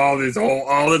wife's got all this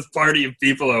party of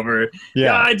people over.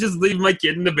 Yeah, I just leave my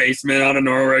kid in the basement on a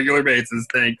normal, regular basis.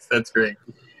 Thanks, that's great.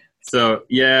 So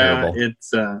yeah, terrible.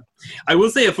 It's. I will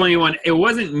say a funny one. It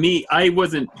wasn't me. I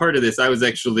wasn't part of this. I was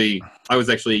actually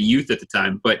a youth at the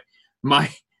time, but my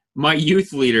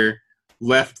youth leader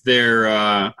left their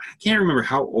I can't remember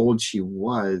how old she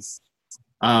was,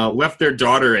 left their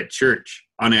daughter at church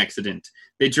on accident.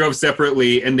 They drove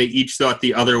separately, and they each thought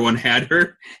the other one had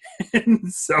her.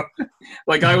 And so,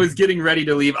 like, I was getting ready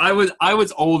to leave. I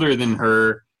was older than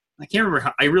her.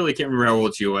 I really can't remember how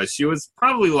old she was. She was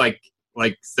probably like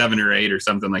 7 or 8 or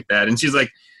something like that. And she's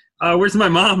like, where's my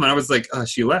mom? And I was like,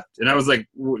 she left. And I was like,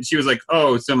 she was like,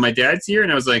 oh, so my dad's here?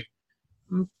 And I was like,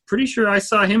 I'm pretty sure I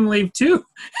saw him leave too.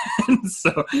 And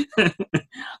so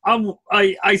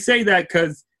I say that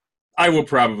because I will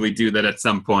probably do that at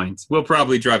some point. We'll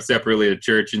probably drive separately to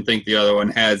church and think the other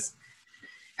one has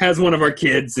one of our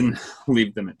kids and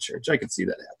leave them at church. I could see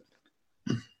that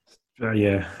happen.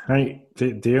 Yeah.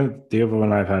 The other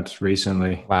one I've had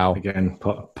recently, Wow. again,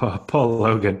 Paul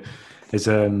Logan, is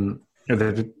at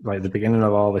the beginning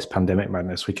of all this pandemic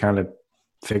madness, we kind of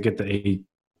figured that he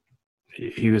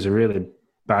was a really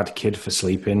bad kid for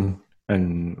sleeping,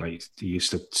 and like he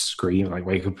used to scream, like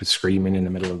wake up with screaming in the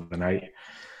middle of the night,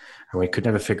 and we could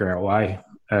never figure out why.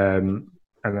 And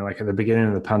then like at the beginning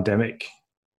of the pandemic,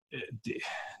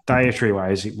 dietary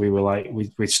wise, we were like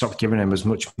we stopped giving him as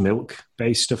much milk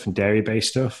based stuff and dairy based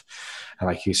stuff, and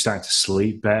like he was starting to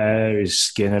sleep better, his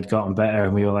skin had gotten better,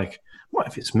 and we were like, what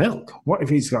if it's milk? What if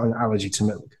he's got an allergy to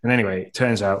milk? And anyway, it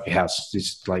turns out he has.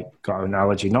 He's like got an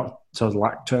allergy, not to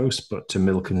lactose, but to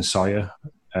milk and soya.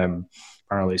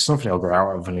 Apparently, it's something he'll grow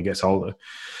out of when he gets older.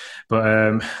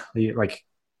 But like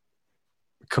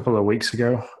a couple of weeks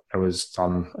ago, I was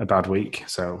on a bad week,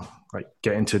 so like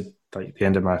getting to like the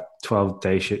end of my 12-hour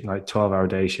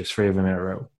day shifts, 3 of them in a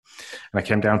row. And I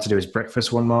came down to do his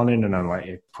breakfast one morning, and I'm like,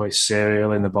 he put his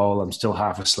cereal in the bowl. I'm still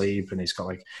half asleep, and he's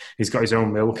got his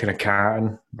own milk in a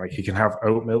carton. Like he can have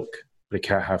oat milk, but he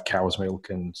can't have cow's milk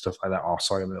and stuff like that, or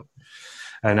soy milk.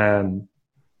 And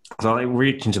so I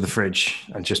reach into the fridge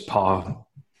and just pour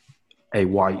a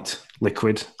white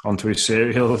liquid onto his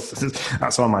cereal.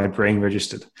 That's all my brain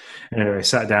registered. And anyway, I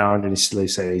sat down, and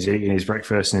he's eating his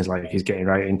breakfast, and he's getting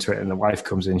right into it. And the wife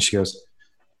comes in, she goes,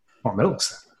 "What milk's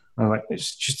that?" I'm like,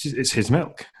 it's his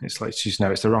milk. It's like, no,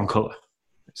 it's the wrong color.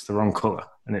 It's the wrong color.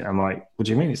 And I'm like, what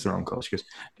do you mean it's the wrong color? She goes,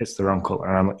 it's the wrong color.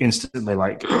 And I'm instantly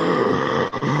like,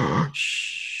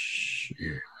 shh.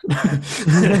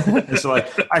 It's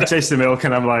like, I taste the milk,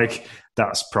 and I'm like,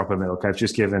 that's proper milk. I've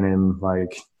just given him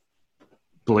like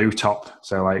blue top,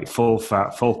 so like full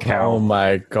fat, full cow. Oh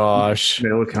my gosh.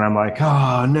 Milk, and I'm like,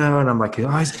 oh no, and I'm like,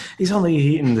 oh, he's only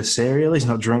eating the cereal, he's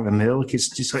not drunk the milk, it's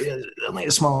just like only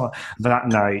a small. That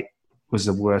night was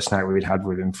the worst night we'd had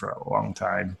with him for a long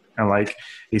time, and like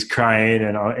he's crying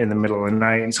and in the middle of the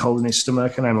night, and he's holding his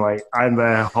stomach, and I'm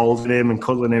there holding him and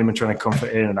cuddling him and trying to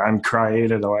comfort him, and I'm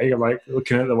crying, and I'm like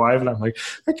looking at the wife, and I'm like,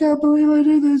 I can't believe I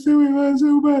did this to him, I'm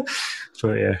so bad.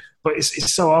 So yeah. But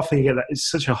it's so often you get that. It's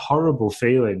such a horrible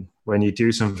feeling when you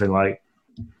do something like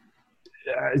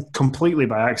completely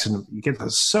by accident. You get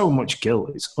so much guilt.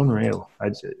 It's unreal.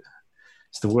 It's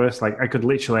the worst. Like I would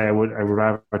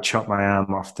rather chop my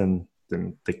arm off than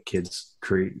the kids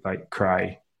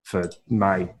cry for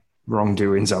my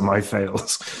wrongdoings and my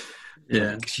fails.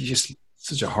 Yeah, you just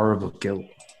such a horrible guilt.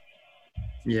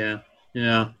 Yeah.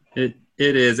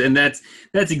 It is, and that's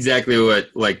exactly what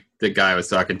like the guy I was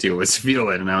talking to was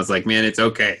feeling, and I was like, man, it's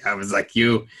okay. I was like,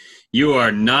 you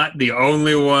are not the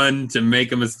only one to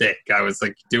make a mistake. I was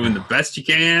like, doing the best you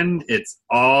can. It's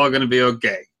all gonna be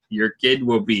okay. Your kid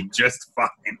will be just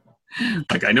fine.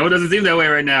 Like I know it doesn't seem that way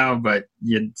right now, but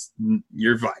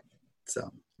you're fine.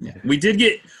 So yeah,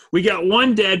 we got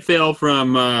one dad fail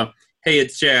from Hey,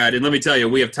 it's Chad, and let me tell you,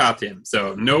 we have topped him.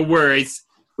 So no worries,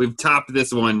 we've topped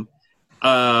this one.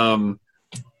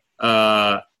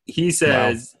 He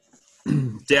says, wow.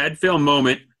 Dad fail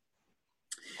moment.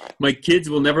 My kids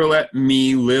will never let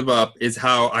me live up is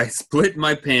how I split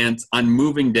my pants on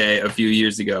moving day a few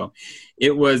years ago.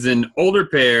 It was an older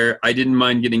pair. I didn't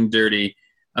mind getting dirty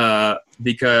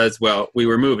because, well, we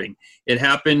were moving. It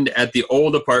happened at the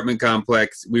old apartment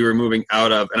complex we were moving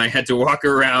out of, and I had to walk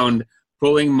around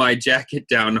pulling my jacket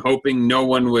down, hoping no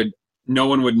one would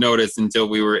notice until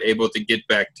we were able to get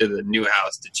back to the new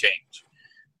house to change.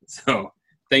 So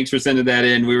thanks for sending that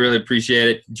in. We really appreciate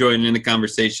it. Joining in the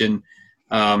conversation.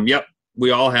 Yep,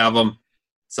 we all have them.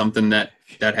 Something that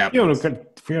happens. You know,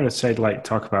 if we were to say, like,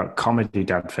 talk about comedy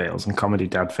dad fails and comedy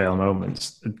dad fail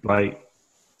moments, like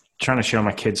trying to show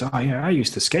my kids, oh yeah, I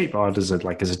used to skateboard as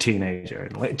a teenager.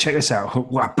 Like, check this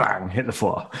out, bang, hit the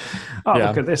floor. Oh, yeah.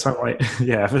 Look at this. I'm like,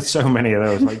 yeah, there's so many of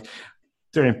those, like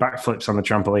doing backflips on the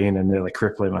trampoline and nearly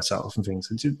crippling myself and things.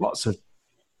 And lots of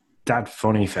dad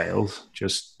funny fails.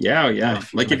 Just yeah.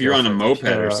 Like if you're on a moped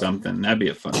or something, that'd be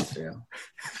a fun fail.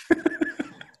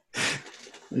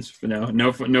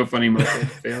 No funny moped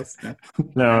fails.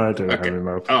 No, I don't have a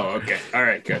moped. Oh, okay. All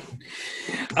right, good.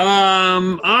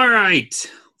 All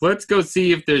right. Let's go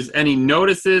see if there's any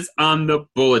notices on the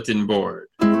bulletin board.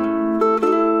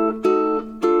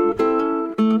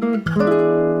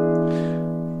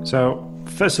 So,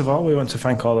 first of all, we want to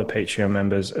thank all the Patreon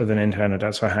members of the Nintendo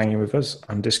Dads for hanging with us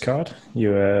on Discord.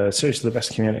 You are seriously the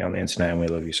best community on the internet, and we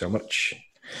love you so much.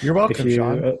 You're welcome,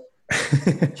 Sean.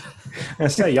 I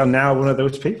say you're now one of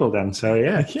those people then. So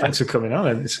yeah, thanks for coming on.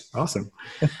 And it's awesome.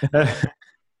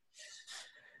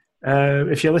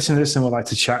 If you're listening to this and would like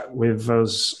to chat with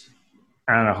us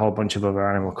and a whole bunch of other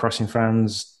Animal Crossing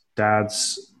fans,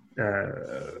 dads,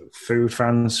 food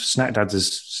fans, Snack Dads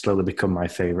has slowly become my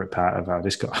favorite part of our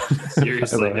Discord.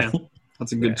 Seriously, yeah.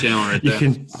 That's a good channel right there.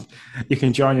 You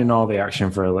can join in all the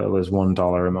action for as little as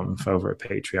 $1 a month over at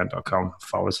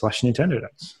patreon.com/Nintendo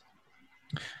Dads.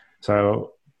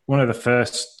 So one of the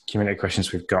first community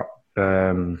questions we've got,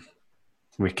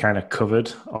 we kind of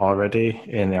covered already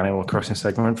in the Animal Crossing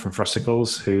segment from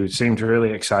Frosticles, who seemed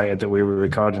really excited that we were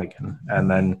recording again, and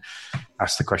then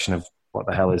asked the question of what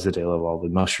the hell is the deal of all the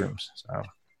mushrooms. So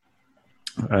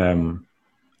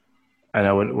I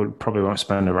know we probably won't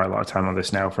spend a right lot of time on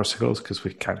this now, Frosticles, because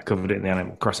we kind of covered it in the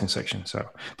Animal Crossing section. So,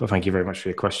 but thank you very much for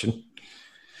your question.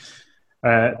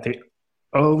 The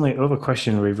only other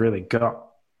question we've really got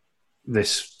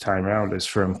this time around is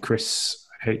from Chris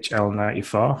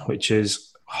HL94, which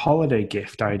is holiday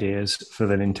gift ideas for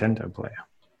the Nintendo player.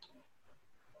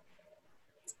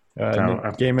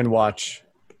 Game & Watch.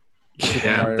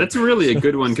 Yeah, that's really a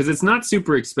good one because it's not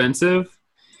super expensive.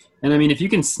 And I mean, if you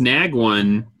can snag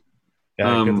one,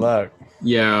 good luck.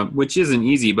 Yeah, which isn't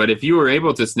easy. But if you were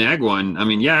able to snag one, I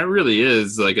mean, yeah, it really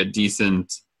is like a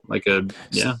decent,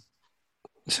 yeah.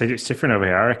 So it's different over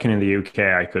here. I reckon in the UK,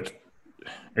 I could,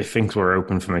 if things were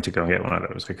open for me to go and get one of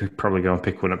those, I could probably go and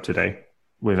pick one up today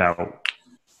without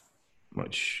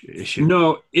much issue.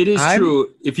 No, it is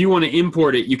true. If you want to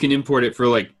import it, you can import it for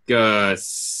like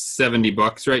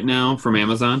 $70 right now from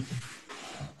Amazon.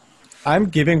 I'm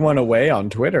giving one away on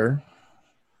Twitter.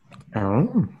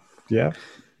 Oh. Yeah.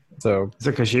 So is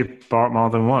it because you bought more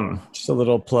than one? Just a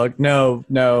little plug. No.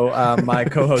 My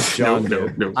co-host John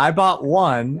did. No. I bought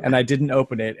one and I didn't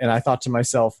open it, and I thought to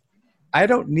myself, I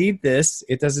don't need this.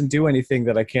 It doesn't do anything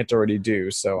that I can't already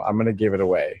do, so I'm going to give it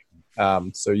away.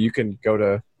 So you can go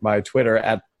to my Twitter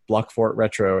at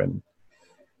BlockfortRetro, and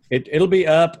it'll be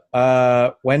up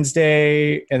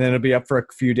Wednesday, and then it'll be up for a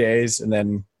few days, and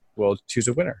then we'll choose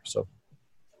a winner. So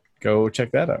go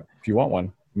check that out if you want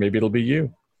one. Maybe it'll be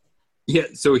you. Yeah,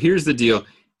 so here's the deal.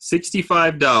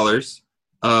 $65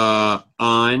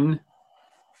 on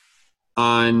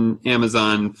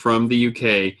Amazon from the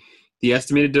UK. The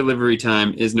estimated delivery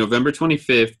time is November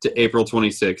 25th to April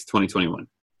 26th, 2021.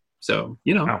 So,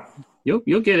 you'll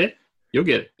get it. You'll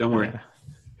get it. Don't worry. Yeah.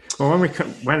 Well,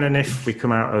 when and if we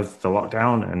come out of the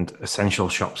lockdown and essential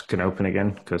shops can open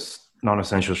again, because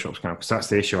non-essential shops can open, because that's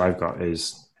the issue I've got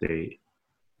is the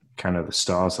kind of the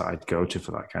stores that I'd go to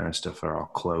for that kind of stuff are all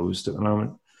closed at the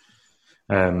moment.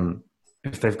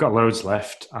 If they've got loads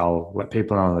left, I'll let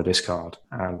people know on the Discord,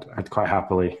 and I'd quite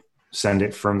happily send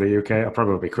it from the UK. I'll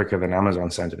probably be quicker than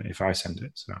Amazon sending it if I send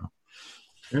it. So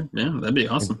yeah, that'd be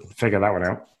awesome. Figure that one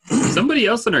out. Somebody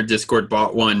else on our Discord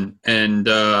bought one, and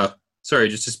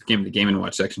just became the Game &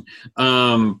 Watch section.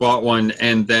 Bought one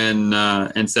and then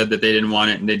and said that they didn't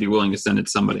want it and they'd be willing to send it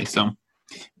to somebody. So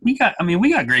we got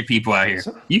great people out here.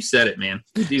 You said it, man.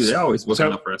 We do. They're always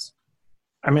looking up for us.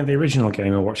 I mean, the original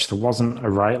Game & Watch, there wasn't a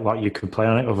right lot you could play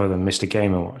on it other than Mr.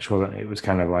 Game & Watch, wasn't it? It was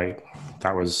kind of like,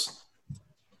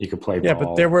 you could play ball. Yeah,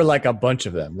 but there were like a bunch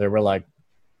of them. There were like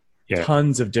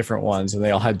tons of different ones, and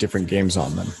they all had different games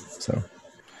on them.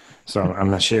 So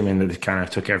I'm assuming that they kind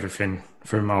of took everything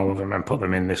from all of them and put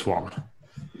them in this one.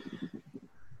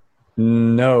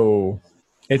 No.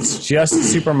 It's just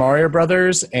Super Mario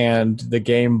Brothers and the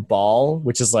game Ball,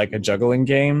 which is like a juggling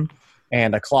game,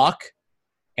 and a clock,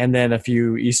 and then a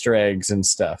few Easter eggs and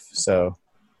stuff. So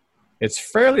it's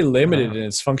fairly limited in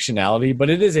its functionality, but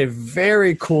it is a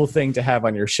very cool thing to have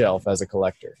on your shelf as a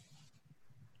collector.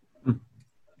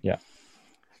 Yeah.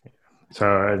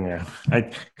 So,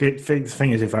 the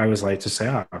thing is, if I was like to say,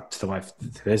 to the wife,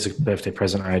 there's a birthday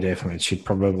present idea for me, she'd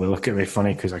probably look at me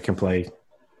funny because I can play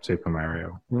Super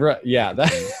Mario. Right. Yeah.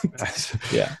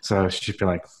 Yeah. So she'd be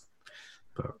like,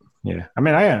 but yeah. I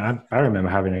mean, I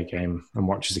remember having a Game &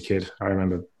 Watch as a kid. I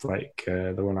remember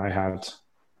the one I had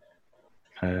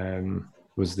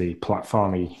was the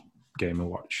platformy Game &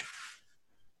 Watch.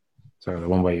 So the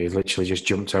one where you literally just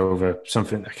jumped over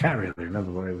something. I can't really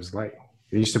remember what it was like.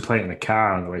 I used to play it in the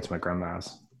car on the way to my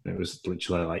grandma's. It was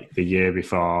literally like the year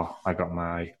before I got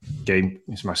my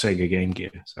Sega Game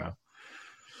Gear.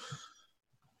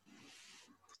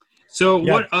 So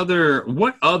what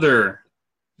other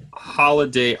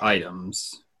holiday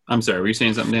items? I'm sorry, were you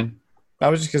saying something, Dan? I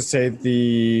was just going to say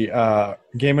the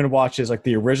Game & Watches, like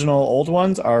the original old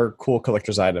ones, are cool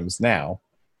collector's items now.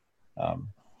 So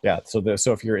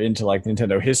if you're into like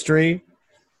Nintendo history,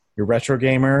 you're retro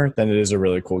gamer, then it is a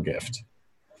really cool gift.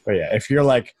 But yeah, if you're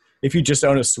like if you just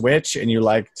own a Switch and you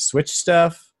like Switch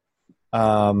stuff,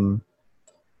 I'm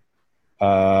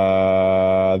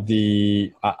a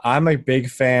big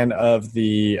fan of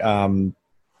the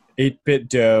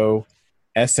 8BitDo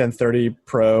SN30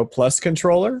 Pro Plus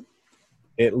controller.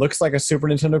 It looks like a Super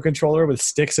Nintendo controller with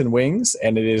sticks and wings,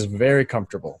 and it is very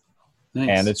comfortable. Nice.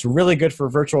 And it's really good for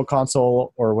Virtual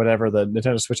Console or whatever, the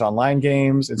Nintendo Switch Online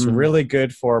games. It's really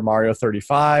good for Mario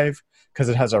 35 because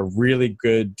it has a really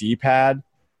good D-pad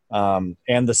and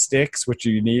the sticks, which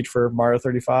you need for Mario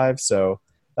 35. So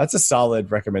that's a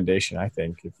solid recommendation, I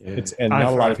think. And not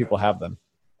a lot of people have them.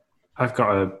 I've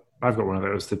got one of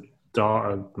those.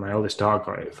 My oldest daughter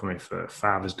got it for me for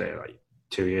Father's Day like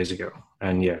 2 years ago,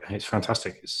 and yeah, it's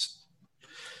fantastic.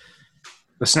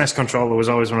 The SNES controller was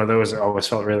always one of those that always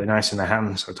felt really nice in the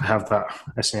hand. So to have that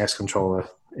SNES controller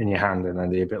in your hand, and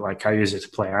then a bit like I use it to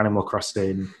play Animal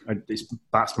Crossing.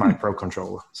 That's my Pro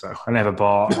controller. So I never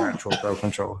bought an actual Pro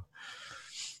controller.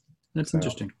 That's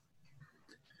interesting.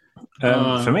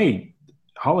 For me,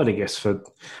 holiday gifts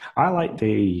I like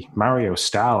the Mario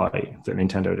Starlight that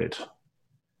Nintendo did.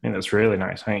 I think that's really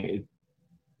nice. I think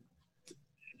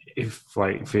if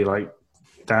you like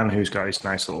Dan, who's got his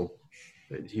nice little,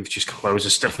 you've just got loads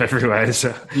of stuff everywhere.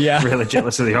 So yeah, really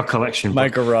jealous of your collection. My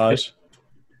garage.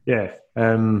 Yeah.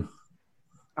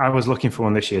 I was looking for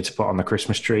one this year to put on the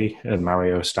Christmas tree, a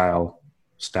Mario style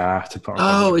star to put on.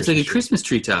 Oh, it's like a Christmas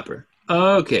tree topper.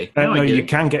 Oh, okay. No, you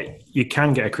can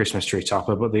get a Christmas tree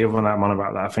topper, but the other one that I'm on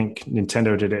about that I think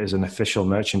Nintendo did it as an official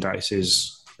merchandise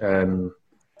is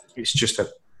it's just a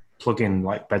plug-in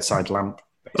like bedside lamp.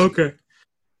 Basically. Okay.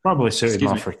 Probably suited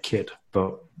more for a kid,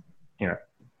 but you know,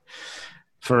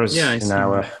 for us in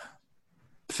our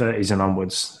 30s and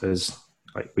onwards, as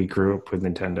like we grew up with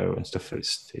Nintendo and stuff,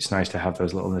 it's nice to have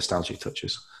those little nostalgic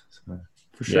touches. So,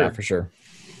 for sure. Yeah, for sure.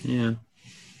 Yeah.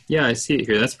 Yeah, I see it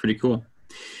here. That's pretty cool.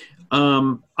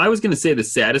 I was going to say the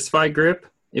Satisfy grip,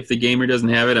 if the gamer doesn't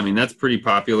have it. I mean, that's pretty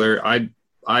popular. I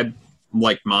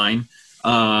like mine.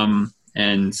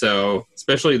 And so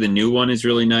especially the new one is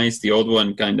really nice. The old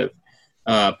one kind of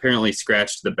apparently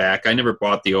scratched the back. I never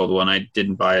bought the old one. I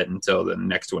didn't buy it until the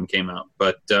next one came out.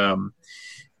 But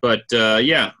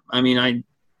yeah, I mean, I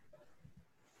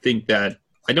think that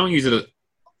I don't use it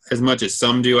as much as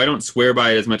some do. I don't swear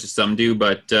by it as much as some do,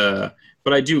 but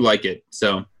I do like it.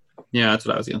 So yeah, that's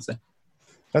what I was going to say.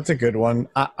 That's a good one.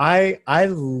 I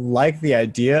like the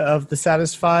idea of the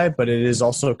Satisfy, but it is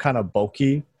also kind of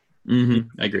bulky. Mm-hmm.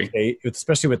 I agree.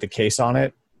 Especially with the case on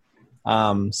it.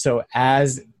 So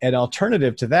as an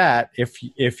alternative to that,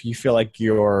 if you feel like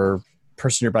your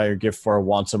person you're buying your gift for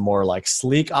wants a more like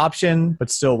sleek option, but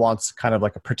still wants kind of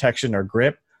like a protection or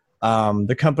grip,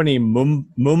 the company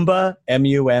Mumba,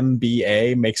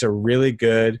 M-U-M-B-A, makes a really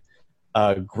good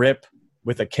grip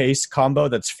with a case combo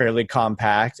that's fairly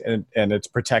compact and it's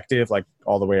protective like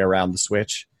all the way around the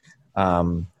Switch.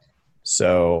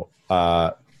 So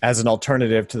as an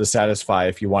alternative to the Satisfy,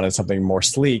 if you wanted something more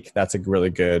sleek, that's a really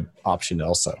good option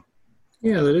also.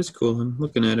 Yeah, that is cool. I'm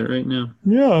looking at it right now.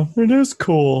 Yeah, it is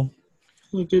cool.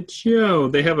 Look at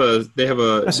you. They have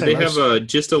a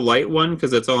just a light one because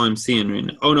that's all I'm seeing right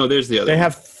now. Oh no, there's the other.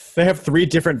 They have 3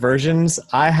 different versions.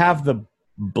 I have the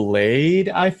Blade,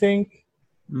 I think.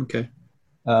 Okay.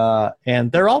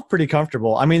 And they're all pretty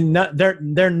comfortable. I mean, none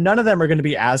of them are going to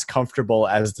be as comfortable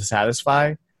as the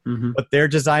Satisfy, but they're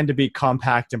designed to be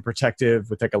compact and protective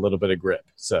with like a little bit of grip.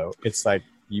 So it's like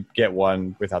you get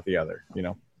one without the other, you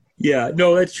know? Yeah,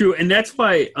 no, that's true. And that's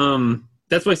why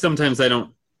sometimes I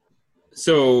don't.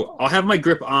 So I'll have my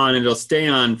grip on and it'll stay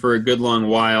on for a good long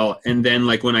while. And then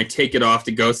like when I take it off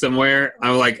to go somewhere,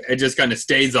 I'm like, it just kind of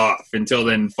stays off until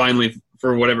then finally,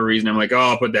 for whatever reason, I'm like, oh,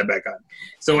 I'll put that back on.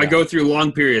 So I go through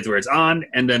long periods where it's on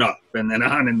and then off and then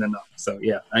on and then off. So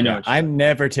yeah, I know. Yeah, I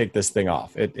never take this thing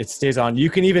off. It stays on. You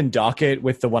can even dock it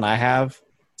with the one I have.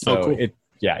 So cool. It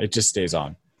just stays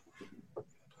on.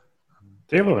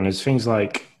 The other one is things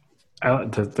like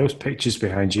those pictures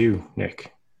behind you,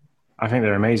 Nick. I think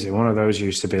they're amazing. One of those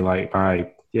used to be like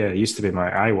my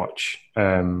iWatch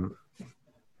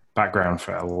background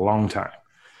for a long time.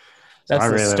 So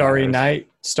that's the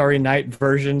Starry Night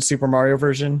version, Super Mario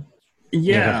version.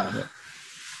 Yeah.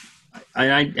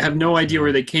 I have no idea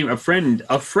where they came. A friend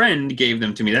gave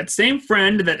them to me. That same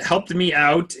friend that helped me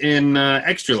out in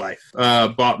Extra Life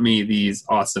bought me these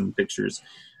awesome pictures.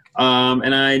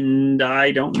 And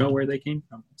I don't know where they came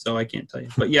from, so I can't tell you.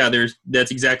 But yeah,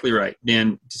 that's exactly right.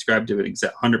 Dan described it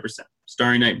 100%.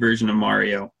 Starry Night version of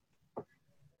Mario.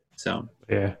 So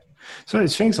yeah, so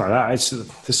it's things like that.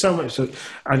 There's so much. A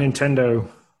Nintendo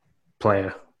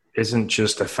player isn't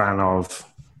just a fan of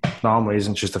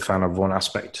one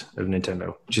aspect of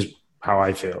Nintendo, which is how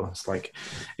I feel. It's like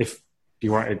if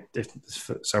you wanted,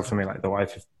 so for me, like the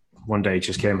wife, if one day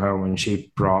just came home and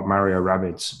she brought Mario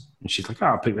Rabbids, and she's like, "Oh,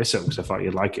 I'll pick this up because I thought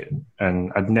you'd like it,"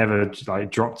 and I'd never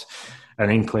like dropped an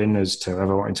inkling as to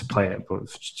ever wanting to play it, but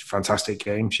fantastic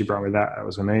game. She brought me that. That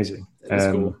was amazing.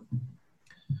 That's cool.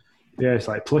 Yeah, it's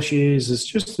like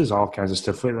plushies. There's all kinds of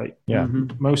stuff. Like,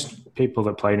 most people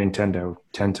that play Nintendo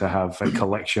tend to have a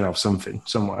collection of something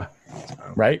somewhere.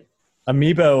 So. Right?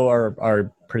 Amiibo are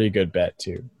a pretty good bet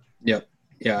too. Yep.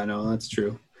 Yeah, I know that's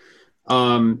true.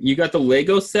 You got the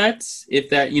Lego sets.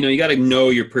 If that, you got to know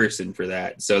your person for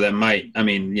that. So that might,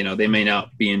 they may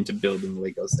not be into building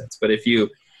Lego sets, but if you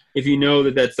know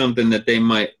that that's something that they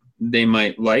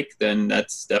might like, then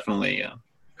that's definitely.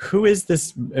 Who is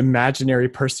this imaginary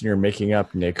person you're making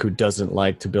up, Nick, who doesn't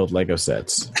like to build Lego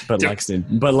sets but likes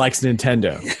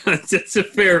Nintendo? That's a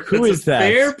fair. Who is that?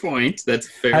 Fair point. That's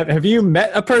fair. Have you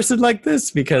met a person like this?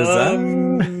 Because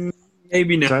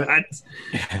maybe not.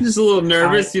 Just a little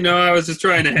nervous. I was just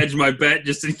trying to hedge my bet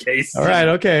just in case. All right.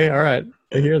 Okay. All right.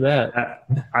 I hear that.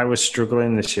 I was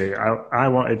struggling this year. I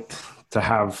wanted to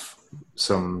have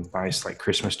some nice like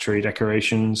Christmas tree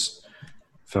decorations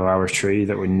for our tree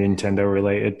that were Nintendo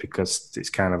related, because it's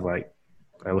kind of like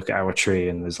I look at our tree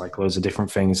and there's like loads of different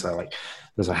things. So like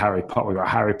there's we've got a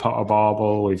Harry Potter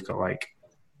bauble, we've got like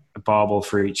a bauble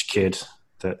for each kid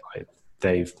that like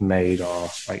they've made or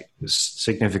like is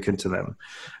significant to them,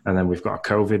 and then we've got a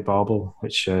COVID bauble,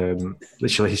 which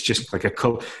literally is just like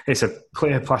it's a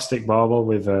clear plastic bauble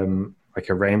with like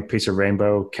a piece of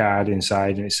rainbow card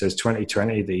inside, and it says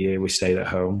 2020, the year we stayed at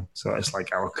home. So it's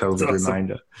like our COVID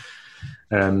reminder.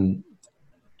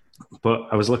 But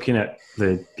I was looking at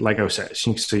the Lego sets,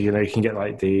 so you can get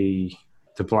like the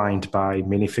blind buy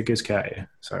minifigures, can't you?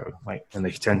 So like, and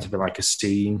they tend to be like a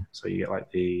scene. So you get like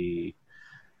the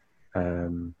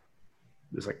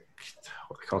there's like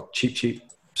what they call cheat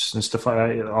sheets and stuff like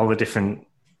that. All the different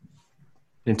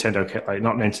Nintendo, like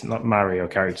not Mario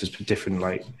characters, but different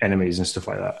like enemies and stuff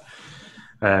like that.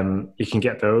 You can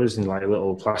get those in like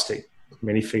little plastic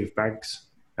minifig bags.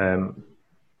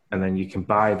 And then you can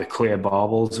buy the clear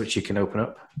baubles, which you can open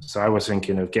up. So I was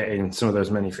thinking of getting some of those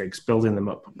minifigs, building them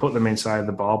up, put them inside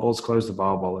the baubles, close the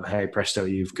bauble, and hey, presto,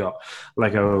 you've got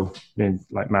Lego,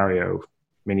 like Mario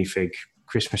minifig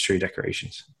Christmas tree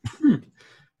decorations.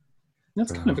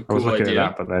 That's kind of a cool idea. I was looking at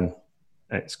that, but then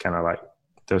it's kind of like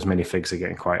those minifigs are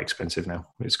getting quite expensive now.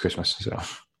 It's Christmas, so.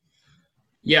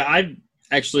 Yeah, I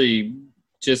actually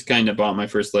just kind of bought my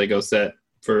first Lego set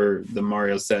for the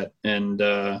Mario set, and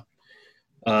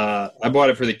I bought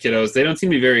it for the kiddos. They don't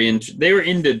seem to be very they were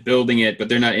into building it, but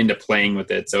they're not into playing with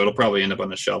it. So it'll probably end up on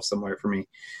the shelf somewhere for me.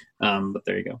 But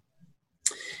there you go.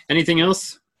 Anything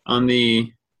else on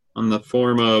the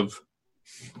form of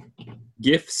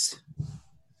gifts?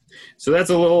 So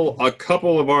that's a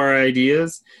couple of our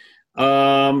ideas.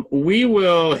 We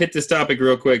will hit this topic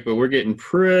real quick, but we're getting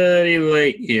pretty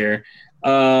late here.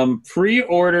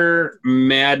 Pre-order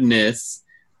madness.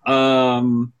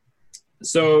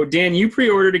 So Dan, you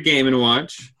pre-ordered a Game &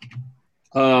 Watch.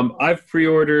 I've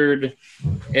pre-ordered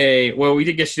we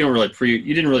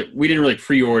didn't really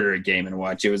pre-order a Game &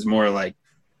 Watch. It was more like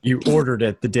you ordered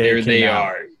it the day there it came they out.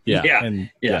 are. Yeah.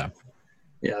 Yeah,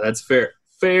 that's fair.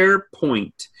 Fair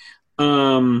point.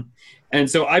 And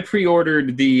so I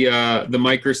pre-ordered the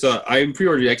Microsoft. I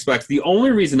pre-ordered the Xbox. The only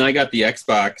reason I got the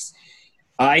Xbox,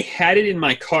 I had it in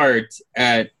my cart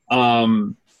at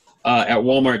Walmart.com.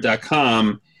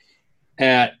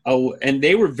 And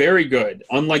they were very good,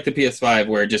 unlike the PS5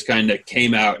 where it just kind of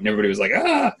came out and everybody was like,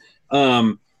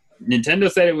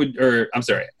 Nintendo said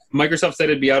Microsoft said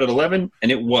it'd be out at 11,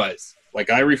 and it was. Like,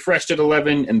 I refreshed at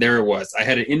 11, and there it was. I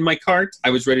had it in my cart. I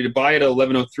was ready to buy it at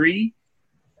 11:03,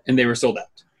 and they were sold out.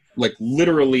 Like,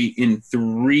 literally in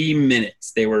 3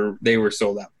 minutes, they were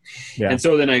sold out. Yeah. And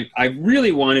so then I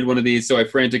really wanted one of these, so I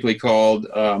frantically called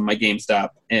my GameStop,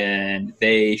 and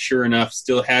they, sure enough,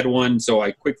 still had one, so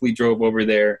I quickly drove over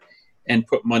there and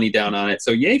put money down on it.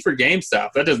 So yay for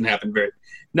GameStop. That doesn't happen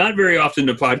not very often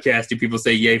to podcast do people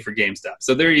say yay for GameStop.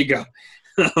 So there you go.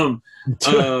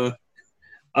 So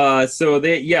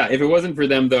if it wasn't for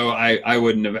them, though, I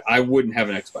wouldn't have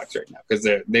an Xbox right now, because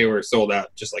they were sold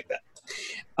out just like that.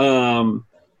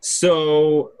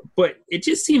 But it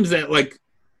just seems that, like,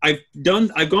 I've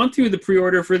gone through the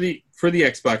pre-order for the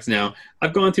Xbox now.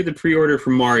 I've gone through the pre-order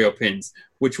for Mario Pins,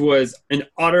 which was an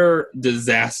utter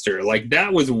disaster. Like,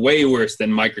 that was way worse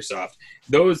than Microsoft.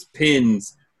 Those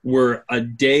pins were a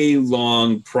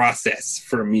day-long process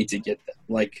for me to get them.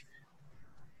 Like,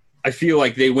 I feel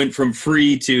like they went from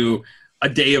free to a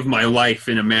day of my life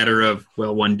in a matter of,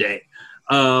 one day.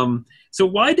 So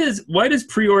why does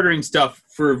pre-ordering stuff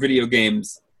for video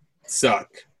games suck?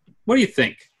 What do you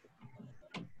think?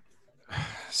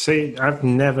 See, I've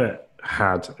never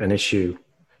had an issue.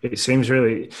 It seems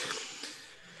really,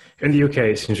 in the UK,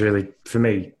 it seems really, for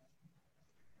me,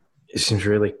 it seems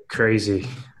really crazy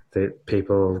that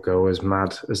people go as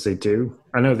mad as they do.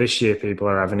 I know this year people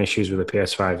are having issues with the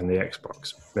PS5 and the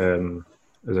Xbox.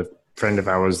 There's a friend of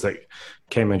ours that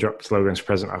came and dropped Logan's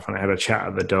present off, and I had a chat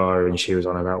at the door, and she was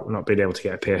on about not being able to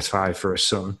get a PS5 for her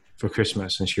son for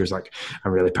Christmas, and she was like,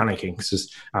 I'm really panicking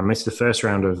because I missed the first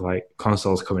round of like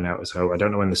consoles coming out, so I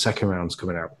don't know when the second round's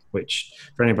coming out, which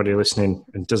for anybody listening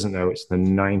and doesn't know, it's the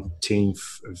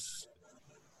 19th of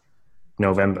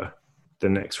November, the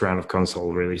next round of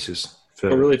console releases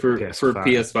for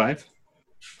PS5?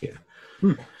 Yeah.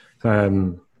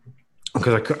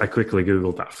 Because I quickly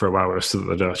Googled that for a while. I was stood at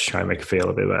the door to try and make it feel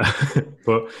a bit better.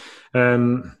 But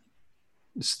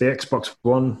it's the Xbox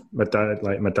One. My dad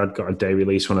got a day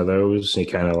release one of those. He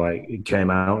kind of like, he came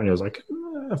out and he was like,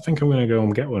 I think I'm going to go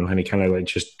and get one. And he kind of like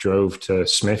just drove to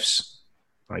Smith's,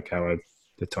 like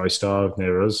the toy store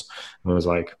near us, and was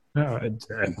like, oh, I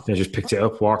just picked it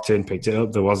up, walked in, picked it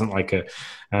up. There wasn't like a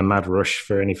mad rush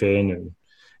for anything. And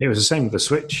it was the same with the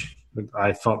Switch.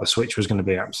 I thought the Switch was going to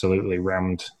be absolutely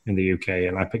rammed in the UK,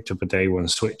 and I picked up a day one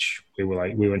Switch. We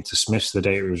went to Smith's the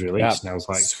day it was released, and I was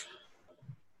like,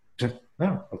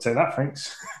 no, I'll take that,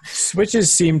 thanks. Switches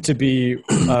seem to be,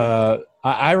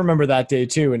 I remember that day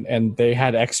too, and they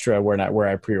had extra where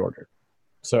I pre-ordered.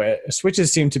 So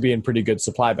Switches seemed to be in pretty good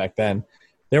supply back then.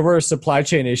 There were supply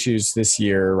chain issues this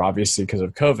year, obviously, because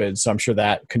of COVID, so I'm sure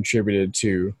that contributed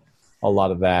to a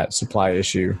lot of that supply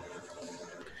issue.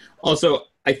 Also,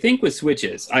 I think with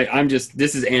Switches,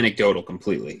 this is anecdotal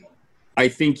completely. I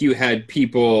think you had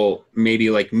people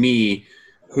maybe like me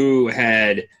who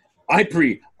had, I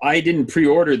didn't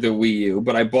pre-order the Wii U,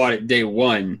 but I bought it day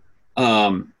one.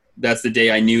 That's the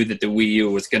day I knew that the Wii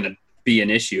U was going to be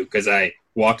an issue, because I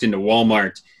walked into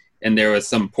Walmart and there was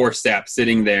some poor sap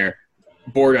sitting there,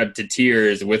 bored out to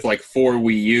tears, with like 4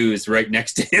 Wii U's right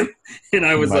next to him. And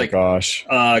I was gosh,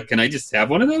 can I just have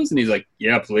one of those? And he's like,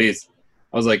 yeah, please.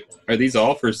 I was like, are these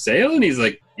all for sale? And he's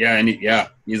like, yeah.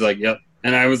 He's like, yep.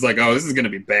 And I was like, oh, this is going to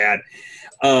be bad.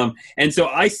 And so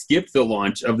I skipped the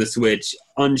launch of the Switch,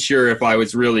 unsure if I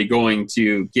was really going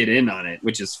to get in on it,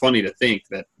 which is funny to think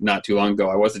that not too long ago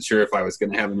I wasn't sure if I was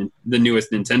going to have the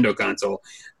newest Nintendo console.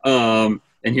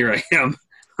 And here I am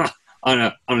on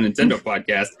a Nintendo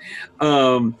podcast.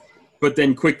 But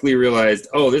then quickly realized,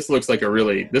 oh, this looks like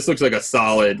a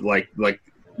solid, like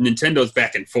Nintendo's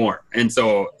back in form. And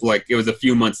so like it was a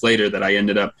few months later that I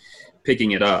ended up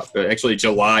picking it up. Actually,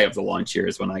 July of the launch year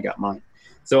is when I got mine.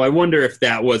 So I wonder if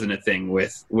that wasn't a thing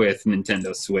with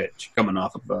Nintendo Switch coming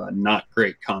off of a not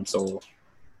great console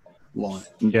launch.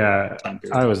 Yeah,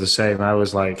 I was the same. I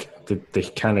was like, they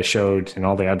kind of showed in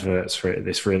all the adverts for it,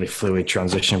 this really fluid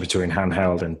transition between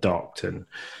handheld and docked, and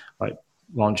like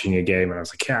launching your game. And I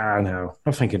was like, yeah, I know.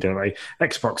 I'm thinking, like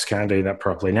Xbox can't do that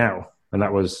properly now. And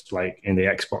that was like in the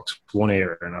Xbox One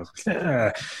era. And I was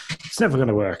like, it's never going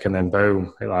to work. And then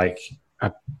boom, I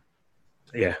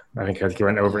think I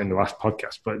went over it in the last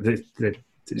podcast, but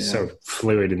it's so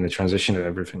fluid in the transition of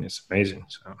everything. It's amazing.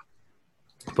 So,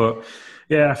 but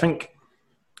yeah, I think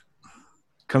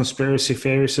conspiracy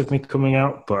theories of me coming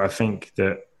out, but I think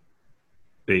that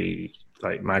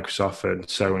Microsoft and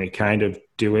Sony kind of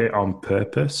do it on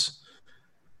purpose.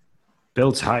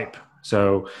 Builds hype.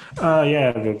 So,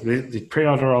 they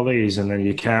pre-order all these, and then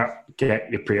you can't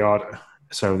get your pre-order.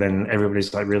 So then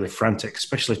everybody's like really frantic,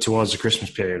 especially towards the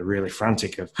Christmas period, really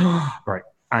frantic of, right,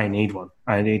 I need one.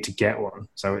 I need to get one.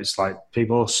 So it's like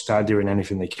people start doing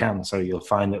anything they can. So you'll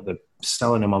find that they're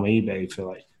selling them on eBay for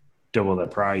like double the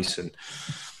price, and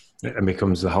it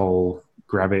becomes the whole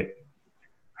grab it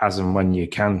as and when you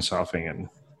can sort of thing. And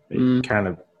it kind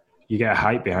of, you get a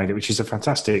hype behind it, which is a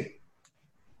fantastic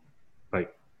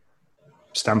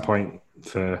standpoint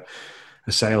for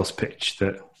a sales pitch,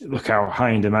 that look how high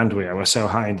in demand we are. We're so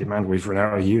high in demand, we've run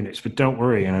out of units, but don't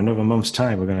worry, in another month's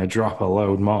time, we're going to drop a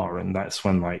load more. And that's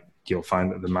when like you'll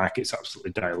find that the market's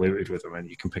absolutely diluted with them and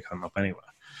you can pick them up anywhere.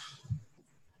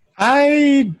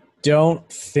 I don't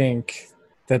think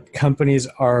that companies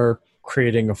are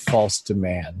creating a false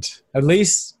demand. At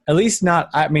least not.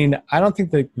 I mean, I don't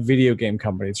think the video game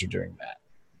companies are doing that.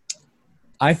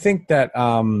 I think that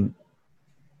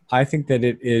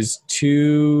it is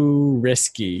too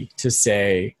risky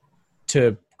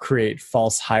to create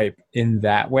false hype in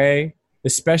that way,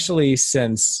 especially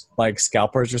since like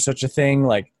scalpers are such a thing.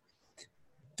 Like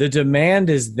the demand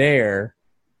is there,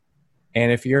 and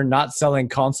if you're not selling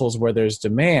consoles where there's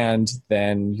demand,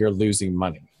 then you're losing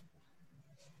money.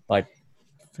 Like,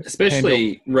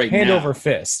 especially right hand now. over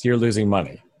fist, you're losing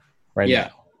money right Yeah.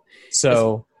 now.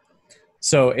 So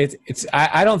it's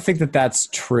I don't think that that's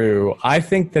true. I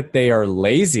think that they are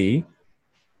lazy.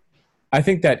 I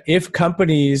think that if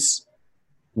companies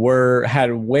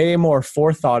had way more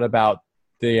forethought about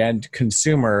the end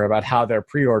consumer, about how they're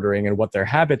pre-ordering and what their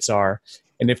habits are,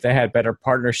 and if they had better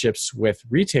partnerships with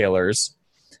retailers,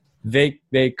 they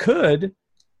could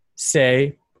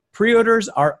say pre-orders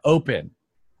are open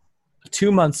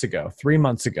 2 months ago, 3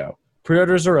 months ago.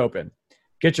 Pre-orders are open.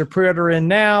 Get your pre-order in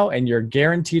now and you're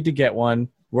guaranteed to get one.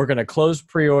 We're going to close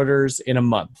pre-orders in a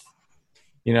month.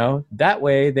 You know, that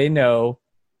way they know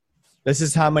this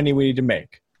is how many we need to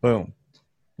make. Boom.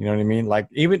 You know what I mean? Like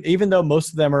even though most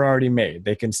of them are already made,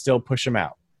 they can still push them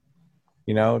out.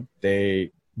 You know,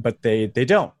 they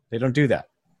don't. They don't do that.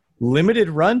 Limited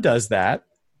Run does that.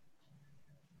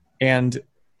 And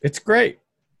it's great.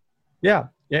 Yeah.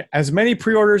 As many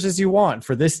pre-orders as you want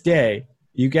for this day,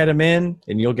 you get them in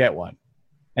and you'll get one.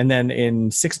 And then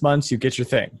in 6 months, you get your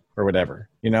thing or whatever,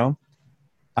 you know?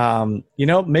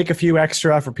 Make a few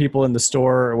extra for people in the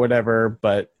store or whatever,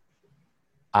 but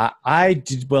I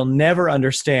will never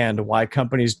understand why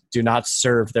companies do not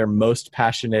serve their most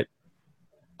passionate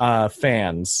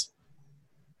fans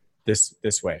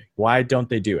this way. Why don't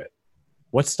they do it?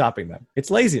 What's stopping them? It's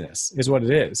laziness is what it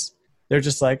is. They're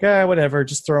just like, whatever,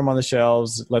 just throw them on the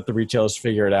shelves, let the retailers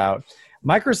figure it out.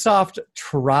 Microsoft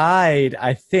tried,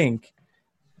 I think,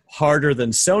 harder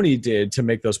than Sony did to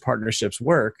make those partnerships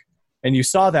work. And you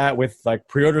saw that with like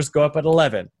pre-orders go up at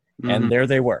 11 and there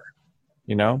they were,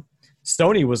 you know?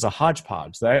 Sony was a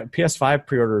hodgepodge. That PS5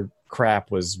 pre-order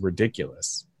crap was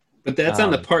ridiculous. But that's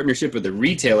on the partnership with the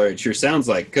retailer. It sure sounds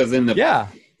like, because in their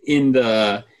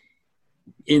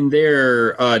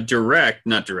direct,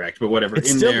 not direct, but whatever.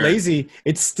 It's still lazy.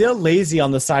 It's still lazy on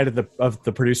the side of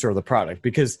the producer of the product,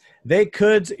 because they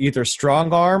could either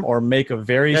strong arm or make a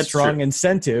very strong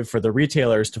incentive for the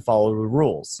retailers to follow the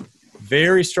rules.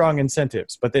 Very strong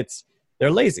incentives, but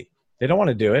they're lazy. They don't want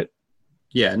to do it.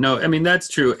 Yeah, no, I mean, that's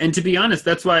true. And to be honest,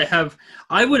 that's why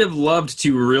I would have loved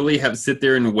to really have sit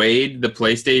there and weighed the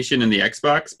PlayStation and the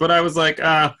Xbox, but I was like,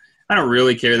 I don't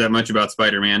really care that much about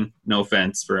Spider-Man. No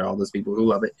offense for all those people who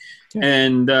love it.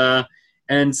 Yeah.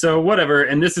 And so whatever.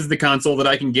 And this is the console that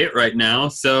I can get right now.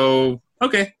 So,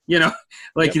 okay.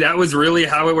 That was really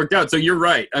how it worked out. So you're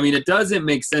right. I mean, it doesn't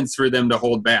make sense for them to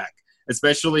hold back,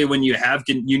 especially when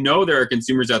there are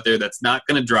consumers out there that's not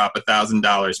going to drop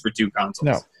 $1,000 for two consoles.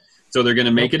 No. So they're going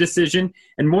to make a decision,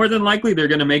 and more than likely they're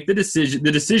going to make the decision.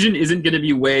 The decision isn't going to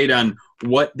be weighed on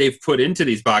what they've put into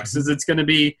these boxes. It's going to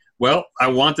be, well, I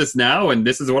want this now, and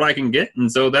this is what I can get,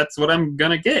 and so that's what I'm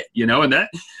going to get, And that,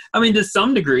 I mean, to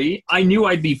some degree, I knew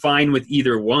I'd be fine with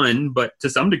either one, but to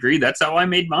some degree, that's how I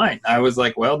made mine. I was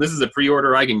like, well, this is a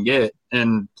pre-order I can get,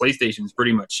 and PlayStation's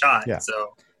pretty much shot. Yeah.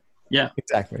 So, yeah.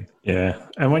 Exactly. Yeah.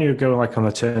 And when you go like on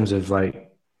the terms of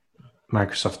like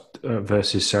Microsoft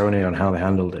versus Sony on how they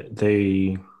handled it,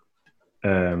 the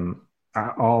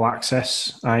all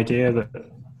access idea that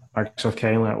Microsoft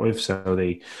came out with, so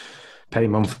the pay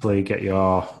monthly, get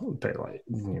your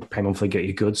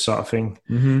goods sort of thing.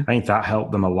 Mm-hmm. I think that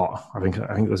helped them a lot. I think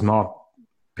there's more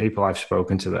people I've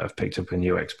spoken to that have picked up a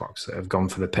new Xbox that have gone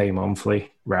for the pay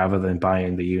monthly rather than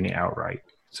buying the unit outright.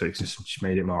 So it's just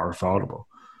made it more affordable.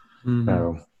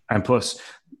 Mm-hmm. And plus,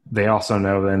 they also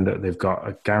know then that they've got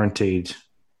a guaranteed,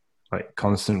 like,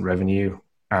 constant revenue,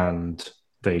 and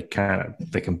they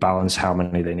can balance how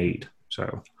many they need.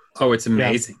 So, it's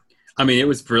amazing. Yeah. I mean, it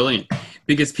was brilliant,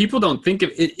 because people don't think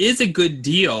of it is a good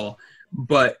deal,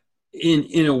 but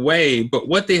in a way. But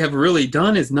what they have really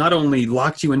done is not only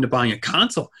locked you into buying a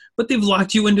console, but they've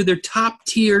locked you into their top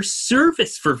tier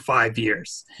service for 5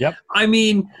 years. Yep. I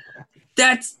mean,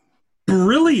 that's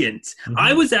brilliant. Mm-hmm.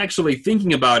 I was actually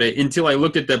thinking about it until I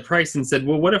looked at the price and said,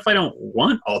 well, what if I don't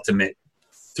want Ultimate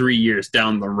 3 years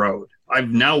down the road? I've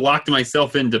now locked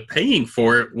myself into paying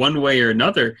for it one way or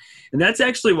another. And that's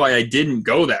actually why I didn't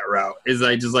go that route, is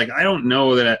I just I don't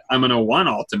know that I'm going to want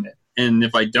Ultimate. And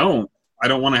if I don't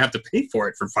want to have to pay for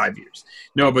it for 5 years.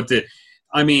 No, but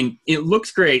it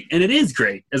looks great, and it is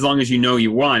great as long as you know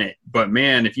you want it. But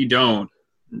man, if you don't,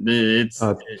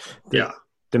 yeah.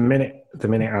 The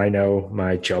minute I know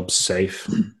my job's safe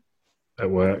at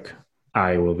work,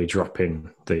 I will be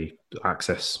dropping the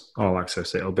all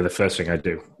access. It'll be the first thing I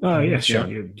do. Oh, yes, sure.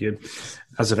 Yeah. You,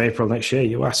 as of April next year,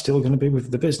 you are still going to be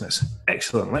with the business.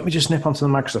 Excellent. Let me just nip onto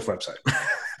the Microsoft website.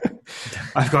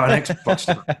 I've got an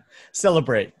Xbox.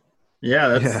 Celebrate.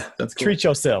 Yeah, that's cool. Treat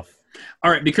yourself.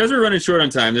 All right, because we're running short on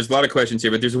time, there's a lot of questions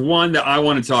here, but there's one that I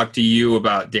want to talk to you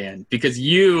about, Dan, because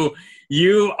you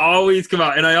You always come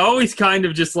out, and I always kind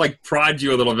of just like prod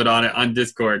you a little bit on it on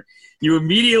Discord. You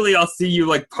immediately, I'll see you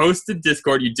like post to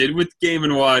Discord. You did with Game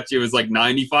 & Watch. It was like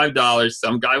 $95.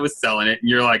 Some guy was selling it, and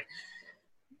you're like,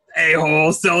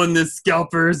 a-hole selling this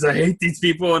scalpers. I hate these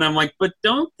people. And I'm like, but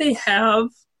don't they have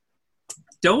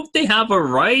a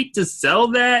right to sell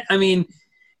that? I mean,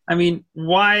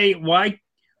 why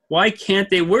can't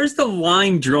they? Where's the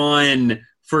line drawn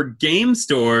for game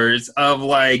stores of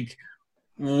like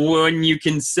when you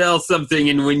can sell something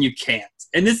and when you can't?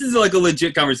 And this is like a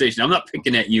legit conversation. I'm not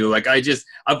picking at you. Like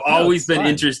I've always been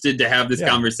interested to have this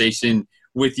conversation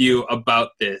with you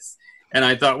about this. And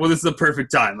I thought, well, this is the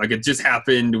perfect time. Like it just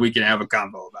happened. We can have a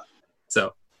convo about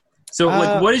it. So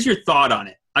like, what is your thought on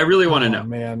it? I really want to know.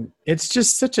 Man, it's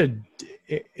just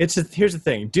here's the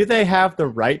thing. Do they have the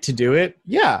right to do it?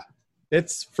 Yeah.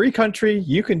 It's free country.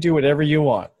 You can do whatever you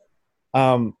want.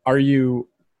 Are you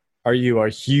a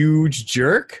huge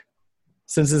jerk?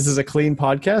 Since this is a clean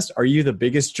podcast, are you the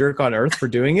biggest jerk on earth for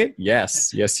doing it?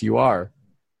 Yes. Yes, you are.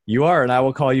 You are, and I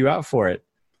will call you out for it.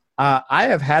 I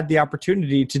have had the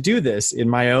opportunity to do this in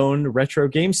my own retro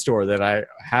game store that I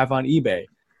have on eBay,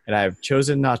 and I have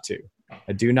chosen not to.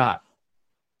 I do not.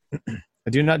 I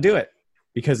do not do it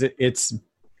because it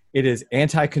is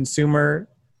anti-consumer,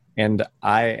 and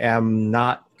I am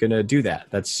not going to do that.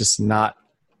 That's just not.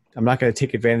 I'm not going to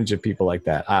take advantage of people like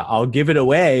that. I'll give it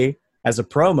away as a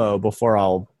promo before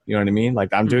you know what I mean?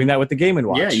 Like I'm doing that with the Game &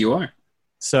 Watch. Yeah, you are.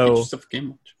 So Game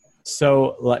Watch.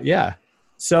 So yeah.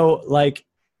 So like,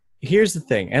 here's the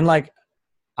thing. And like,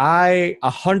 I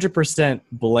 100%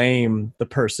 blame the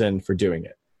person for doing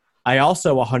it. I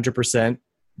also 100%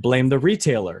 blame the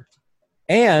retailer,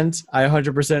 and I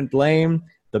 100% blame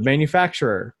the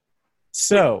manufacturer.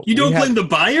 So you don't blame the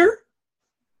buyer?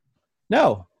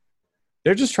 No,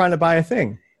 they're just trying to buy a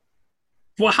thing.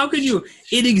 Well, how could you?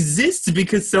 It exists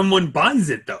because someone buys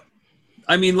it, though.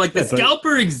 I mean, like the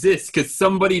scalper exists because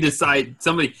somebody,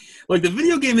 like the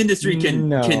video game industry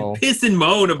can piss and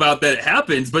moan about that it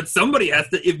happens, but somebody has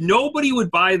to. If nobody would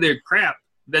buy their crap,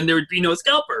 then there would be no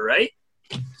scalper, right?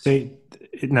 See,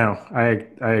 no, I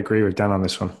agree with Dan on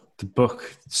this one. The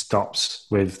book stops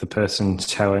with the person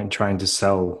trying to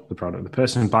sell the product. The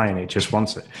person buying it just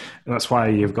wants it. And that's why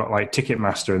you've got like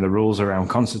Ticketmaster and the rules around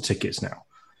concert tickets now.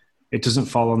 It doesn't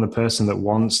fall on the person that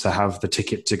wants to have the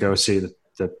ticket to go see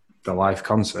the live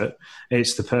concert.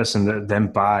 It's the person that then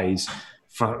buys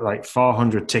for like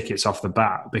 400 tickets off the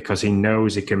bat because he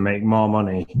knows he can make more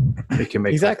money. He can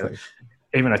make exactly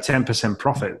even a 10%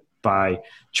 profit by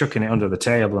chucking it under the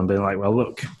table and being like, well,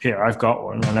 look, here, I've got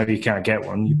one. I know you can't get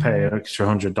one. You pay an extra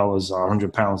 $100 or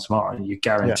 £100 more and you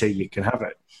guarantee you can have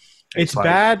it. It's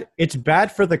bad. It's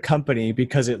bad for the company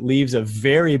because it leaves a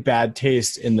very bad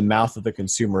taste in the mouth of the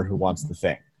consumer who wants the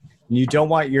thing. And you don't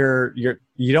want you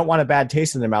don't want a bad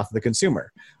taste in the mouth of the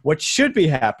consumer. What should be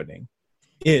happening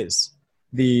is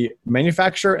the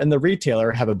manufacturer and the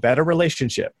retailer have a better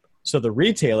relationship. So the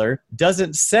retailer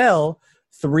doesn't sell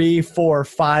 3, 4,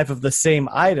 5 of the same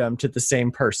item to the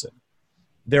same person.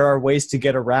 There are ways to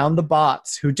get around the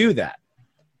bots who do that.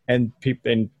 And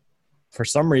for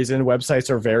some reason, websites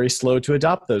are very slow to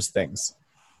adopt those things.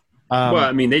 Well,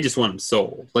 I mean, they just want them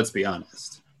sold. Let's be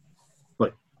honest.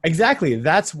 Exactly.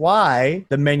 That's why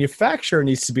the manufacturer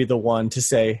needs to be the one to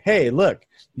say, hey, look,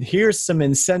 here's some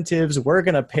incentives. We're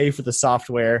going to pay for the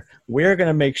software. We're going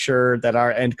to make sure that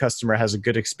our end customer has a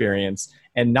good experience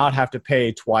and not have to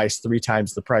pay 2x, 3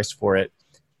 times the price for it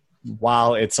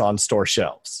while it's on store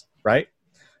shelves, right?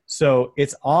 So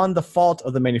it's on the fault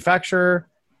of the manufacturer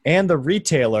and the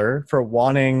retailer for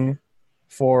wanting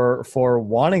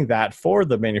that for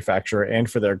the manufacturer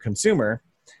and for their consumer.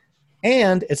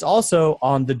 And it's also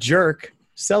on the jerk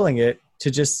selling it to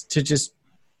just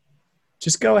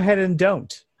go ahead and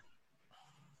don't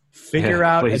figure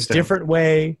out a different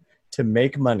way to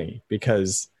make money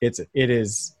because it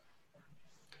is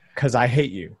because I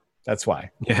hate you. That's why.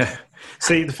 Yeah.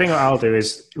 See, the thing that I'll do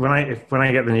is when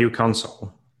I get the new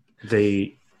console,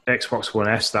 the Xbox One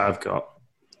S that I've got,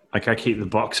 like I keep the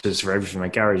boxes for everything. My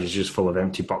garage is just full of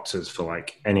empty boxes for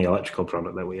like any electrical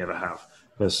product that we ever have.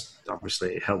 Because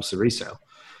obviously it helps the resale.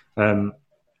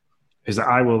 Is that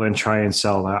I will then try and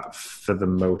sell that for the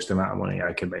most amount of money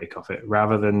I can make off it,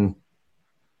 rather than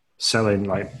selling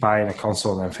like buying a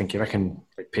console and then thinking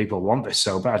people want this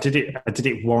so bad. I did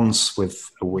it once with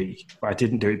a Wii, but I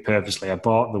didn't do it purposely. I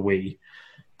bought the Wii,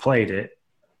 played it,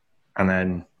 and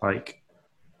then like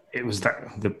it was that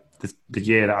the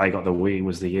year that I got the Wii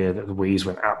was the year that the Wiis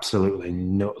went absolutely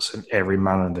nuts and every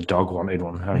man and the dog wanted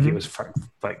one. Like it was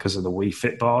like because of the Wii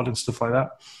Fit board and stuff like that.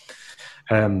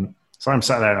 So I'm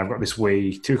sat there and I've got this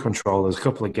Wii, 2 controllers, a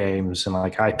couple of games, and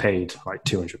like I paid like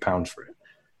 £200 for it.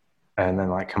 And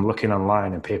then like I'm looking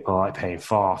online and people are like paying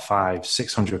 £400,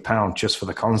 £500, £600 just for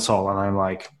the console, and I'm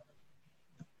like,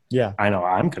 Yeah, I know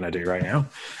what I'm gonna do right now.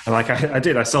 And like I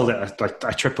did, I sold it.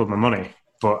 I tripled my money,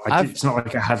 but it's not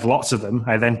like I had lots of them.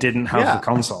 I then didn't have the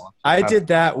console. I did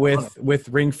that with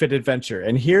Ring Fit Adventure,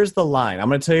 and here's the line. I'm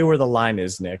going to tell you where the line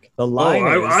is, Nick. The line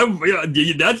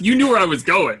is... you knew where I was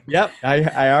going. Yep,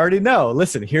 I already know.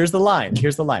 Listen, here's the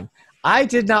line. I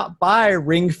did not buy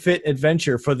Ring Fit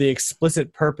Adventure for the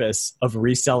explicit purpose of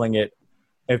reselling it,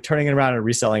 of turning it around and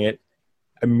reselling it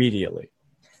immediately.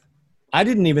 I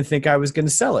didn't even think I was going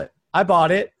to sell it. I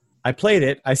bought it. I played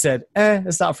it. I said,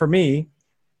 it's not for me.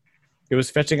 It was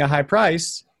fetching a high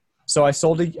price. So I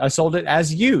sold it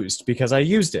as used because I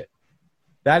used it.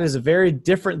 That is a very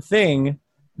different thing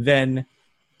than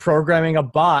programming a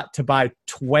bot to buy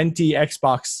 20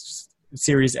 Xbox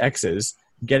Series X's,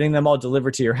 getting them all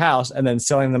delivered to your house, and then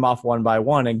selling them off one by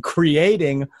one and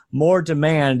creating more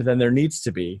demand than there needs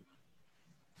to be.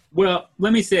 Well,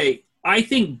 let me say, I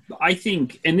think,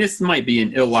 and this might be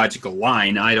an illogical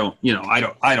line. I don't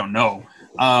know.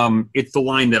 It's the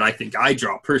line that I think I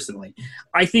draw personally.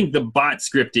 I think the bot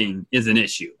scripting is an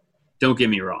issue. Don't get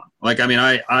me wrong. Like, I mean,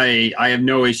 I have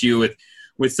no issue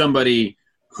with somebody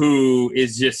who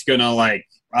is just gonna, like,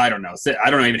 I don't know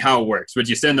even how it works, but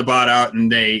you send the bot out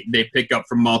and they pick up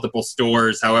from multiple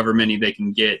stores, however many they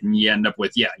can get, and you end up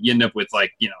with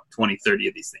like, 20, 30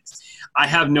 of these things. I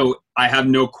have no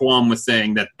qualm with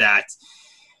saying that.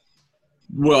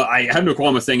 Well, I have no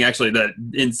qualm with saying actually that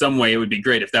in some way it would be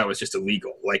great if that was just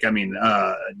illegal. Like, I mean,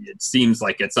 it seems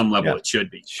like at some level it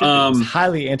should be. It's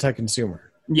highly anti-consumer.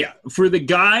 Yeah, for the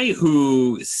guy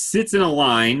who sits in a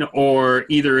line or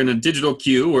either in a digital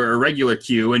queue or a regular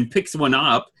queue and picks one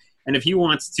up, and if he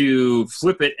wants to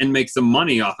flip it and make some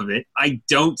money off of it, I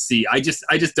just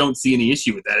don't see any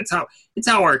issue with that. It's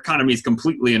how our economy is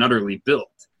completely and utterly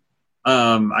built.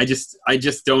 I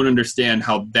just don't understand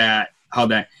how that.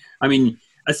 I mean,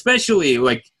 especially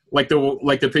like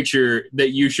the picture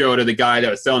that you showed of the guy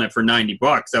that was selling it for $90.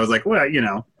 I was like,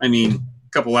 well, I mean,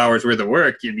 couple hours worth of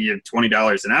work, you get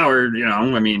 $20 an hour,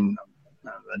 I mean,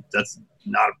 that's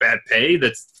not a bad pay.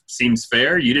 That seems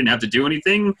fair. You didn't have to do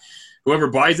anything. Whoever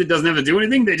buys it doesn't have to do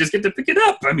anything. They just get to pick it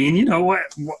up. I mean,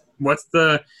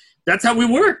 that's how we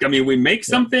work. I mean, we make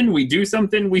something, we do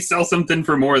something, we sell something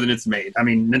for more than it's made. I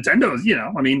mean, Nintendo's,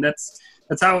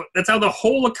 that's how the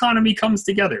whole economy comes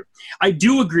together. I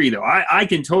do agree though. I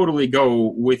can totally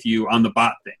go with you on the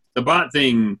bot thing. The bot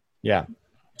thing,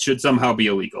 should somehow be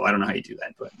illegal. I don't know how you do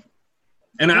that,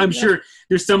 and I'm sure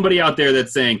there's somebody out there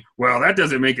that's saying, well, that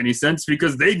doesn't make any sense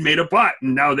because they'd made a bot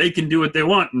and now they can do what they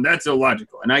want, and that's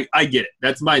illogical. And I get it.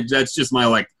 That's just my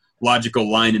like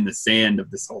logical line in the sand of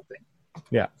this whole thing.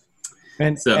 Yeah.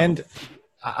 And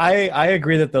I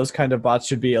agree that those kind of bots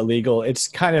should be illegal. It's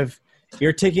kind of,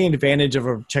 you're taking advantage of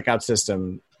a checkout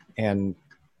system, and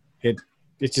it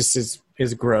just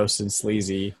is gross and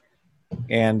sleazy.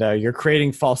 And you're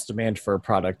creating false demand for a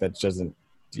product that doesn't,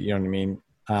 you know what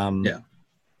I mean?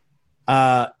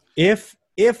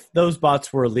 If those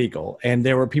bots were illegal and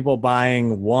there were people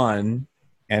buying one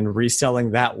and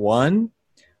reselling that one,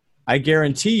 I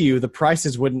guarantee you the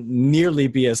prices wouldn't nearly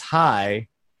be as high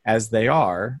as they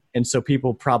are. And so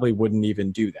people probably wouldn't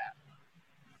even do that.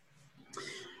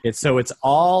 It's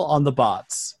all on the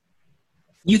bots.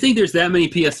 You think there's that many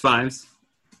PS5s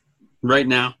right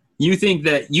now? You think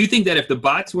that if the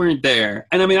bots weren't there,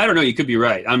 and I mean, I don't know, you could be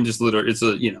right. I'm just it's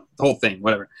the whole thing,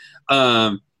 whatever.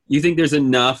 You think there's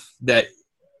enough that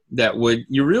would,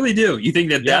 you really do? You think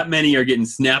that many are getting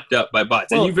snapped up by bots?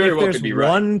 Well, and you very well could be right.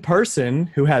 One person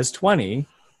who has 20,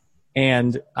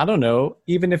 and I don't know,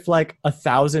 even if like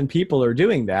 1,000 people are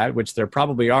doing that, which there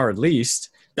probably are at least,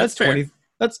 that's 20.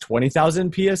 That's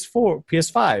 20,000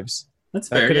 PS5s. That's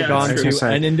fair. That could have gone to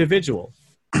an individual.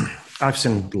 I've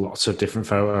seen lots of different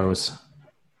photos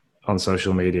on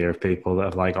social media of people that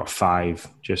have like got 5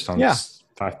 just on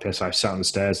 5 PS5 sat on the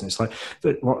stairs, and it's like,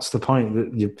 what's the point?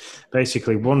 That you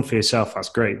basically, one for yourself, that's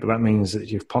great, but that means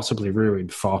that you've possibly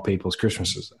ruined 4 people's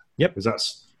Christmases. Yep, because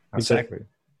that's exactly it.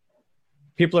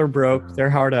 People are broke,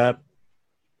 they're hard up.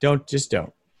 Don't do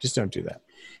that.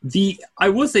 I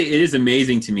will say it is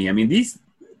amazing to me. I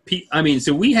mean,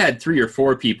 so we had 3 or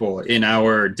 4 people in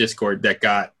our Discord that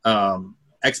got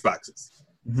Xboxes.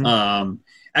 Mm-hmm.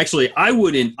 Actually,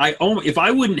 if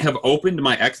I wouldn't have opened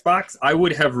my Xbox, I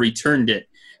would have returned it,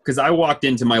 because I walked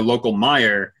into my local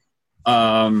Meijer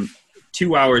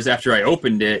 2 hours after I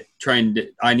opened it,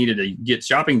 I needed to get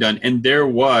shopping done, and there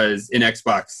was an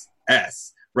Xbox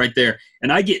S right there,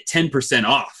 and I get 10%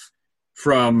 off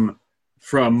from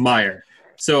from Meyer.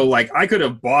 So like I could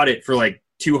have bought it for like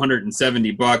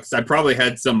 $270. I probably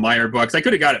had some Meyer bucks. I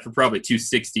could have got it for probably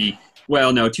 $260.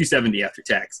 Well, no, $270 after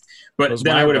tax. But Those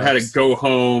then Meyer I would have had bucks. to go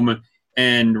home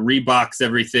and rebox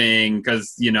everything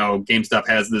because, you know, GameStop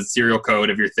has the serial code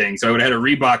of your thing. So I would have had to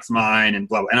rebox mine and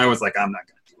blah, blah. And I was like, I'm not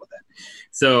going to deal with that.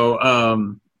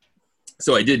 So,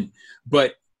 so I didn't.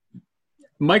 But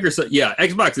Microsoft, yeah,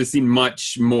 Xbox has seen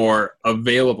much more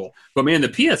available. But man, the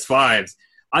PS5s,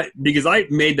 because I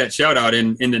made that shout out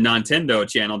in the Nintendo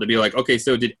channel to be like, okay,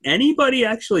 so did anybody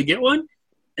actually get one?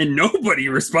 And nobody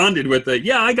responded with a,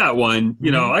 yeah, I got one.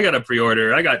 You know, I got a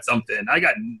pre-order. I got something. I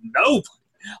got nope.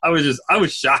 I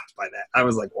was shocked by that. I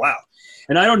was like, wow.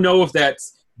 And I don't know if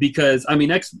that's because, I mean,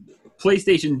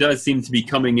 PlayStation does seem to be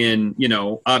coming in, you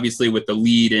know, obviously with the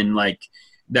lead in like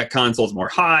that console's more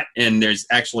hot and there's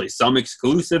actually some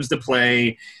exclusives to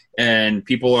play and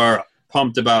people are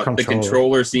pumped about the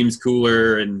controller seems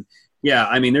cooler. And yeah,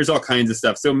 I mean, there's all kinds of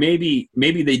stuff. So maybe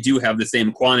they do have the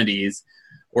same quantities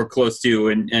or close to,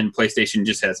 and PlayStation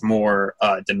just has more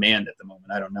demand at the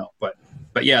moment. I don't know. But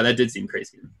yeah, that did seem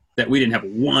crazy that we didn't have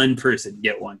one person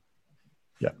get one.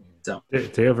 Yeah. So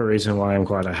the other reason why I'm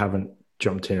glad I haven't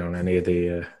jumped in on any of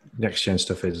the next gen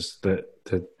stuff is that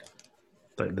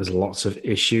there's lots of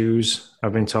issues,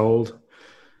 I've been told,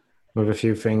 with a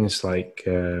few things like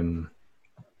the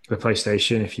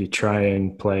PlayStation. If you try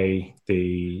and play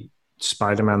the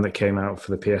Spider-Man that came out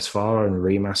for the PS4 and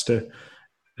remaster,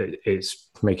 it's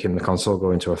making the console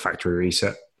go into a factory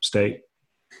reset state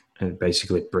and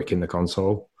basically bricking the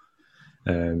console.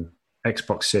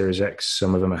 Xbox Series X,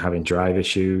 some of them are having drive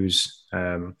issues.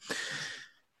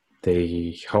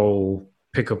 The whole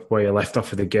pick up where you left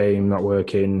off of the game not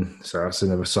working, so that's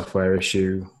another software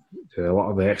issue. A lot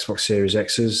of the Xbox Series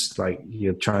X's, like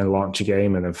you try and launch a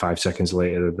game and then 5 seconds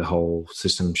later the whole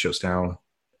system shuts down.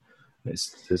 There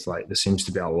seems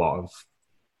to be a lot of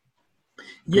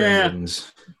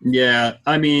gremlins. Yeah.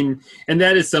 I mean, and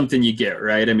that is something you get,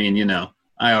 right? I mean, you know,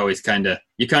 I always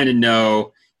you kind of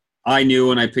know. I knew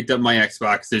when I picked up my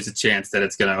Xbox, there's a chance that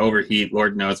it's going to overheat.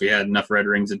 Lord knows we had enough red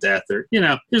rings of death, or, you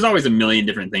know, there's always a million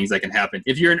different things that can happen.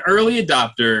 If you're an early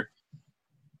adopter,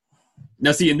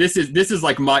 now see, and this is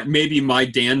like maybe my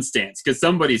Dan stance, because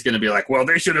somebody's going to be like, well,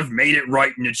 they should have made it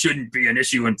right and it shouldn't be an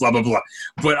issue and blah, blah, blah.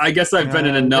 But I guess I've been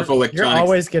in enough electronics. You're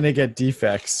always going to get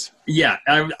defects. Yeah,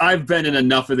 I've been in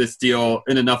enough of this deal,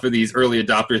 in enough of these early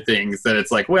adopter things that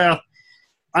it's like, well,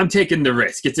 I'm taking the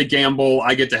risk. It's a gamble.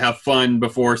 I get to have fun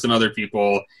before some other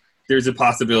people. There's a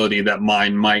possibility that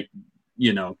mine might,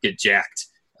 you know, get jacked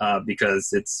because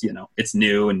it's, you know, it's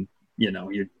new and, you know,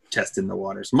 you're testing the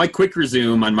waters. My quick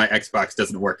resume on my Xbox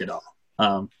doesn't work at all.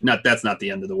 That's not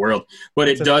the end of the world, but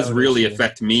it does really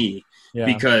affect me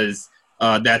because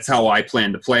that's how I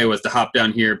plan to play, was to hop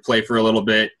down here, play for a little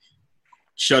bit,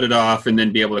 shut it off, and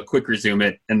then be able to quick resume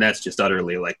it. And that's just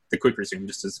utterly, like, the quick resume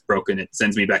just is broken. It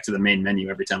sends me back to the main menu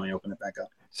every time I open it back up.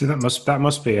 So that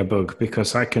must be a bug,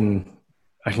 because I can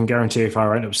guarantee if I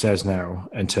went upstairs now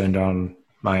and turned on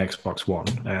my Xbox One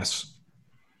S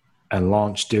and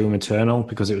launched Doom Eternal,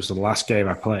 because it was the last game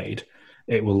I played,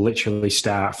 it will literally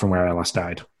start from where I last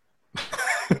died.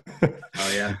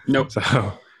 Oh yeah. Nope.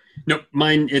 Nope.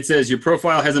 Mine, it says your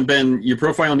profile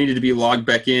needed to be logged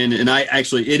back in. And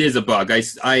it is a bug.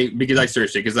 Because I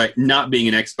searched it, because not being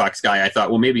an Xbox guy, I thought,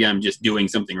 well, maybe I'm just doing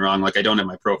something wrong. Like I don't have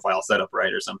my profile set up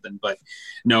right or something. But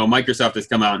no, Microsoft has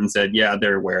come out and said, yeah,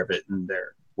 they're aware of it and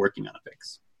they're working on a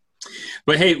fix.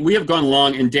 But hey, we have gone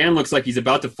long, and Dan looks like he's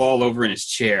about to fall over in his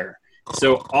chair.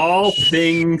 So all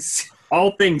things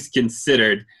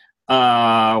considered,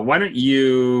 why don't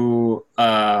you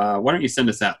send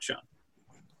us out, Sean?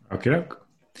 Okay.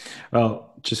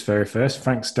 Well, just very first,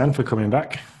 thanks, Dan, for coming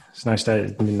back. It's nice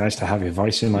to have your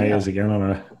voice in my ears again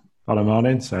on a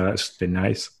morning. So that's been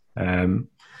nice.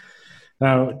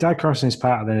 Now, Dad Crossing is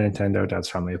part of the Nintendo Dads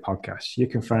family of podcasts. You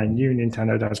can find new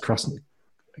Nintendo Dads Crossing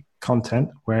content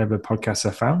wherever podcasts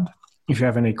are found. If you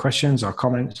have any questions or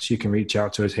comments, you can reach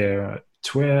out to us here at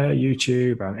Twitter,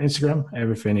 YouTube, and Instagram.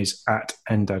 Everything is at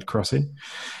NDadCrossing.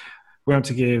 We want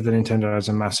to give the Nintendo Dads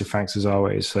a massive thanks, as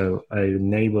always, for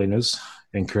enabling us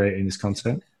in creating this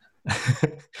content.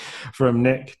 From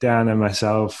Nick, Dan, and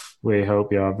myself, we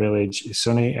hope your village is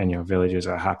sunny and your villagers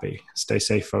are happy. Stay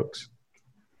safe, folks.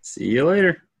 See you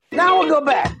later. Now we'll go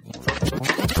back.